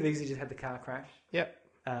 They could have easily just had the car crash. Yep.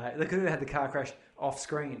 They could have had the car crash off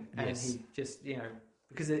screen, and Yes. he just,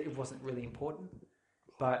 because it wasn't really important,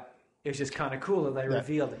 but it was just kind of cool that they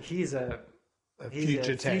revealed that he's a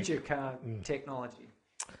future tech. future car technology.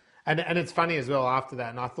 And it's funny as well after that,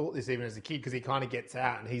 and I thought this even as a kid, because he kind of gets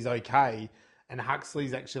out and he's okay, and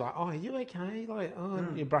Huxley's actually like, "Oh, are you okay? Like,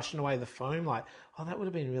 you're brushing away the foam. Like, oh, that would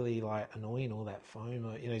have been really like annoying, all that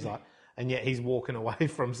foam." He's like, and yet he's walking away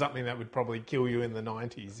from something that would probably kill you in the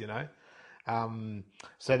 90s,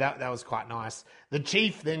 So that was quite nice. The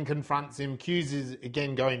chief then confronts him. Q's is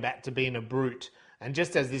again going back to being a brute, and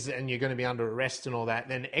just as this, and you're going to be under arrest and all that,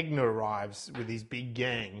 then Egner arrives with his big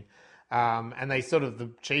gang. And they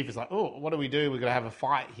the chief is like, "Oh, what do we do? We're going to have a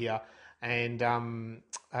fight here." And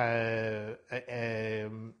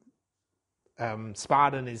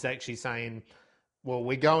Spartan is actually saying, "Well,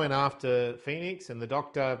 we're going after Phoenix and the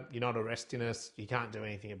doctor. You're not arresting us. You can't do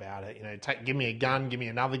anything about it. Give me a gun. Give me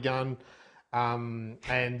another gun." And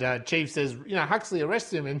Chief says, "Huxley,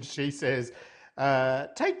 arrest him." And she says,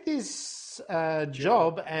 "Take this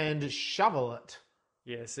job and shovel it."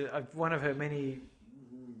 Yes, one of her many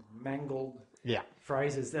mangled Yeah.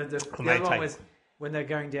 phrases. The they other one take- was when they're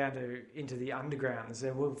going down into the underground. They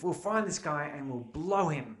said, we'll find this guy and we'll blow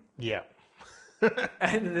him." Yeah.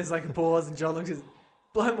 And then there's like a pause, and John looks at,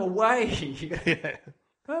 "Blow him away." Yeah.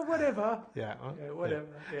 "Oh, whatever." Yeah. Yeah, whatever.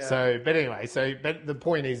 Yeah. But the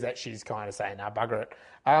point is that she's kind of saying, "Nah, bugger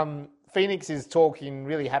it." Phoenix is talking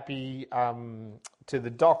really happy to the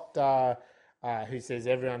doctor, who says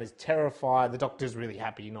everyone is terrified. The doctor's really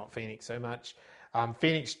happy, not Phoenix so much.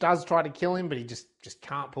 Phoenix does try to kill him, but he just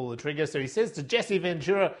can't pull the trigger. So he says to Jesse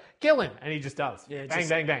Ventura, "Kill him," and he just does. Yeah, bang, just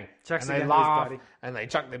bang, bang. chucks And the they gun to his laugh body. and they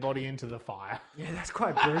chuck their body into the fire. Yeah, that's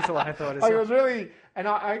quite brutal, I thought. As It well. was really, and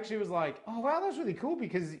I actually was like, "Oh wow, that's really cool,"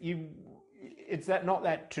 because it's not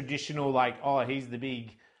that traditional like, "Oh, he's the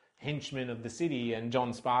big henchman of the city, and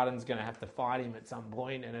John Spartan's going to have to fight him at some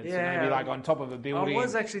point, and it's going to Yeah. be like on top of a building."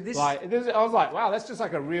 was actually this- I was like, "Wow, that's just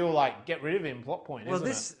like a real like get rid of him plot point." Well,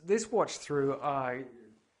 isn't it? this watch through,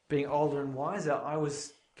 being older and wiser, I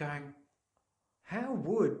was going, how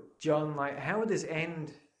would John, how would this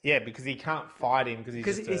end? Yeah, because he can't fight him because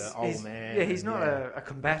he's just an old man. Yeah, he's not yeah. a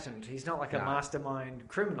combatant. He's not like a No. mastermind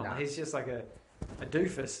criminal. No. He's just like a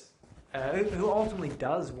doofus who ultimately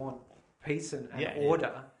does want peace and Yeah, yeah.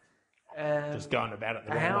 order. just going about it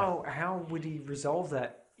the wrong way. How would he resolve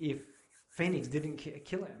that if Phoenix didn't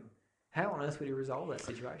kill him? How on earth would he resolve that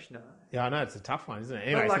situation? I don't know. Yeah, I know it's a tough one, isn't it? But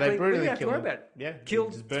Anyway, so luckily, they we brutally didn't have to kill worry him. about it. Yeah,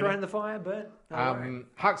 Killed, just burn thrown him. in the fire, burnt. No worry.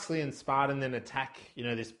 Huxley and Spartan then attack,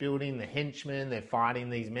 this building, the henchmen, they're fighting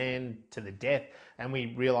these men to the death, and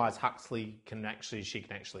we realise she can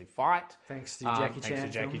actually fight. Thanks to Jackie Chan. Thanks to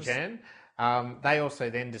Jackie films. Chan. They also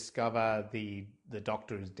then discover the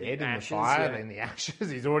doctor is dead in ashes, the fire, yeah. in the ashes.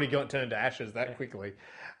 He's already got turned to ashes that quickly.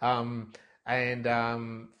 And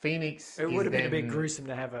Phoenix It would have been a bit then- gruesome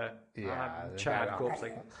to have a charred corpse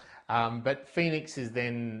like that. but Phoenix's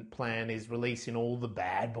then plan is releasing all the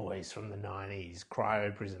bad boys from the 90s,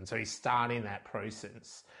 cryo prison. So he's starting that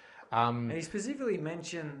process. And he specifically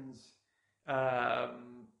mentions, who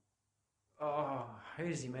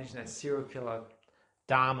does he mention? That serial killer,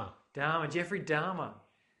 Dharma. Jeffrey Dahmer.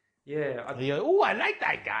 Yeah. And you go, "Oh, I like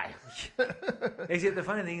that guy." Except the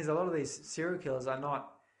funny thing is, a lot of these serial killers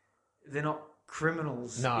they're not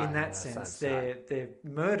criminals No, in that no, sense. so- They're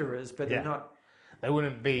murderers, but Yeah. they're not. They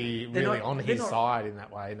wouldn't be really not- on they're his not- side in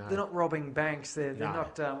that way, no. They're not robbing banks. They're No.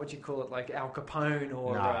 not what you call it, like Al Capone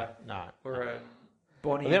or No. or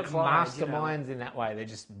Bonnie They're and Clyde. You know. masterminds in that way. They're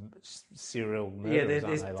just serial Yeah, murderers, they're,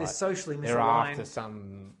 aren't they? they're socially they're after misaligned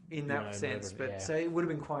some in that sense. murder, But so it would have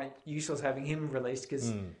been quite useless having him released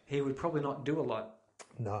because he would probably not do a lot.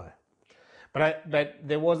 no. But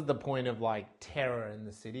there was the point of like terror in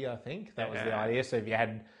the city. I think that was the idea. So if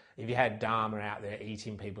you had Dharma out there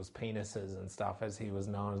eating people's penises and stuff, as he was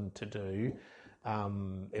known to do,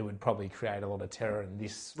 it would probably create a lot of terror in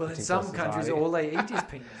this. Well, in particular some countries, society. all they eat is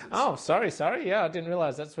penises. Oh, sorry. Yeah, I didn't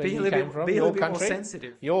realise that's where Be a you little came bit- from. be a Your little bit more country,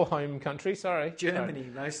 sensitive. your home country. Sorry, Germany,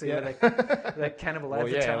 mostly, Yeah. where they cannibal Well,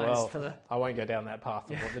 advertise yeah, well, for the... I won't go down that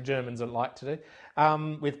path of what the Germans would like to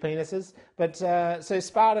do with penises. But so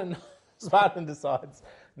Spartan decides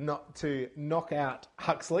not to knock out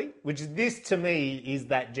Huxley, which this to me is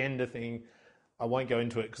that gender thing. I won't go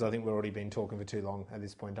into it because I think we've already been talking for too long at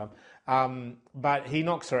this point in time. But he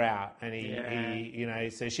knocks her out, and he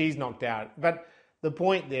so she's knocked out. But the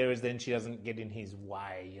point there is then she doesn't get in his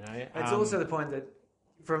way, you know. It's also the point that,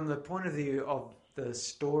 from the point of view of the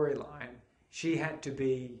storyline, she had to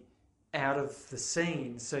be out of the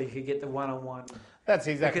scene so you could get the one-on-one. That's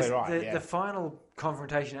exactly Because right. the final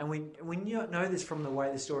confrontation, and we know this from the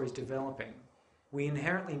way the story is developing, we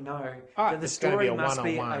inherently know that the it's gonna be story a must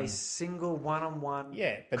be one-on-one. a single one-on-one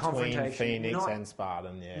between confrontation. Phoenix and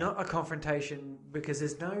Spartan. Yeah, Not a confrontation, because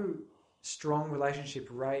there's no strong relationship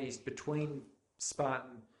raised between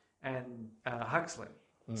Spartan and Huxley.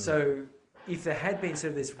 So if there had been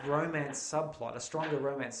sort of this romance subplot, a stronger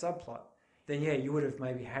romance subplot, then you would have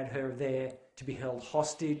maybe had her there to be held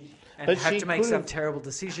hostage and But have she to make could some have- terrible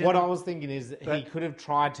decision. What I was thinking is he could have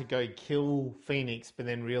tried to go kill Phoenix, but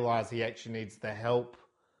then realised he actually needs the help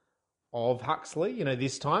of Huxley, you know,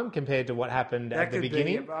 this time compared to what happened at the could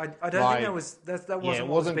beginning. be, but I don't think that wasn't it what was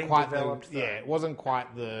wasn't being quite developed. the it wasn't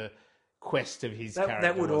quite the quest of his character.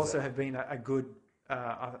 That would was also it? have been a good,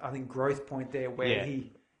 I think, growth point there where Yeah.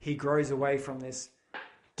 he grows away from this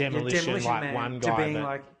demolition like man one to guy being that-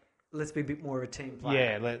 like, let's be a bit more of a team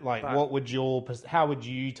player. like But- what would how would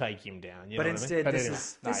you take him down? You But know what I mean? instead, But this anyway,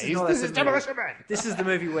 is no, this is he's- not this a is movie. Demolition Man. This is the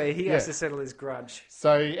movie where he has to settle his grudge.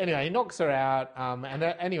 So anyway, he knocks her out, and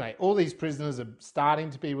anyway, all these prisoners are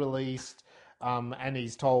starting to be released, and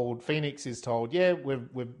Phoenix is told,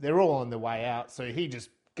 they're all on the way out. So he just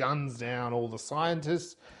guns down all the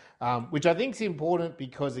scientists, which I think is important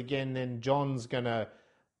because again, then John's gonna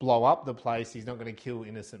blow up the place. He's not going to kill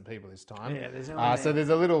innocent people this time. Yeah, there's no one so there. there's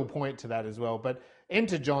a little point to that as well. But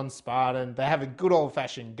enter John Spartan. They have a good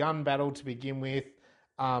old-fashioned gun battle to begin with.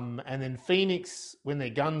 And then Phoenix, when their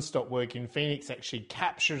guns stop working, Phoenix actually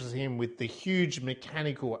captures him with the huge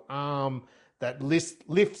mechanical arm that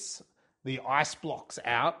lifts the ice blocks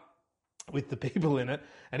out with the people in it,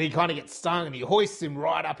 and he kind of gets stung, and he hoists him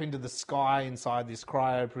right up into the sky inside this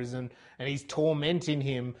cryo prison, and he's tormenting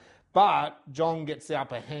him. But John gets the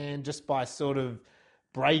upper hand just by sort of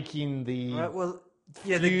breaking the Right, well,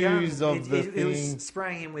 the gun, fuse of the it was thing.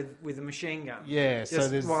 spraying him with a machine gun. Yeah, so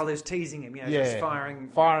just there's- while he was teasing him, just Yeah, firing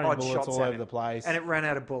odd bullets shots all at over him. the place. And it ran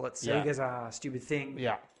out of bullets, so Yeah. he goes, stupid thing.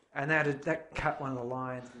 Yeah, And that cut one of the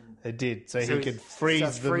lines. it did. So So he could he freeze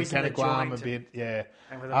starts the freezing the mechanical arm a joint bit. Yeah.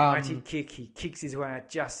 And with a mighty kick, he kicks his way out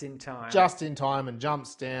just in time. Just in time and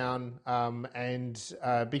jumps down.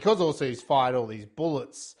 Because also he's fired all these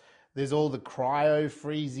bullets, there's all the cryo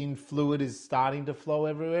freezing fluid is starting to flow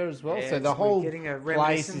everywhere as well. Yeah, so the we're whole getting a place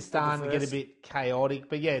reminiscence is of the starting to get a first. bit chaotic.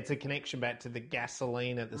 But yeah, it's a connection back to the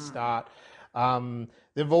gasoline at the start.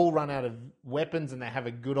 They've all run out of weapons and they have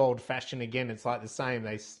a good old fashioned again. It's like the same.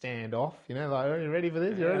 They stand off. You know, like, are you ready for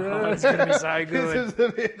this? You ready? Oh, it's gonna be so good. This is the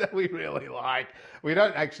bit that we really like. We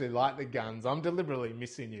don't actually like the guns. I'm deliberately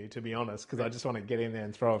missing you, to be honest, because I just want to get in there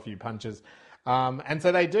and throw a few punches. And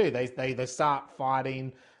so they do. They start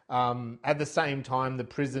fighting. At the same time, the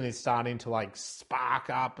prison is starting to like spark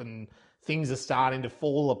up and things are starting to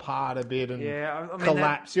fall apart a bit and Yeah, I mean,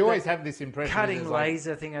 collapse. that- You always that have this impression. Cutting there's, like,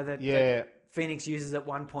 laser thing that Yeah. Phoenix uses at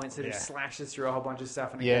one point sort of Yeah. slashes through a whole bunch of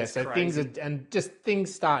stuff and it Yeah, goes so crazy.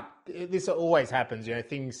 things start. This always happens, you know.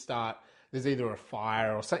 Things start. There's either a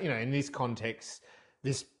fire or something. You know, in this context,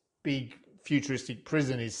 this big futuristic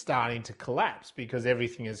prison is starting to collapse because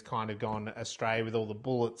everything has kind of gone astray with all the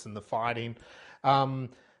bullets and the fighting.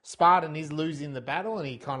 Spartan is losing the battle and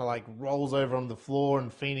he kind of like rolls over on the floor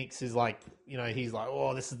and Phoenix is like, you know, he's like,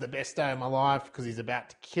 oh, this is the best day of my life because he's about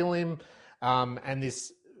to kill him. And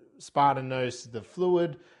this Spartan knows the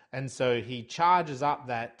fluid. And so he charges up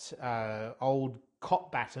that old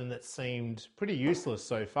cop baton that seemed pretty useless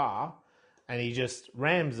so far. And he just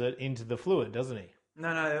rams it into the fluid, doesn't he?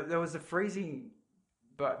 No, there was a freezy.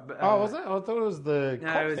 But Was it? I thought it was the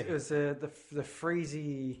no, cop it thing. was the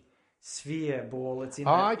freezy sphere ball. It's in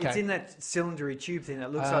Oh, that, okay. it's in that cylindery tube thing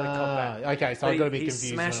that looks like a cop bat. Okay, so But I've got to be he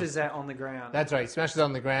confused. smashes that on the ground. That's right. He smashes it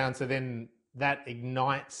on the ground, so then that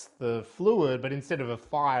ignites the fluid, but instead of a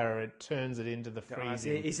fire, it turns it into the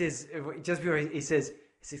freezing. He says just before he says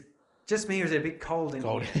just me, or is it a bit cold in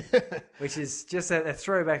Cold. here? Which is just a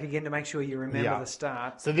throwback again to make sure you remember Yeah. the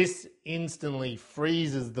start. So this instantly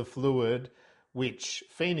freezes the fluid, which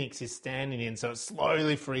Phoenix is standing in, so it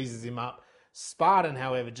slowly freezes him up. Spartan,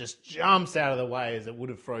 however, just jumps out of the way as it would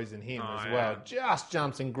have frozen him as well. Just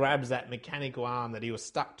jumps and grabs that mechanical arm that he was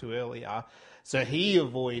stuck to earlier. So he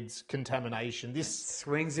avoids contamination. This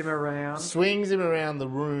Swings him around. swings him around the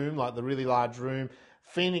room, like the really large room.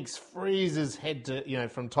 Phoenix freezes head to,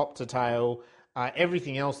 from top to tail.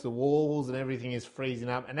 Everything else, the walls and everything is freezing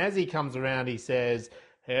up. And as he comes around, he says,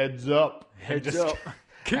 "Heads up." Heads up.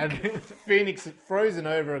 And Phoenix frozen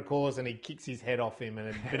over, of course, and he kicks his head off him, and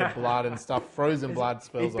a bit of blood and stuff. Frozen blood He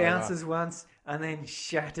spills bounces once and then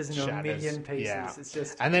shatters into a Shatters. million pieces. Yeah. It's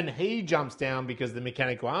just And then he jumps down because the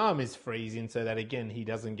mechanical arm is freezing, so that again he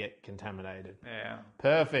doesn't get contaminated. yeah.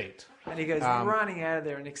 Perfect. And he goes running out of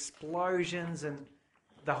there, and explosions, and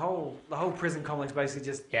the whole prison complex basically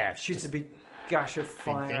just shoots a big gush of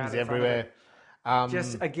fire out Things in front of everywhere. it.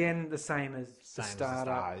 Just again the same as the Same as the startup,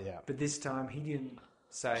 start, yeah. but this time he didn't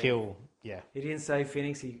say Kill. Yeah. He didn't say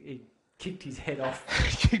Phoenix. He kicked his head off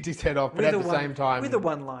Kicked his head off, but at the same time, with a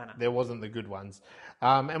one-liner. there wasn't the good ones.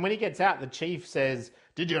 And when he gets out, the chief says,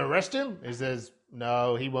 "Did you arrest him?" He says,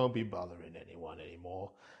 "No, he won't be bothering anyone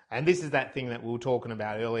anymore." And this is that thing that we were talking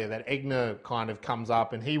about earlier, that Egner kind of comes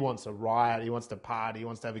up and he wants a riot, he wants to party, he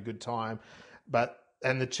wants to have a good time.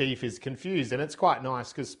 And the chief is confused. And it's quite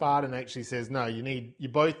nice because Spartan actually says, "No, you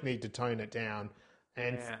both need to tone it down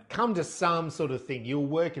and come to some sort of thing. You'll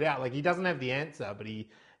work it out." Like, he doesn't have the answer, but he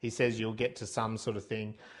says you'll get to some sort of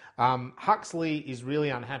thing. Huxley is really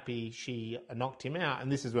unhappy she knocked him out.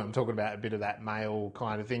 And this is where I'm talking about a bit of that male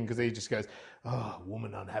kind of thing, because he just goes, "Oh,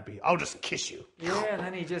 woman unhappy. I'll just kiss you." Yeah, and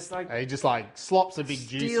then he just like He just slops a big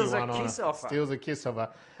juicy Steals a one on kiss her. off her. Steals a kiss of her.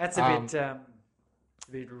 that's a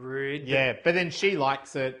bit rude. Yeah, but then she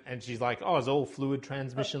likes it, and she's like, "Oh, is all fluid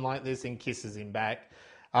transmission like this?" and kisses him back.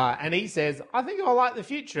 And he says, "I think I like the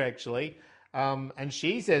future, actually." And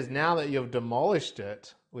she says, "Now that you've demolished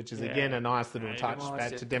it," which is, again, a nice little touch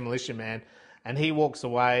back to Demolition Man. And he walks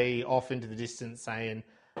away off into the distance saying,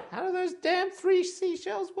 "How do those damn 3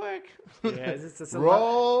 seashells work?" Yeah, it's a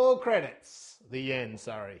Roll credits. The end,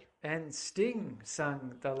 sorry. And Sting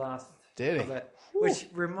sung the last Did of he? it, which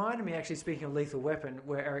reminded me, actually, speaking of Lethal Weapon,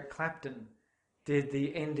 where Eric Clapton did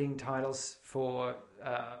the ending titles for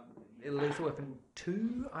Lethal Weapon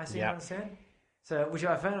 2, I seem to understand. So, which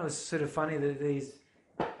I found was sort of funny that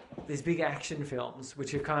these big action films,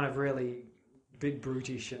 which are kind of really a bit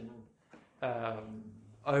brutish and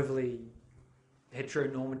overly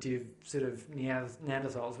heteronormative sort of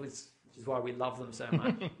Neanderthals, which is why we love them so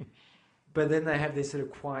much. But then they have these sort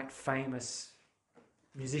of quite famous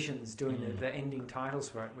musicians doing the ending titles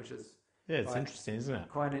for it, which is It's interesting, isn't it?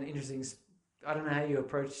 quite an interesting. I don't know how you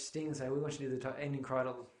approach Sting and say, "We want you to do the ending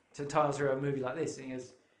titles for a movie like this," and he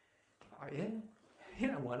goes, "Oh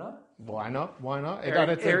yeah, why not?" Why not? Why not?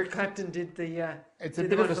 Eric Clapton did the. It's did a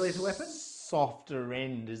the bit one of for a Lethal Weapon. softer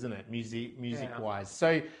end, isn't it? Music-wise.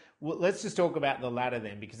 So let's just talk about the latter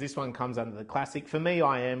then, because this one comes under the classic. For me,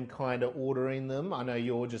 I am kind of ordering them. I know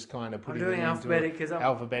you're just kind of putting I'm doing them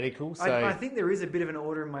alphabetical. So I think there is a bit of an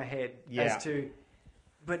order in my head Yeah. as to.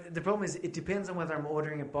 But the problem is, it depends on whether I'm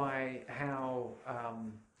ordering it by how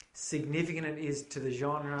significant it is to the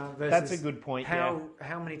genre versus That's a good point, How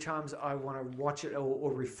many times I want to watch it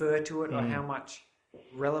or refer to it, or how much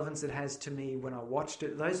relevance it has to me when I watched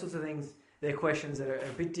it. Those sorts of things, they're questions that are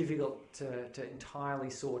a bit difficult to entirely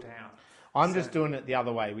sort out. I'm just doing it the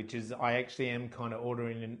other way, which is I actually am kind of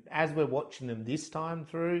ordering, and as we're watching them this time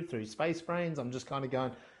through Space Brains, I'm just kind of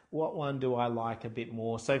going, what one do I like a bit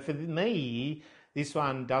more? So for me, this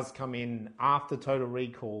one does come in after Total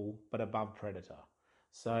Recall, but above Predator.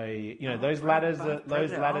 So those ladders, above those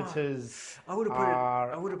Predator. ladders I would have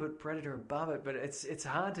are. put Predator above it, but it's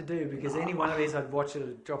hard to do because any one of these I'd watch at a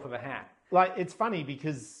drop of a hat. Like, it's funny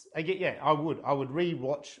because I would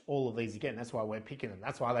re-watch all of these again. That's why we're picking them.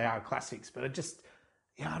 That's why they are classics. But it just,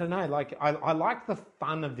 I don't know. Like, I like the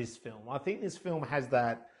fun of this film. I think this film has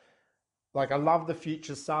that. Like, I love the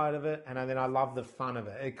future side of it, and then I love the fun of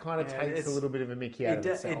it. It kind of takes a little bit of a Mickey out of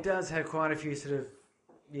itself. It does have quite a few sort of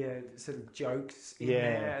jokes in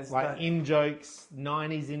there. In jokes,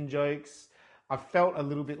 90s in jokes. I felt a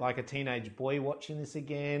little bit like a teenage boy watching this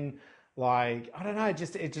again. Like, I don't know, it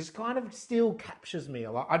just kind of still captures me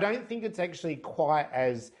a lot. I don't think it's actually quite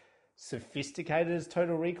as sophisticated as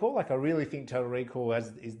Total Recall. Like I really think Total Recall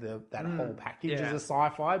is that whole package as a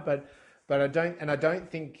sci-fi, but I don't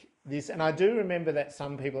think this. And I do remember that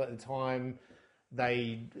some people at the time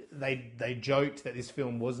they joked that this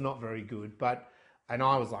film was not very good, and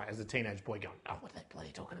I was like, as a teenage boy, going, "Oh, what are they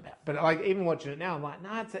bloody talking about?" But like even watching it now, I'm like,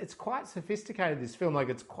 "No, it's quite sophisticated. This film, like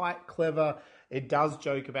it's quite clever. It does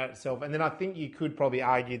joke about itself." And then I think you could probably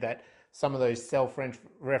argue that some of those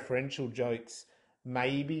self-referential jokes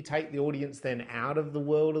maybe take the audience then out of the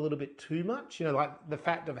world a little bit too much. You know, like the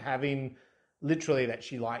fact of having literally that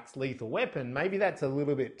she likes Lethal Weapon, maybe that's a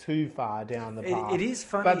little bit too far down the path. It is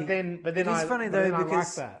funny. But then it is funny though,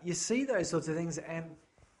 because like that. you see those sorts of things and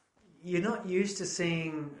you're not used to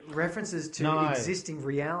seeing references to existing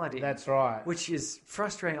reality. That's right. Which is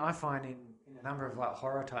frustrating, I find, in a number of like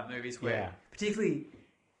horror type movies where, particularly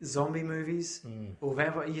zombie movies or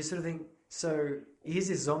vampire, you sort of think, so here's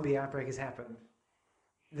this zombie outbreak has happened.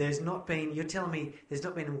 You're telling me there's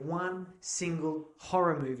not been one single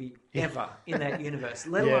horror movie ever in that universe,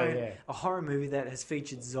 let alone a horror movie that has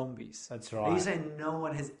featured zombies. That's right. Are you saying no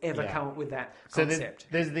one has ever come up with that concept? So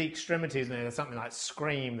there's the extremities, and there's something like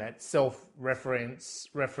Scream that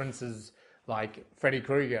references like Freddy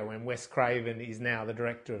Krueger when Wes Craven is now the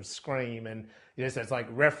director of Scream, and so it's like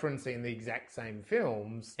referencing the exact same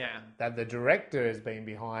films that the director has been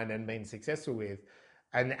behind and been successful with.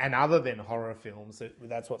 And other than horror films,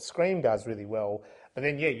 that's what Scream does really well. But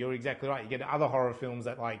then, you're exactly right. You get other horror films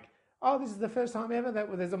that like, oh, this is the first time ever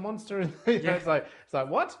that there's a monster. It's like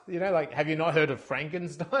what? Like, have you not heard of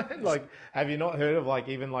Frankenstein? Like, have you not heard of like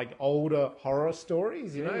even like older horror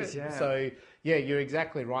stories? So you're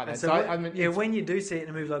exactly right. When you do see it in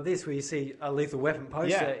a movie like this, where you see a Lethal Weapon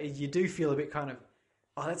poster, you do feel a bit kind of,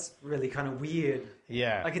 oh, that's really kind of weird.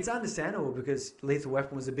 Yeah, like it's understandable because Lethal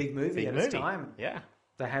Weapon was a big movie at its time. Yeah.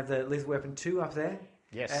 They have the Lethal Weapon 2 up there.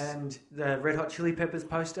 Yes. And the Red Hot Chili Peppers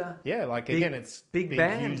poster. Yeah, like again, it's big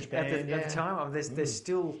band at the time. There's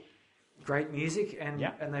still great music and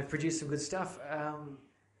they've produced some good stuff.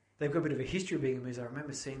 They've got a bit of a history of being a music. I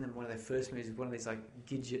remember seeing them one of their first movies, one of these like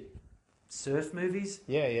Gidget surf movies.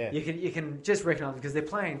 Yeah, yeah. You can just recognise them because they're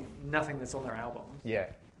playing nothing that's on their album. Yeah.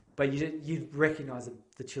 But you recognise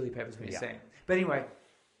the Chili Peppers when you see them. But anyway,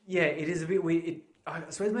 it is a bit weird. I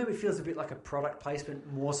suppose maybe it feels a bit like a product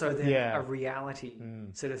placement more so than a reality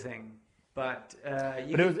sort of thing. But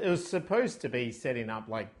it was supposed to be setting up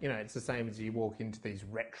like, it's the same as you walk into these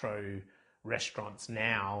retro restaurants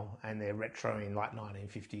now and they're retroing like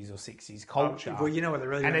 1950s or 60s culture. Well, you know what they're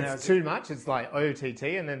really doing now. And it's too much. It's like OTT,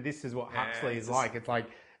 and then this is what Huxley is like.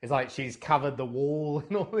 It's like she's covered the wall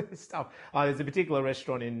and all this stuff. There's a particular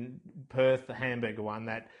restaurant in Perth, the hamburger one,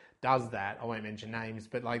 that does that. I won't mention names,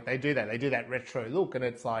 but like they do that. They do that retro look, and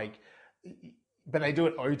it's like, but they do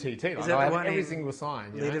it OTT. Like, they have every single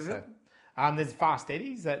sign. There's Fast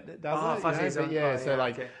Eddie's that does it. Fast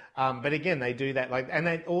Eddie's but again, they do that. Like,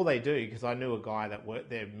 and all they do, because I knew a guy that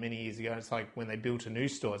worked there many years ago. And it's like when they built a new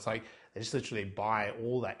store, it's like they just literally buy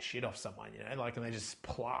all that shit off someone, and they just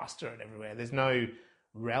plaster it everywhere. There's no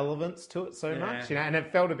relevance to it so much, and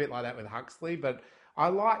it felt a bit like that with Huxley, but I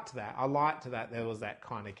liked that. There was that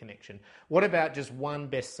kind of connection. What about just one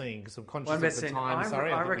best scene? Because I'm conscious of the time.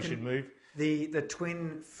 I think we should move. The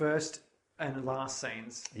twin first and last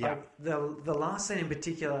scenes. Yeah. The last scene in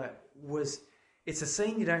particular it's a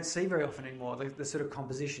scene you don't see very often anymore. The sort of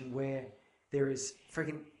composition where there is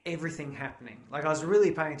freaking everything happening. Like I was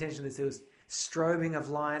really paying attention to this. There was strobing of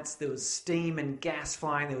lights, there was steam and gas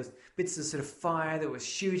flying, there was bits of sort of fire, there was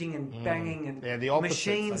shooting and banging and the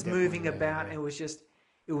machines moving about. Yeah.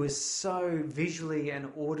 It was so visually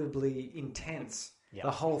and audibly intense. Yeah.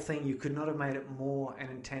 The whole thing, you could not have made it more an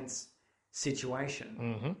intense situation.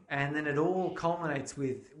 Mm-hmm. And then it all culminates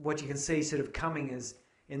with what you can see sort of coming is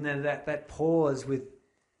in that pause with,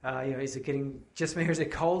 is it getting just me or is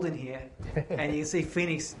it cold in here? And you can see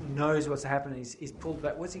Phoenix knows what's happening. He's pulled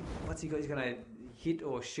back. What's he got? He's going to hit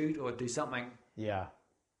or shoot or do something. Yeah.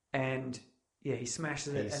 And he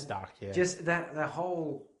smashes it. He's stuck. Yeah. Just that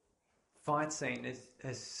whole fight scene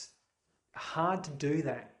is hard to do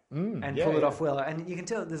that and pull it off well. And you can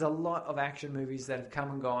tell there's a lot of action movies that have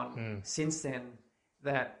come and gone since then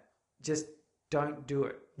that just don't do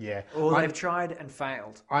it. Yeah. Or they've tried and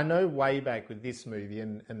failed. I know way back with this movie,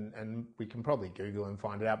 and we can probably Google and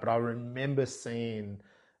find it out, but I remember seeing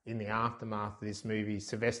in the aftermath of this movie,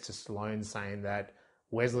 Sylvester Stallone saying that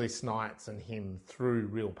Wesley Snipes and him threw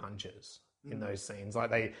real punches in those scenes.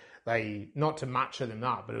 Like they not to macho them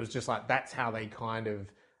up, but it was just like that's how they kind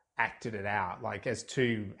of acted it out. Like as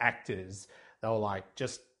two actors, they were like,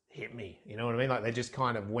 just hit me. You know what I mean? Like they just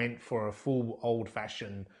kind of went for a full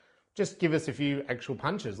old-fashioned just give us a few actual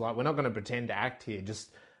punches. Like, we're not going to pretend to act here.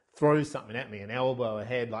 Just throw something at me, an elbow, a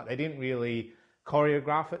head. Like, they didn't really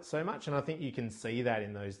choreograph it so much, and I think you can see that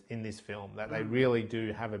in this film, that they really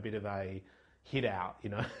do have a bit of a hit out, you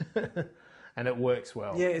know, and it works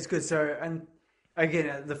well. Yeah, it's good. So, and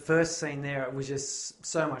again, the first scene there, it was just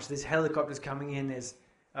so much. There's helicopters coming in. There's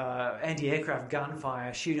anti-aircraft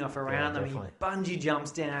gunfire shooting off around them. He bungee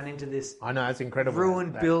jumps down into this I know, it's incredible.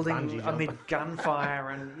 ruined that building bungee jump. amid gunfire,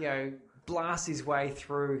 and blasts his way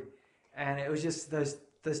through. And it was just those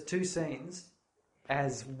two scenes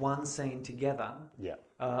as one scene together. Yeah.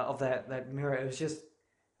 Of that mirror. It was just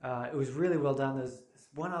it was really well done. There's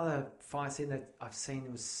one other fight scene that I've seen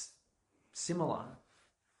was similar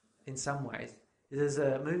in some ways. There's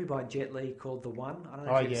a movie by Jet Li called The One. I don't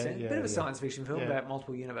know if you've seen it. Bit of a science fiction film about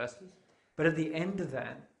multiple universes. But at the end of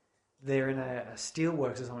that, they're in a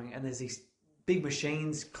steelworks or something, and there's these big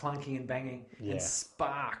machines clunking and banging, and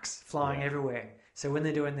sparks flying everywhere. So when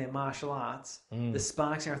they're doing their martial arts, the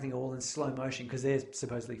sparks and everything are all in slow motion because they're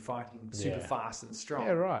supposedly fighting super fast and strong.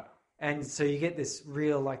 Yeah, right. And so you get this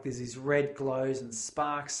real, like, there's these red glows and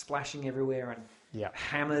sparks splashing everywhere and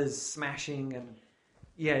hammers smashing, and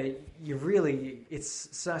it's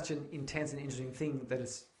such an intense and interesting thing that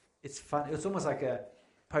it's fun. It's almost like a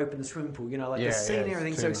Pope in the swimming pool, the scene and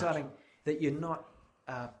everything's so exciting that you're not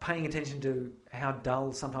paying attention to how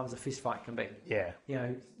dull sometimes a fist fight can be. Yeah.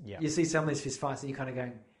 You see some of these fist fights and you're kind of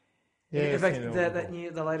going... in fact,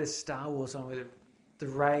 the latest Star Wars one with the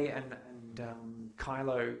Rey and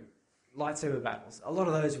Kylo lightsaber battles, a lot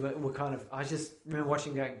of those were kind of... I just remember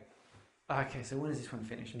watching going, okay, so when is this one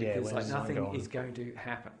finished? Because nothing is going to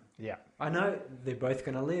happen. Yeah. I know they're both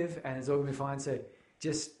going to live and it's all going to be fine, so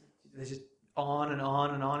there's just on and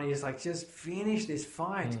on and on. He's like, just finish this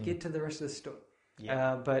fight, get to the rest of the story.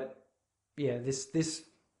 Yeah. This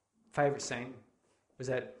favourite scene was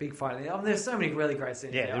that big fight. I mean, there's so many really great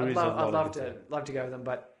scenes. Yeah, I'd love to go with them,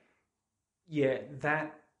 but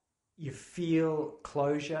that you feel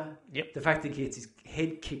closure. Yep. The fact that he gets his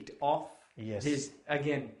head kicked off. Yes.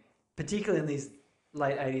 Again, particularly in these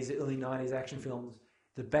late 80s, early 90s action films,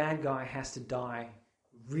 the bad guy has to die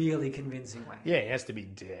really convincingly. Yeah, he has to be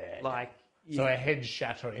dead. So a head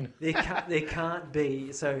shattering. There can't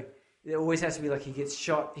be. So it always has to be like he gets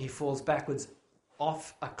shot, he falls backwards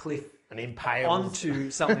off a cliff and impales onto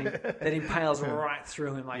something that impales right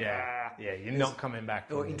through him. You're not coming back.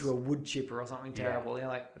 Or into a wood chipper or something terrible.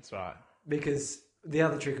 That's right. Because the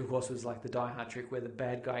other trick, of course, was like the Die Hard trick where the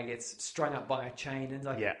bad guy gets strung up by a chain and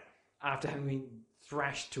after having been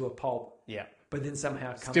thrashed to a pulp. Yeah. But then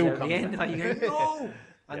somehow it comes out at the end. Like you go, no!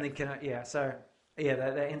 And then so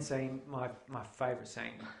the end scene, my favourite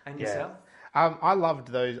scene. And yourself? I loved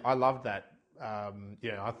those. I loved that. I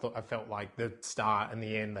felt like the start and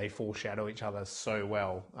the end, they foreshadow each other so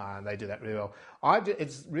well. And they do that really well.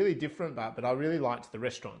 It's really different, but I really liked the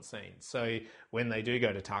restaurant scene. So when they do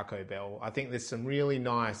go to Taco Bell, I think there's some really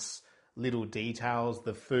nice little details,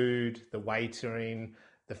 the food, the waitering,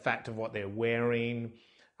 the fact of what they're wearing,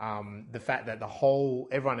 the fact that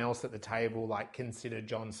everyone else at the table considered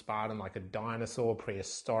John Spartan like a dinosaur,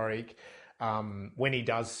 prehistoric. When he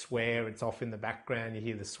does swear, it's off in the background. You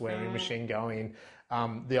hear the swearing machine going.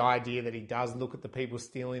 The idea that he does look at the people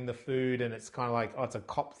stealing the food, and it's kind of like, it's a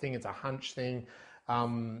cop thing, it's a hunch thing.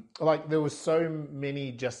 There was so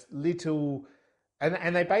many just little,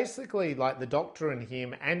 and they basically, the doctor and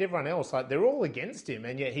him and everyone else, they're all against him,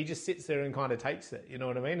 and yet he just sits there and kind of takes it. You know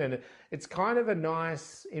what I mean? And it's kind of a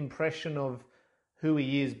nice impression of who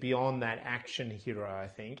he is beyond that action hero, I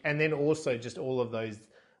think. And then also just all of those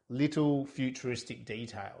little futuristic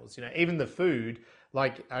details, even the food,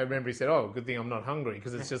 I remember he said, good thing I'm not hungry,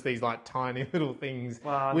 because it's just these tiny little things,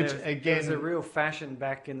 which again... It was a real fashion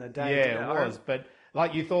back in the day. Yeah, it was, but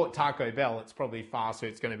you thought Taco Bell, it's probably faster,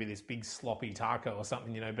 it's going to be this big sloppy taco or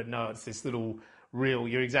something, but no, it's this little real,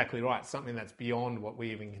 you're exactly right, something that's beyond what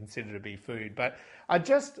we even consider to be food. But I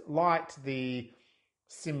just liked the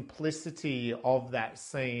simplicity of that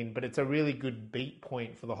scene, but it's a really good beat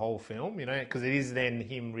point for the whole film, because it is then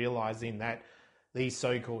him realizing that these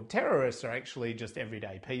so-called terrorists are actually just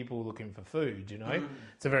everyday people looking for food,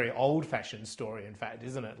 It's a very old-fashioned story, in fact,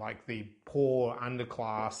 isn't it? Like the poor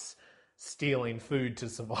underclass stealing food to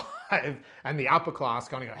survive, and the upper class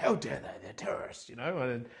kind of go, how dare they, they're terrorists,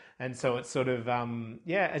 and so it's sort of,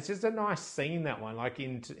 it's just a nice scene, that one,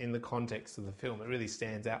 in the context of the film. It really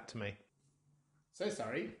stands out to me. So,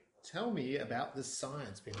 sorry, tell me about the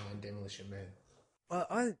science behind Demolition Man.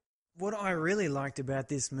 Well, what I really liked about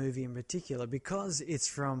this movie in particular, because it's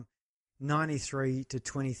from 93 to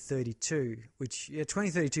 2032, which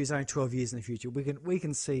 2032 is only 12 years in the future. We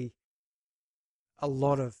can see a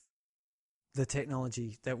lot of the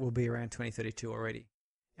technology that will be around 2032 already.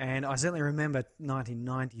 And I certainly remember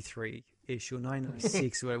 1993-ish or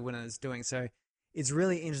 1996 when I was doing. So it's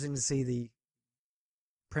really interesting to see the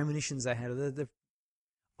premonitions they had, the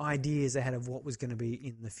ideas they had of what was going to be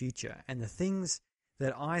in the future. And the things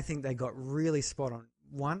that I think they got really spot on.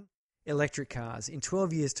 One, electric cars. In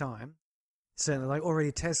 12 years' time, certainly, like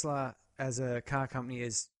already Tesla as a car company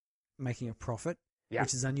is making a profit,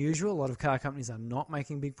 which is unusual. A lot of car companies are not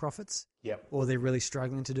making big profits, or they're really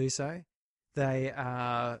struggling to do so. They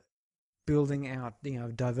are building out,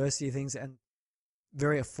 diversity of things and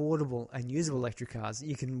very affordable and usable electric cars.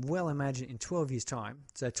 You can well imagine in 12 years' time,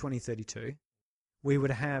 so 2032, we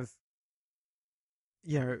would have,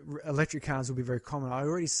 electric cars will be very common. I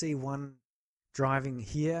already see one driving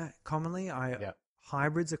here commonly.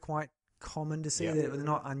 Hybrids are quite common to see. They're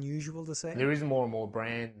not unusual to see. There is more and more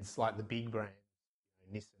brands, like the big brands,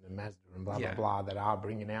 Nissan and Mazda and blah, blah, blah, that are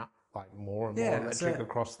bringing out like more and more electric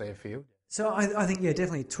across their field. So I think,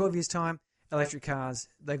 definitely 12 years' time, electric cars,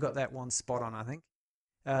 they've got that one spot on, I think.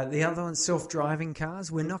 The other one, self-driving cars.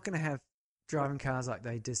 We're not going to have driving cars like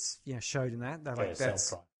they just showed in that. They're like,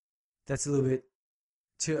 that's a little bit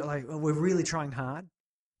too, like, we're really trying hard,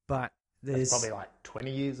 but there's... That's probably like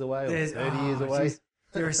 20 years away or 30 years away. Geez,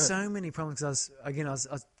 there are so many problems. I was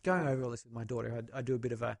going over all this with my daughter. I do a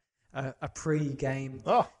bit of a pre-game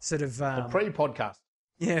sort of... a pre-podcast.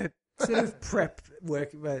 Yeah, sort of prep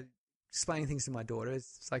work, explaining things to my daughter.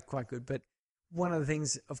 It's like quite good. But one of the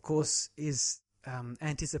things, of course, is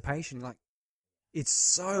anticipation. Like, it's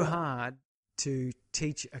so hard to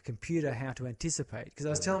teach a computer how to anticipate. Because I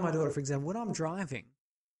was telling my daughter, for example, when I'm driving,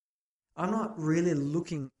 I'm not really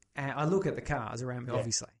I look at the cars around me,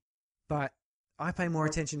 obviously, but I pay more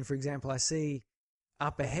attention. For example, I see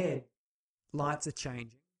up ahead, lights are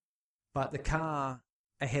changing, but the car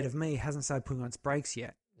ahead of me hasn't started putting on its brakes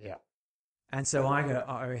yet. Yeah. And so I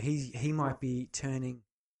go, he might be turning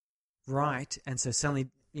right, and so suddenly,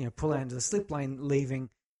 pull out into the slip lane, leaving,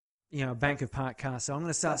 a bank of parked cars. So I'm going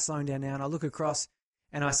to start slowing down now, and I look across,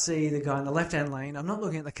 and I see the guy in the left-hand lane. I'm not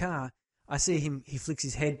looking at the car. I see him, he flicks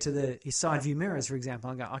his head to his side view mirrors, for example.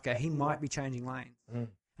 I go, okay, he might be changing lanes. And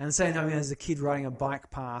the same time, there's a kid riding a bike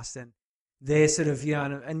past, and they're sort of,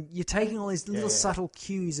 and you're taking all these little subtle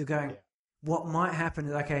cues of going, what might happen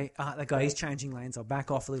is, okay, that guy is changing lanes. I'll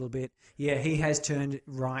back off a little bit. Yeah, he has turned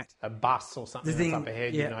right. A bus or something that's up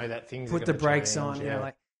ahead, that thing's put the brakes on.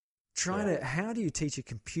 How do you teach a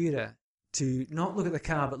computer to not look at the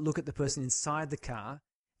car, but look at the person inside the car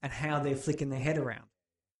and how they're flicking their head around?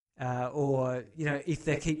 Or, if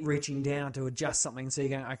they keep reaching down to adjust something, so you're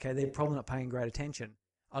going, okay, they're probably not paying great attention.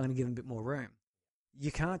 I'm going to give them a bit more room.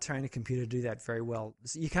 You can't train a computer to do that very well.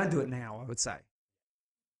 You can't do it now, I would say.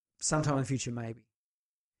 Sometime in the future, maybe.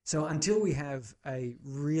 So until we have a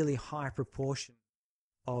really high proportion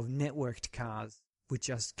of networked cars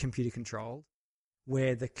which are computer controlled,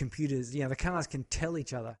 where the computers, the cars can tell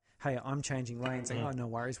each other, hey, I'm changing lanes. Like, no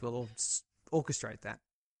worries, we'll all orchestrate that.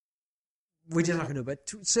 We're just not going to do it.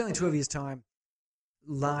 But certainly 12 years' time,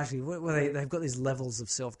 largely, they've got these levels of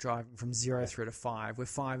self-driving from 0 through to 5, where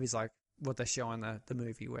 5 is like what they show in the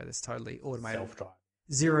movie, where it's totally automated. Self-drive.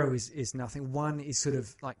 0 is nothing. 1 is sort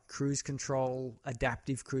of like cruise control,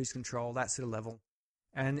 adaptive cruise control, that sort of level.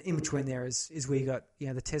 And in between there is where you got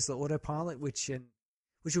the Tesla Autopilot, which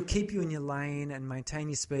will keep you in your lane and maintain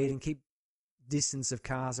your speed and keep distance of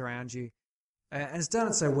cars around you. And it's done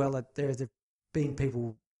it so well that there have been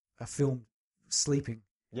people filmed sleeping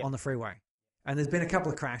on the freeway. And there's been a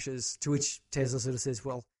couple of crashes to which Tesla sort of says,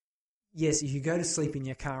 well, yes, if you go to sleep in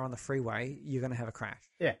your car on the freeway, you're going to have a crash.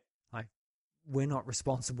 Yeah. We're not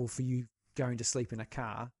responsible for you going to sleep in a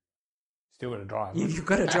car. Still got to drive. You've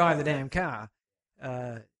got to drive the damn car.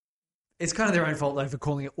 It's kind of their own fault, though, for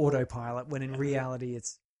calling it autopilot, when in reality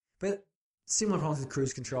it's... But similar problems with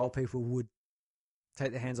cruise control, people would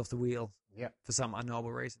take their hands off the wheel for some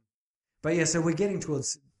unknowable reason. But yeah, so we're getting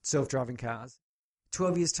towards self-driving cars.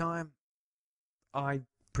 12 years' time, I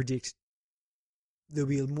predict there'll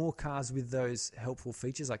be more cars with those helpful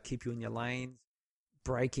features, like keep you in your lanes,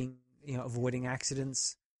 braking, avoiding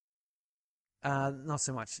accidents. Not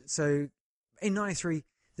so much. So in 93,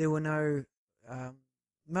 there were no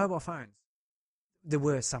mobile phones. There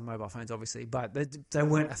were some mobile phones, obviously, but they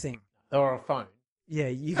weren't a thing. They were a phone. Yeah,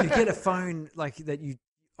 you could get a phone like that. You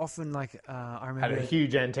often I remember had a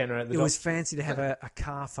huge antenna at the top. It was fancy to have a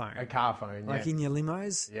car phone. A car phone, like in your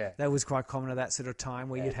limos. Yeah, that was quite common at that sort of time,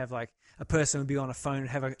 where you'd have like a person would be on a phone and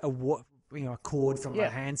have a cord from a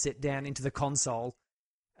handset down into the console.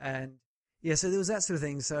 And so there was that sort of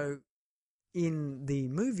thing. So in the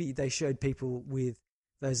movie, they showed people with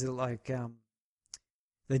those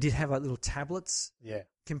They did have like little tablets, Yeah.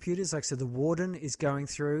 computers. Like, so the warden is going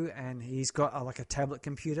through and he's got like a tablet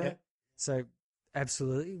computer. Yeah. So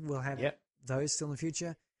absolutely, we'll have Yep. those still in the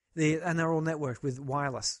future. And they're all networked with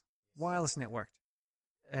wireless networked.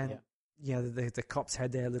 And the cops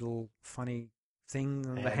had their little funny thing,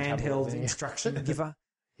 the Handheld handheld thing. instruction giver.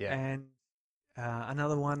 Yeah. And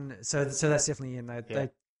another one. So that's definitely in there. Yeah.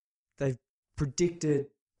 They've predicted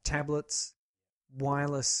tablets,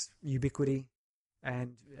 wireless ubiquity,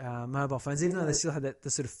 and mobile phones. Even though they still had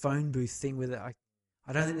the sort of phone booth thing with it,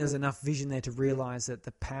 I don't think there's enough vision there to realize that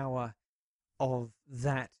the power of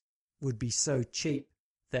that would be so cheap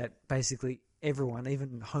that basically everyone,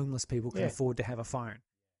 even homeless people, can afford to have a phone,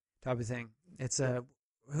 type of thing. It's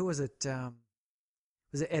who was it?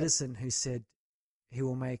 Was it Edison who said he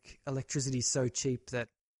will make electricity so cheap that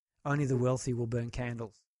only the wealthy will burn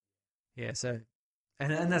candles? Yeah, so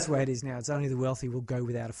and that's where it is now. It's only the wealthy will go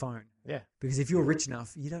without a phone. Yeah. Because if you're rich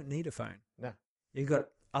enough, you don't need a phone. No. You've got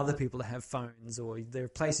other people to have phones, or there are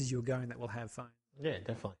places you're going that will have phones. Yeah,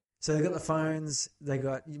 definitely. So they've got the phones, they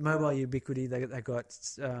got mobile ubiquity, they got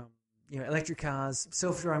electric cars,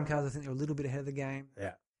 self-driving cars. I think they're a little bit ahead of the game.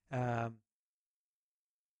 Yeah.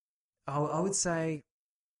 I would say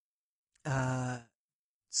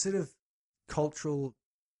sort of cultural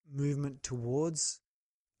movement towards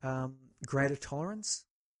greater tolerance.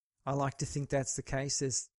 I like to think that's the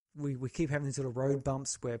case. We keep having these sort of road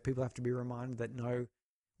bumps where people have to be reminded that no,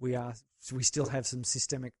 we still have some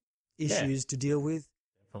systemic issues to deal with.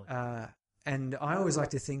 And I always like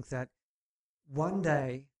to think that one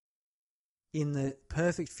day in the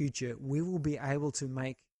perfect future, we will be able to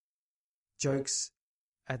make jokes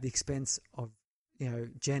at the expense of,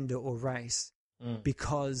 gender or race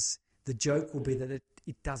because the joke will be that it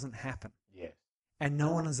doesn't happen. Yeah. And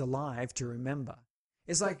no one is alive to remember.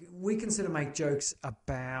 It's like we can sort of make jokes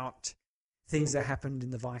about things that happened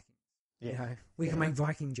in the Vikings. Yeah. We can make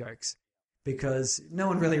Viking jokes because no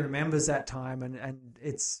one really remembers that time, and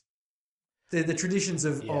it's the traditions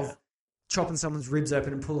of chopping someone's ribs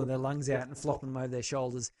open and pulling their lungs out and flopping them over their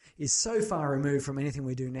shoulders is so far removed from anything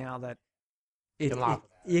we do now that you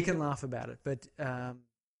can laugh about it. But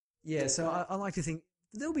so I like to think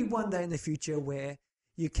there'll be one day in the future where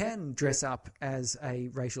you can dress up as a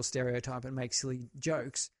racial stereotype and make silly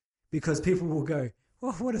jokes because people will go,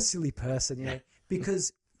 "Oh, what a silly person,"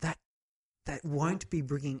 because that won't be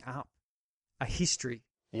bringing up a history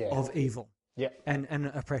of evil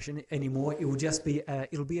and oppression anymore. It will just be a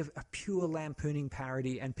pure lampooning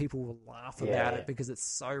parody, and people will laugh about it because it's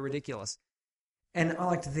so ridiculous. And I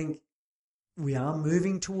like to think we are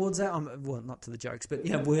moving towards that. Well, not to the jokes, but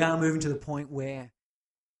we are moving to the point where,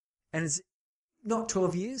 and it's not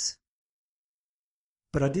 12 years,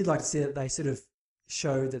 but I did like to see that they sort of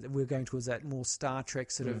showed that we're going towards that more Star Trek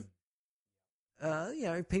sort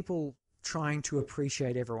of, people trying to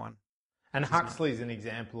appreciate everyone. And Huxley's an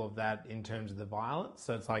example of that in terms of the violence.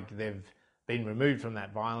 So it's like they've been removed from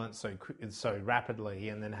that violence so rapidly,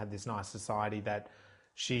 and then had this nice society that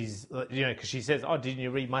she's, because she says, "Oh, didn't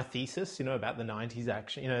you read my thesis? About the 90s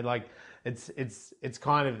action." It's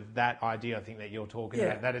kind of that idea I think that you're talking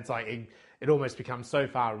about. That it's like it almost becomes so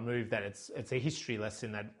far removed that it's a history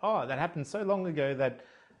lesson that that happened so long ago that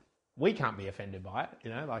we can't be offended by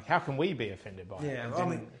it. Like how can we be offended by it? Yeah, I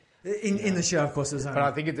mean. In the show, of course, it was only but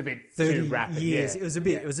I think it's a bit 30 too rapid. years. Yeah. It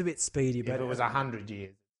was a bit speedy, but if it was 100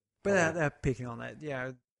 years. But they're picking on that,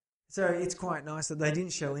 So it's quite nice that they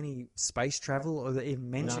didn't show any space travel or they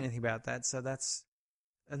even mention anything about that. So that's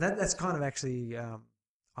kind of actually,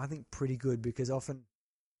 I think, pretty good because often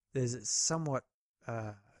there's a somewhat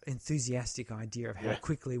enthusiastic idea of how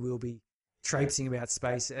quickly we'll be traipsing about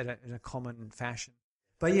space in a common fashion.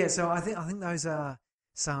 But so I think those are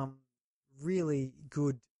some really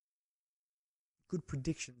good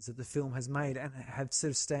predictions that the film has made and have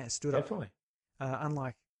sort of stood up. Definitely.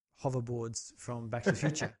 Unlike hoverboards from Back to the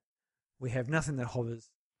Future, we have nothing that hovers.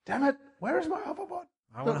 Damn it! Where is my hoverboard?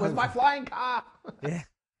 Where's my flying car? Yeah.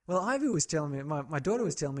 Well, Ivy was telling me, my daughter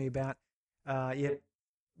was telling me about,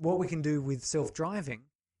 what we can do with self-driving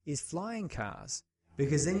is flying cars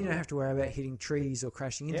because then you don't have to worry about hitting trees or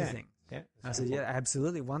crashing into things. Yeah. I said,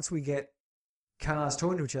 absolutely. Once we get cars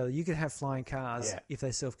talking to each other, you could have flying cars if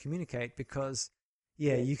they self-communicate because,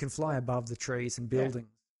 you can fly above the trees and buildings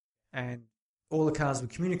and all the cars would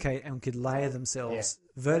communicate and could layer themselves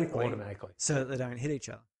vertically automatically so that they don't hit each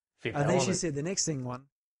other. Fifth and then element. she said the next thing was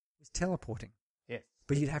teleporting. Yes.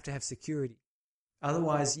 But you'd have to have security.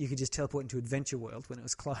 Otherwise, you could just teleport into Adventure World when it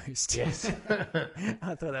was closed. Yes.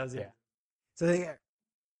 I thought that was it. So they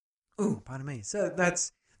go, pardon me. So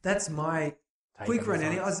that's my quick run.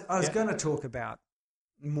 I was going to talk about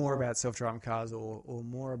more about self-driving cars or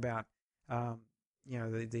more about, the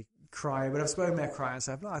cryo. But I've spoken about cryo and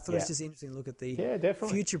stuff. No, I thought it's just interesting to look at the definitely.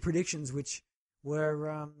 future predictions, which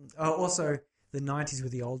were also the 90s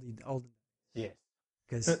with the old. Yes.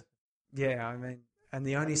 Because, and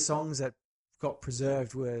the only songs that got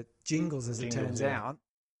preserved were jingles, as it turns out.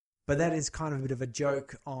 But that is kind of a bit of a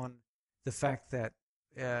joke on the fact that,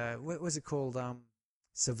 what was it called?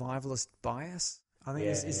 Survivalist bias, I think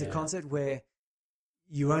is the concept where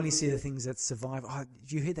you only see the things that survive. Oh,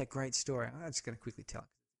 you heard that great story? I'm just going to quickly tell it.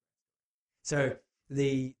 So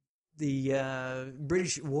the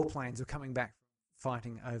British warplanes were coming back from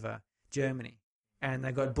fighting over Germany, and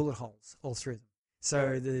they got bullet holes all through them.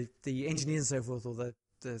 So the engineers and so forth, or the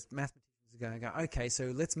mathematicians are going to go, okay,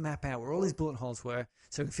 so let's map out where all these bullet holes were,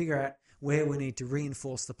 so we can figure out where we need to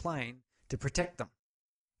reinforce the plane to protect them.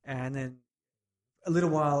 And then a little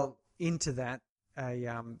while into that,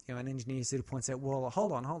 an engineer sort of points out, well,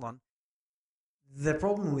 hold on. The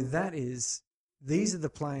problem with that is these are the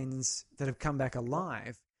planes that have come back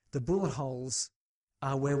alive. The bullet holes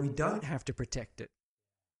are where we don't have to protect it,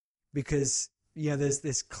 because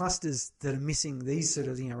there's clusters that are missing these sort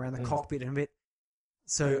of around the cockpit and a bit.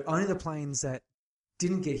 So only the planes that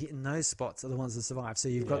didn't get hit in those spots are the ones that survive. So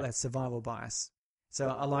you've got that survival bias. So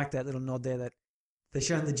I like that little nod there that they're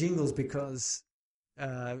showing the jingles because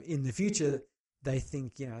in the future they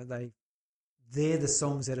think they're the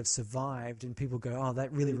songs that have survived, and people go, oh,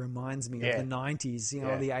 that really reminds me of the 90s,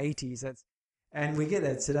 or the 80s. And we get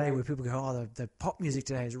that today where people go, oh, the pop music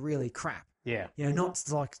today is really crap. Yeah. Not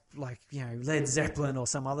like Led Zeppelin or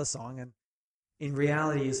some other song. And in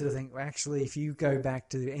reality, you sort of think, well, actually, if you go back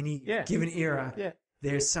to any given era,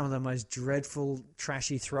 there's some of the most dreadful,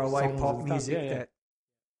 trashy, throwaway songs pop music that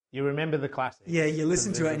you remember the classics. Yeah, you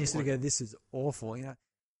listen to it and you sort of go, this is awful.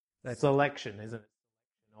 That selection, isn't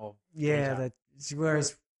it?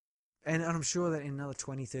 Whereas, and I'm sure that in another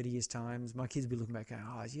 20, 30 years' time, my kids will be looking back going,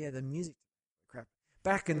 oh, yeah, the music crap.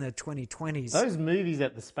 Back in the 2020s. Those movies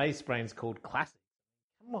that the Space Brain's called classics.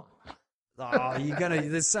 Come on.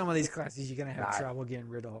 There's some of these classics you're going to have trouble getting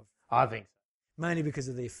rid of. I think so. Mainly because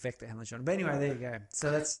of the effect that Hamlet's on. But anyway, there you go.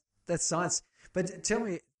 So that's science. But tell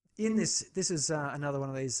me, in this is another one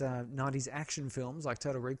of these 90s action films like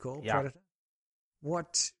Total Recall, Predator.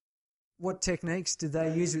 What techniques did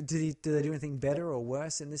they use? Do they do anything better or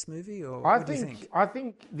worse in this movie? Or what do you think? I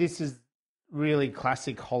think this is really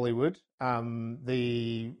classic Hollywood.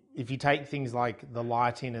 If you take things like the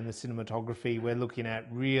lighting and the cinematography, we're looking at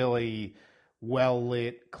really well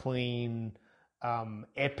lit, clean,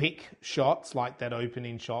 epic shots like that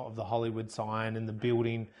opening shot of the Hollywood sign and the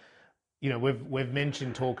building.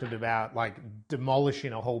 We've talking about like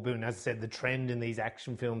demolishing a whole building. As I said, the trend in these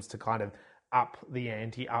action films to kind of up the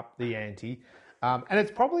ante. And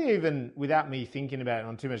it's probably even, without me thinking about it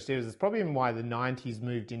on too much details, it's probably even why the 90s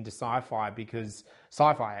moved into sci-fi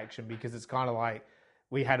action, because it's kind of like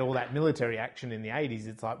we had all that military action in the 80s.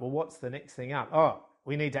 It's like, well, what's the next thing up? Oh,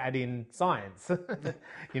 we need to add in science.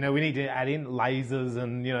 We need to add in lasers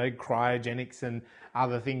and, cryogenics and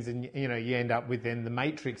other things. And, you end up with then the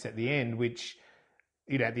Matrix at the end, which,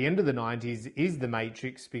 at the end of the 90s is the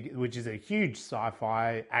Matrix, which is a huge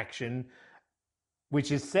sci-fi action,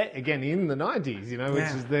 which is set again in the 90s, which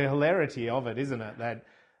is the hilarity of it, isn't it? That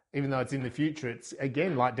even though it's in the future, it's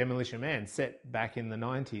again like Demolition Man, set back in the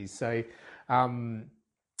 90s. So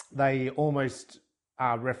they almost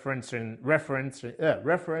are referencing.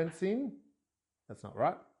 That's not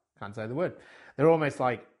right. Can't say the word. They're almost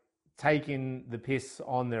like taking the piss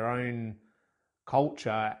on their own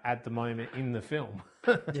culture at the moment in the film.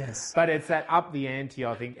 Yes. But it's that up the ante.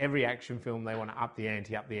 I think every action film, they want to up the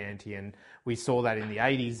ante. And we saw that in the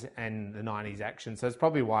 80s and the 90s action. So it's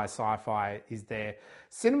probably why sci-fi is there.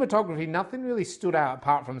 Cinematography, nothing really stood out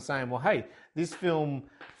apart from saying, well, hey, this film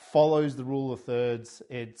follows the rule of thirds.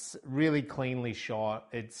 It's really cleanly shot.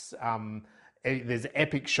 It's there's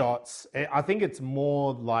epic shots. I think it's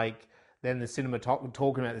more like than the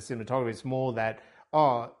talking about the cinematography. It's more that,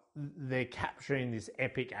 they're capturing this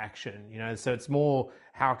epic action, so it's more,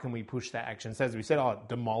 how can we push that action? So as we said,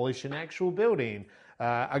 demolish an actual building.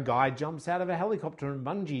 A guy jumps out of a helicopter and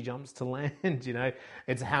bungee jumps to land,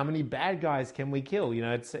 It's how many bad guys can we kill?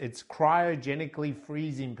 It's cryogenically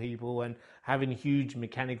freezing people and having huge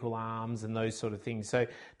mechanical arms and those sort of things. So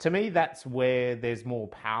to me, that's where there's more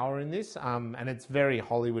power in this, and it's very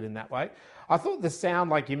Hollywood in that way. I thought the sound,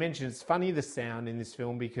 like you mentioned, it's funny, the sound in this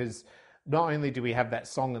film, because not only do we have that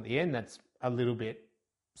song at the end that's a little bit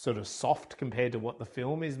sort of soft compared to what the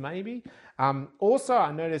film is maybe. Also,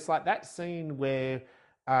 I noticed like that scene where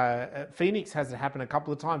Phoenix has it happen a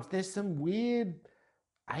couple of times. There's some weird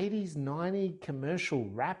 80s, 90s commercial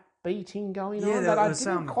rap beating going Yeah, on there that I was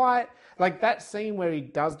didn't some- quite like that scene where he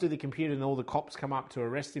does do the computer and all the cops come up to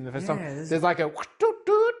arrest him the first Yeah, time. There's like a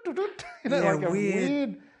Yeah, like a weird-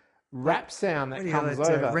 weird rap sound that What do you call comes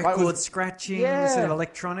it, over. Like, it record was- scratching, Yeah. sort of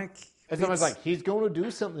electronic. it's almost bits. like he's going to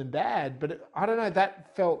do something bad, but I don't know.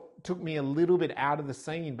 That took me a little bit out of the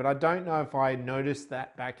scene, but I don't know if I noticed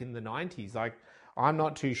that back in the 90s. Like, I'm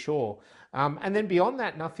not too sure. And then beyond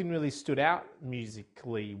that, nothing really stood out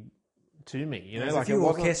musically to me. You know, There's like a few it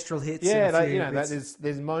wasn't- orchestral hits. Yeah, and a few you know, bits.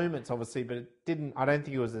 there's moments obviously, but it didn't. I don't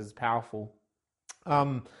think it was as powerful.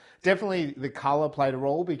 Definitely, the color played a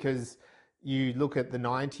role because you look at the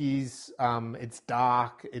 90s. It's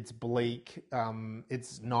dark, it's bleak,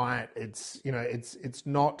 it's night. It's it's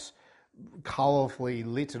not colorfully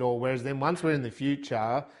lit at all. Whereas then once we're in the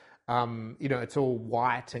future, it's all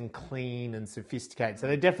white and clean and sophisticated. So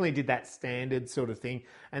they definitely did that standard sort of thing.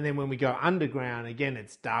 And then when we go underground, again,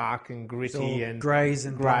 it's dark and gritty and greys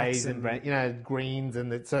and blacks and and- greens,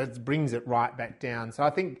 and so it brings it right back down. So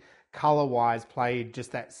I think color-wise played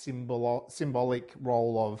just that symbolic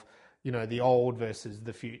role of the old versus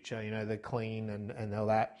the future. The clean and all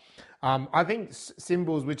that. I think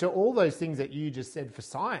symbols, which are all those things that you just said for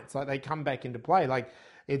science, like they come back into play. Like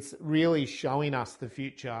it's really showing us the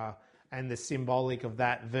future and the symbolic of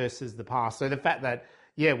that versus the past. So the fact that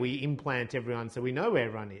we implant everyone so we know where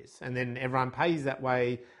everyone is, and then everyone pays that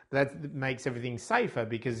way. That makes everything safer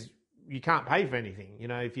because you can't pay for anything,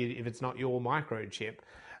 if it's not your microchip.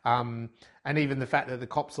 And even the fact that the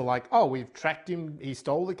cops are like, oh, we've tracked him, he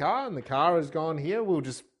stole the car and the car has gone here, we'll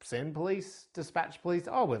just send police, dispatch police.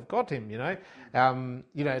 Oh, we've got him,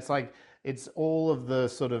 it's like, it's all of the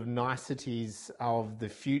sort of niceties of the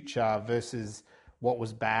future versus what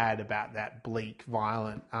was bad about that bleak,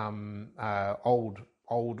 violent, old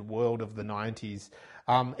world of the 90s.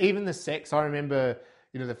 Even the sex, I remember,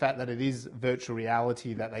 the fact that it is virtual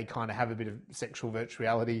reality, that they kind of have a bit of sexual virtual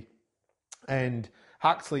reality. And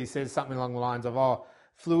Huxley says something along the lines of,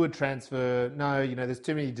 fluid transfer, no, there's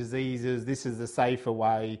too many diseases, this is the safer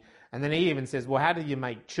way. And then he even says, well, how do you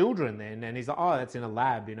make children then? And he's like, that's in a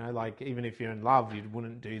lab, like even if you're in love, you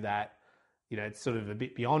wouldn't do that. It's sort of a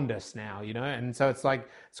bit beyond us now, And so it's like,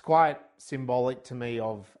 it's quite symbolic to me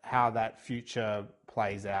of how that future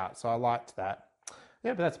plays out. So I liked that.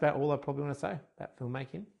 Yeah, but that's about all I probably want to say about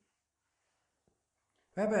filmmaking.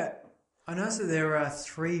 How about, I noticed that there are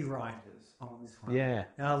 3 writers on this one. Yeah.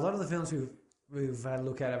 Now, a lot of the films we've had a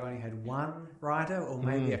look at have only had one writer or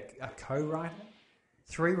maybe a co-writer.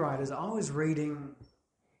 3 writers. I was reading,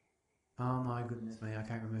 oh my goodness me, I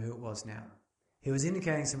can't remember who it was now. He was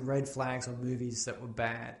indicating some red flags on movies that were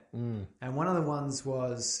bad. And one of the ones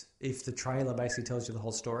was if the trailer basically tells you the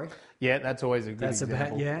whole story. Yeah, that's always a good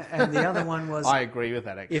example. And the other one was I agree with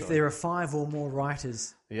that, actually. if there are 5 or more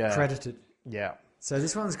writers credited. Yeah. So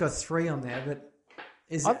this one's got 3 on there, but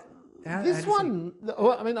is it... This one,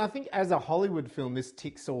 well, I mean, I think as a Hollywood film, this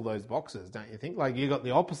ticks all those boxes, don't you think? Like, you got the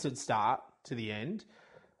opposite start to the end.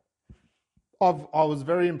 I was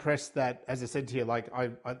very impressed that, as I said to you, like,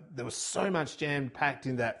 there was so much jam-packed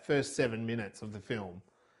in that first 7 minutes of the film.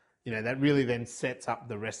 That really then sets up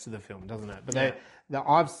the rest of the film, doesn't it? But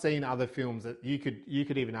I've seen other films that you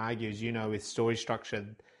could even argue, as with story structure,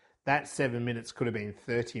 that 7 minutes could have been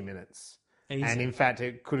 30 minutes. Easy. And in fact,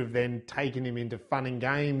 it could have then taken him into fun and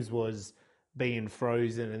games, was being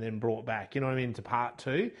frozen and then brought back, to part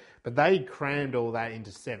 2. But they crammed all that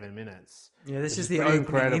into 7 minutes. Yeah, this is which the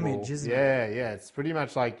pretty opening image, isn't it? Yeah. It's pretty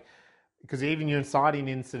much like, because even your inciting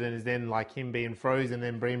incident is then like him being frozen and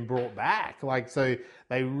then being brought back. Like, so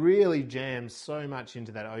they really jammed so much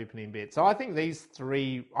into that opening bit. So I think these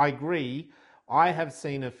 3, I agree. I have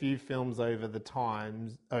seen a few films over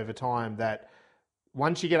time that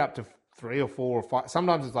once you get up to 3 or 4 or 5,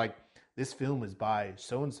 sometimes it's like, this film is by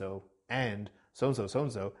so-and-so and so-and-so,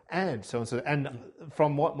 so-and-so, and so-and-so. And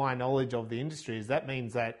from what my knowledge of the industry is, that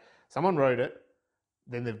means that someone wrote it,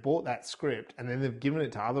 then they've bought that script, and then they've given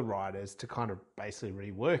it to other writers to kind of basically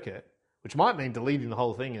rework it, which might mean deleting the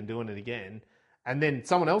whole thing and doing it again. And then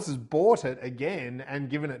someone else has bought it again and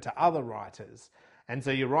given it to other writers. And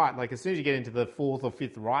so you're right, like as soon as you get into the 4th or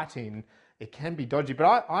 5th writing, it can be dodgy.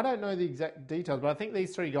 But I don't know the exact details, but I think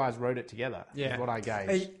these 3 guys wrote it together, is what I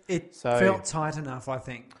gauged. It felt tight enough, I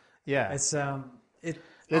think. Yeah. It's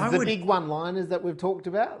There's the big one-liners that we've talked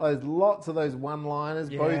about. There's lots of those one-liners.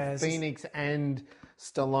 Yeah, Both Phoenix and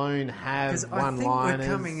Stallone have because one-liners. I think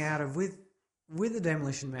we're coming out of with the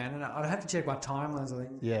Demolition Man, and I'd have to check my timelines. I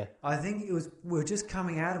think. Yeah. I think we're just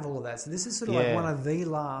coming out of all of that. So this is sort of like one of the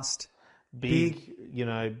last big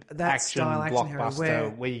that action style action hero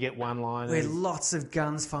blockbuster where you get one-liners. where lots of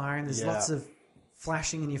guns firing. There's lots of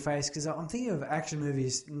flashing in your face, because I'm thinking of action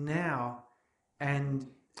movies now, and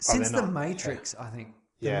since they're The not. Matrix, I think.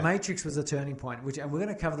 Yeah. The Matrix was a turning point, and we're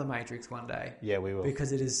going to cover The Matrix one day. Yeah, we will.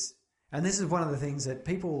 Because it is, and this is one of the things that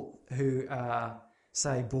people who are,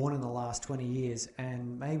 say, born in the last 20 years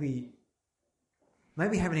and maybe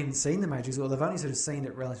haven't even seen The Matrix, or they've only sort of seen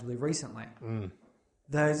it relatively recently.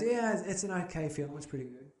 Those, it's an okay film, it's pretty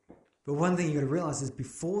good. But one thing you got to realise is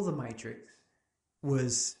before The Matrix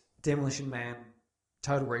was Demolition Man,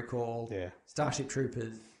 Total Recall, Starship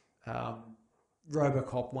Troopers,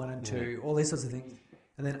 RoboCop 1 and 2, all these sorts of things.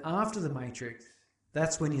 And then after The Matrix,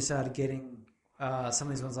 that's when you started getting some of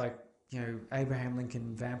these ones like, Abraham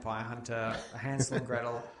Lincoln, Vampire Hunter, Hansel and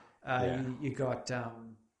Gretel. You got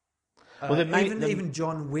even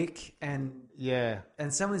John Wick and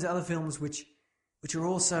some of these other films which are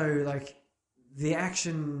also like the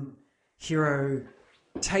action hero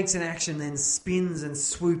takes an action, then spins and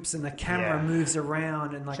swoops, and the camera moves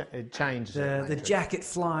around, and like it changes. The jacket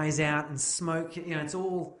flies out and smoke.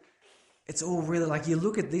 It's all really like, you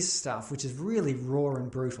look at this stuff, which is really raw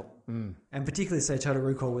and brutal, and particularly say Total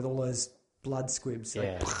Recall with all those blood squibs.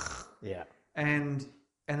 And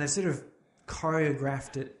they sort of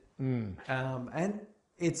choreographed it, and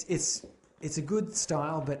it's a good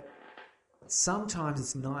style, but sometimes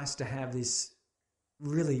it's nice to have this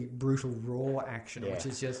really brutal raw action, which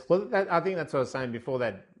is just... Well, I think that's what I was saying before,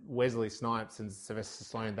 that Wesley Snipes and Sylvester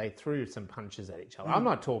Stallone, they threw some punches at each other. I'm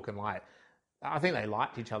not talking like... I think they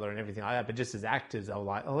liked each other and everything like that, but just as actors, they were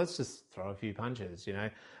like, let's just throw a few punches,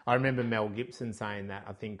 I remember Mel Gibson saying that,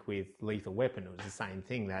 I think with Lethal Weapon, it was the same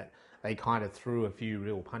thing, that they kind of threw a few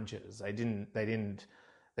real punches. They didn't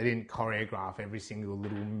choreograph every single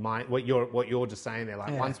little what you're just saying there.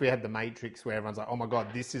 Like once we had The Matrix, where everyone's like, oh my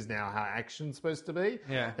God, this is now how action's supposed to be.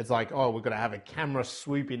 Yeah. It's like, we've got to have a camera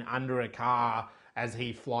swooping under a car as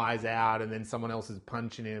he flies out, and then someone else is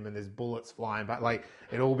punching him, and there's bullets flying. But like,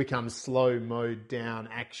 it all becomes slow mode down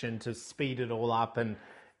action to speed it all up, and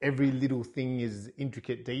every little thing is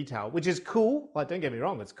intricate detail, which is cool. Like, don't get me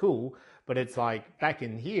wrong, it's cool. But it's like back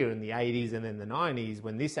in here in the 80s and then the 90s,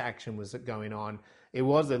 when this action was going on, it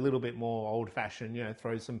was a little bit more old-fashioned,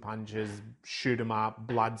 throw some punches, shoot them up,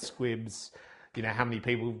 blood squibs, how many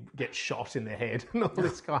people get shot in the head and all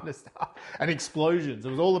this kind of stuff. And explosions. It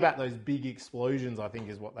was all about those big explosions, I think,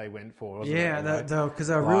 is what they went for, wasn't it? Because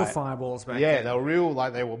they were real fireballs back then. Yeah, they were real,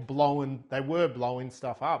 like they were blowing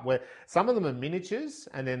stuff up. Where some of them are miniatures,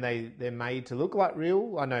 and then they're made to look like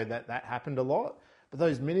real. I know that happened a lot. But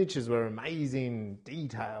those miniatures were amazing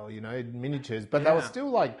detail, miniatures. But they were still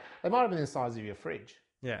like, they might have been the size of your fridge.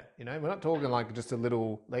 Yeah. We're not talking like just a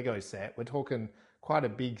little Lego set. We're talking quite a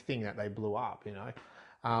big thing that they blew up,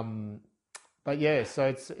 But yeah, so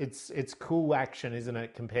it's cool action, isn't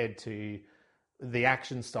it? Compared to the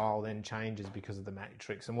action style then changes because of The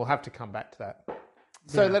Matrix. And we'll have to come back to that.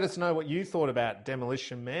 So let us know what you thought about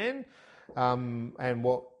Demolition Man. And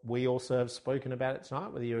what we also have spoken about it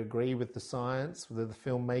tonight, whether you agree with the science, with the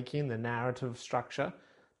filmmaking, the narrative structure,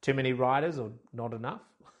 too many writers or not enough.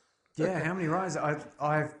 Yeah, how many writers?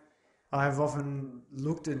 I've often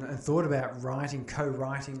looked and thought about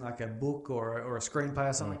co-writing like a book or a screenplay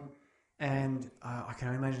or something, and I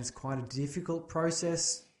can imagine it's quite a difficult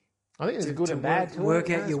process. I think it's good and bad to work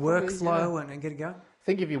out your workflow and get it going. I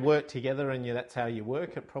think if you work together and that's how you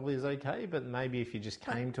work, it probably is okay. But maybe if you just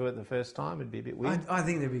came to it the first time, it'd be a bit weird. I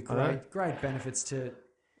think there'd be great benefits to it,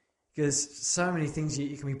 because so many things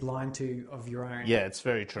you can be blind to of your own. Yeah, it's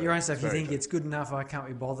very true. Your own stuff, you think it's good enough, I can't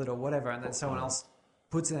be bothered or whatever, and then someone else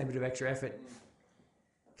puts in a bit of extra effort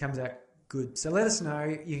and comes out good. So let us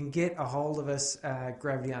know. You can get a hold of us at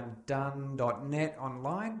gravityundone.net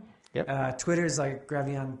online. Yep. Twitter is like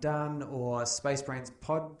Gravity Undone or Space Brains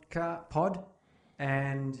Pod.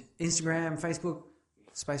 And Instagram, Facebook,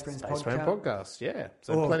 Space Brains Podcast. Yeah.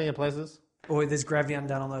 So plenty of places. Or there's Gravity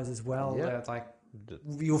Undone on those as well. Yep.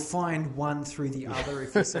 You'll find one through the other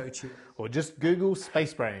if you so choose. Or just Google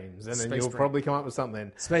Space Brains, and then you'll probably come up with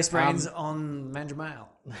something. Space Brains on Mandra Mail.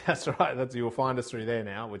 That's right. You'll find us through there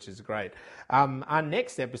now, which is great. Our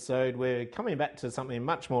next episode, we're coming back to something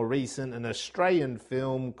much more recent, an Australian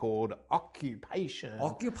film called Occupation.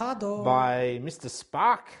 Occupado. By Mr.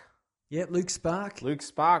 Spark. Yep, Luke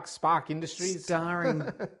Spark, Spark Industries.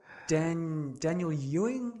 Starring Daniel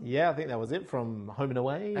Ewing. Yeah, I think that was it, from Home and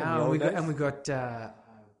Away. We got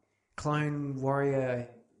Clone Warrior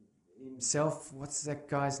himself. What's that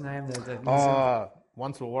guy's name?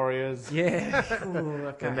 Once Were Warriors. Yeah. Ooh,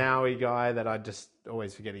 okay. The Maui guy that I just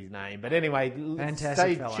always forget his name. But anyway,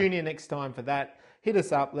 tune in next time for that. Hit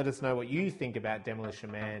us up. Let us know what you think about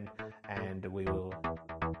Demolition Man, and we will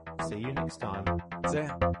See you next time. See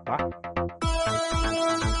ya. Bye.